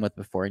you've been with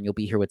before, and you'll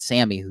be here with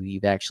Sammy, who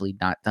you've actually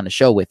not done a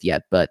show with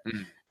yet, but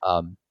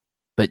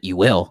you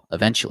will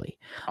eventually.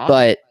 Awesome.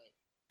 But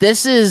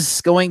this is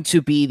going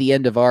to be the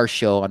end of our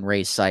show on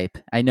Ray Sipe.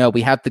 I know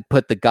we have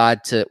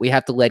to we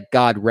have to let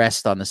God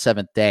rest on the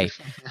seventh day.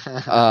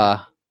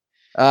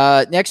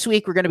 Next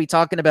week we're going to be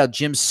talking about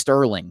Jim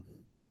Sterling.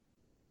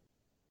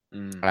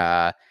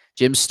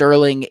 Jim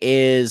Sterling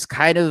is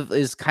kind of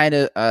it's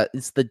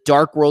the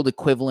Dark World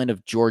equivalent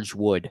of George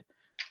Wood,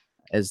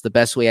 is the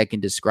best way I can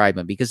describe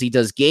him, because he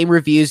does game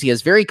reviews. He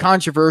has very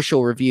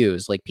controversial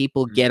reviews, like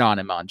people get on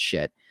him on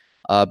shit.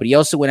 But he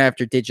also went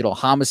after Digital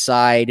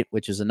Homicide,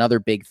 which is another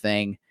big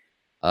thing.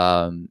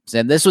 And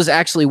this was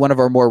actually one of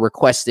our more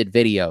requested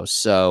videos.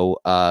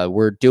 So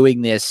we're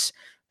doing this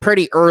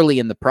pretty early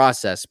in the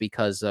process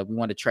because we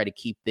want to try to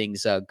keep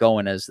things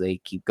going as they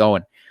keep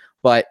going.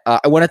 But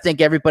I want to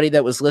thank everybody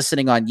that was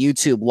listening on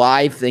YouTube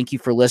Live. Thank you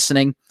for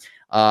listening.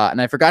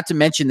 And I forgot to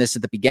mention this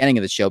at the beginning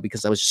of the show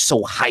because I was just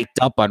so hyped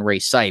up on Ray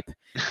Sipe.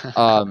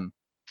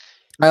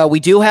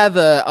 We do have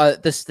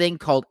this thing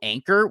called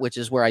Anchor, which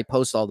is where I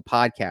post all the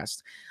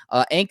podcasts.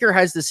 Anchor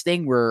has this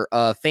thing where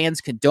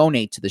fans can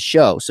donate to the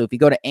show. So if you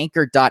go to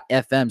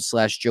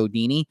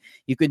anchor.fm/Joedini,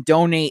 you can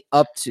donate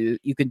for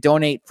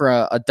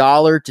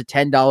 $1 to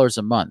 $10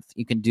 a month.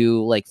 You can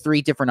do like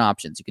 3 different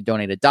options. You can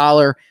donate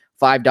 $1,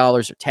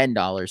 $5, or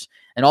 $10,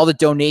 and all the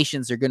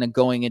donations are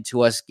going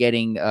into us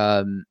getting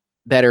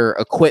better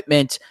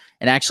equipment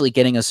and actually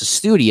getting us a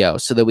studio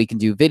so that we can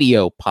do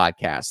video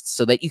podcasts,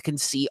 so that you can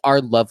see our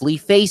lovely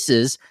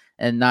faces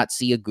and not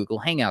see a Google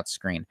Hangout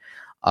screen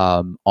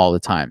all the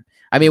time.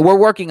 I mean, we're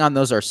working on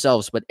those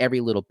ourselves, but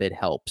every little bit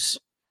helps,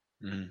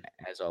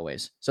 as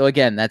always. So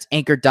again, that's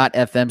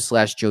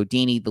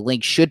anchor.fm/Joedini. The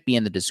link should be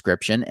in the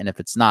description, and if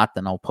it's not,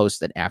 then I'll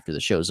post it after the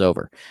show's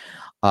over.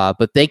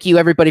 But thank you,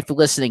 everybody, for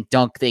listening.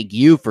 Dunk, thank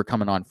you for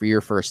coming on for your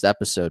first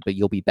episode, but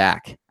you'll be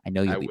back. I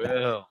know you'll be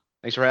back.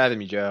 Thanks for having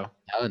me, Joe.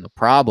 No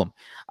problem.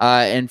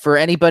 And for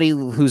anybody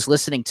who's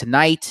listening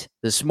tonight,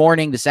 this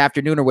morning, this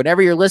afternoon, or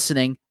whenever you're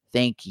listening,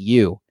 thank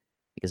you,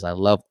 because I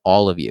love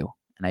all of you.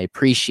 And I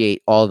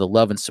appreciate all the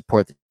love and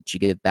support that you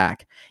give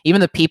back.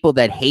 Even the people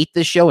that hate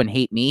the show and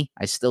hate me,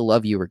 I still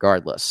love you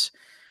regardless.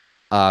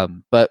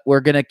 But we're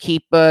going to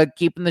keep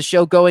keeping the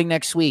show going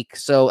next week.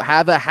 So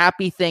have a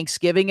happy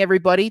Thanksgiving,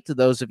 everybody. To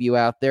those of you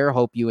out there,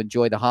 hope you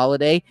enjoy the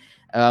holiday.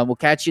 We'll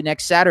catch you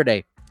next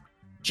Saturday.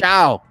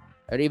 Ciao.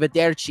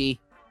 Arrivederci.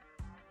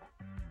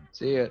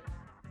 See ya.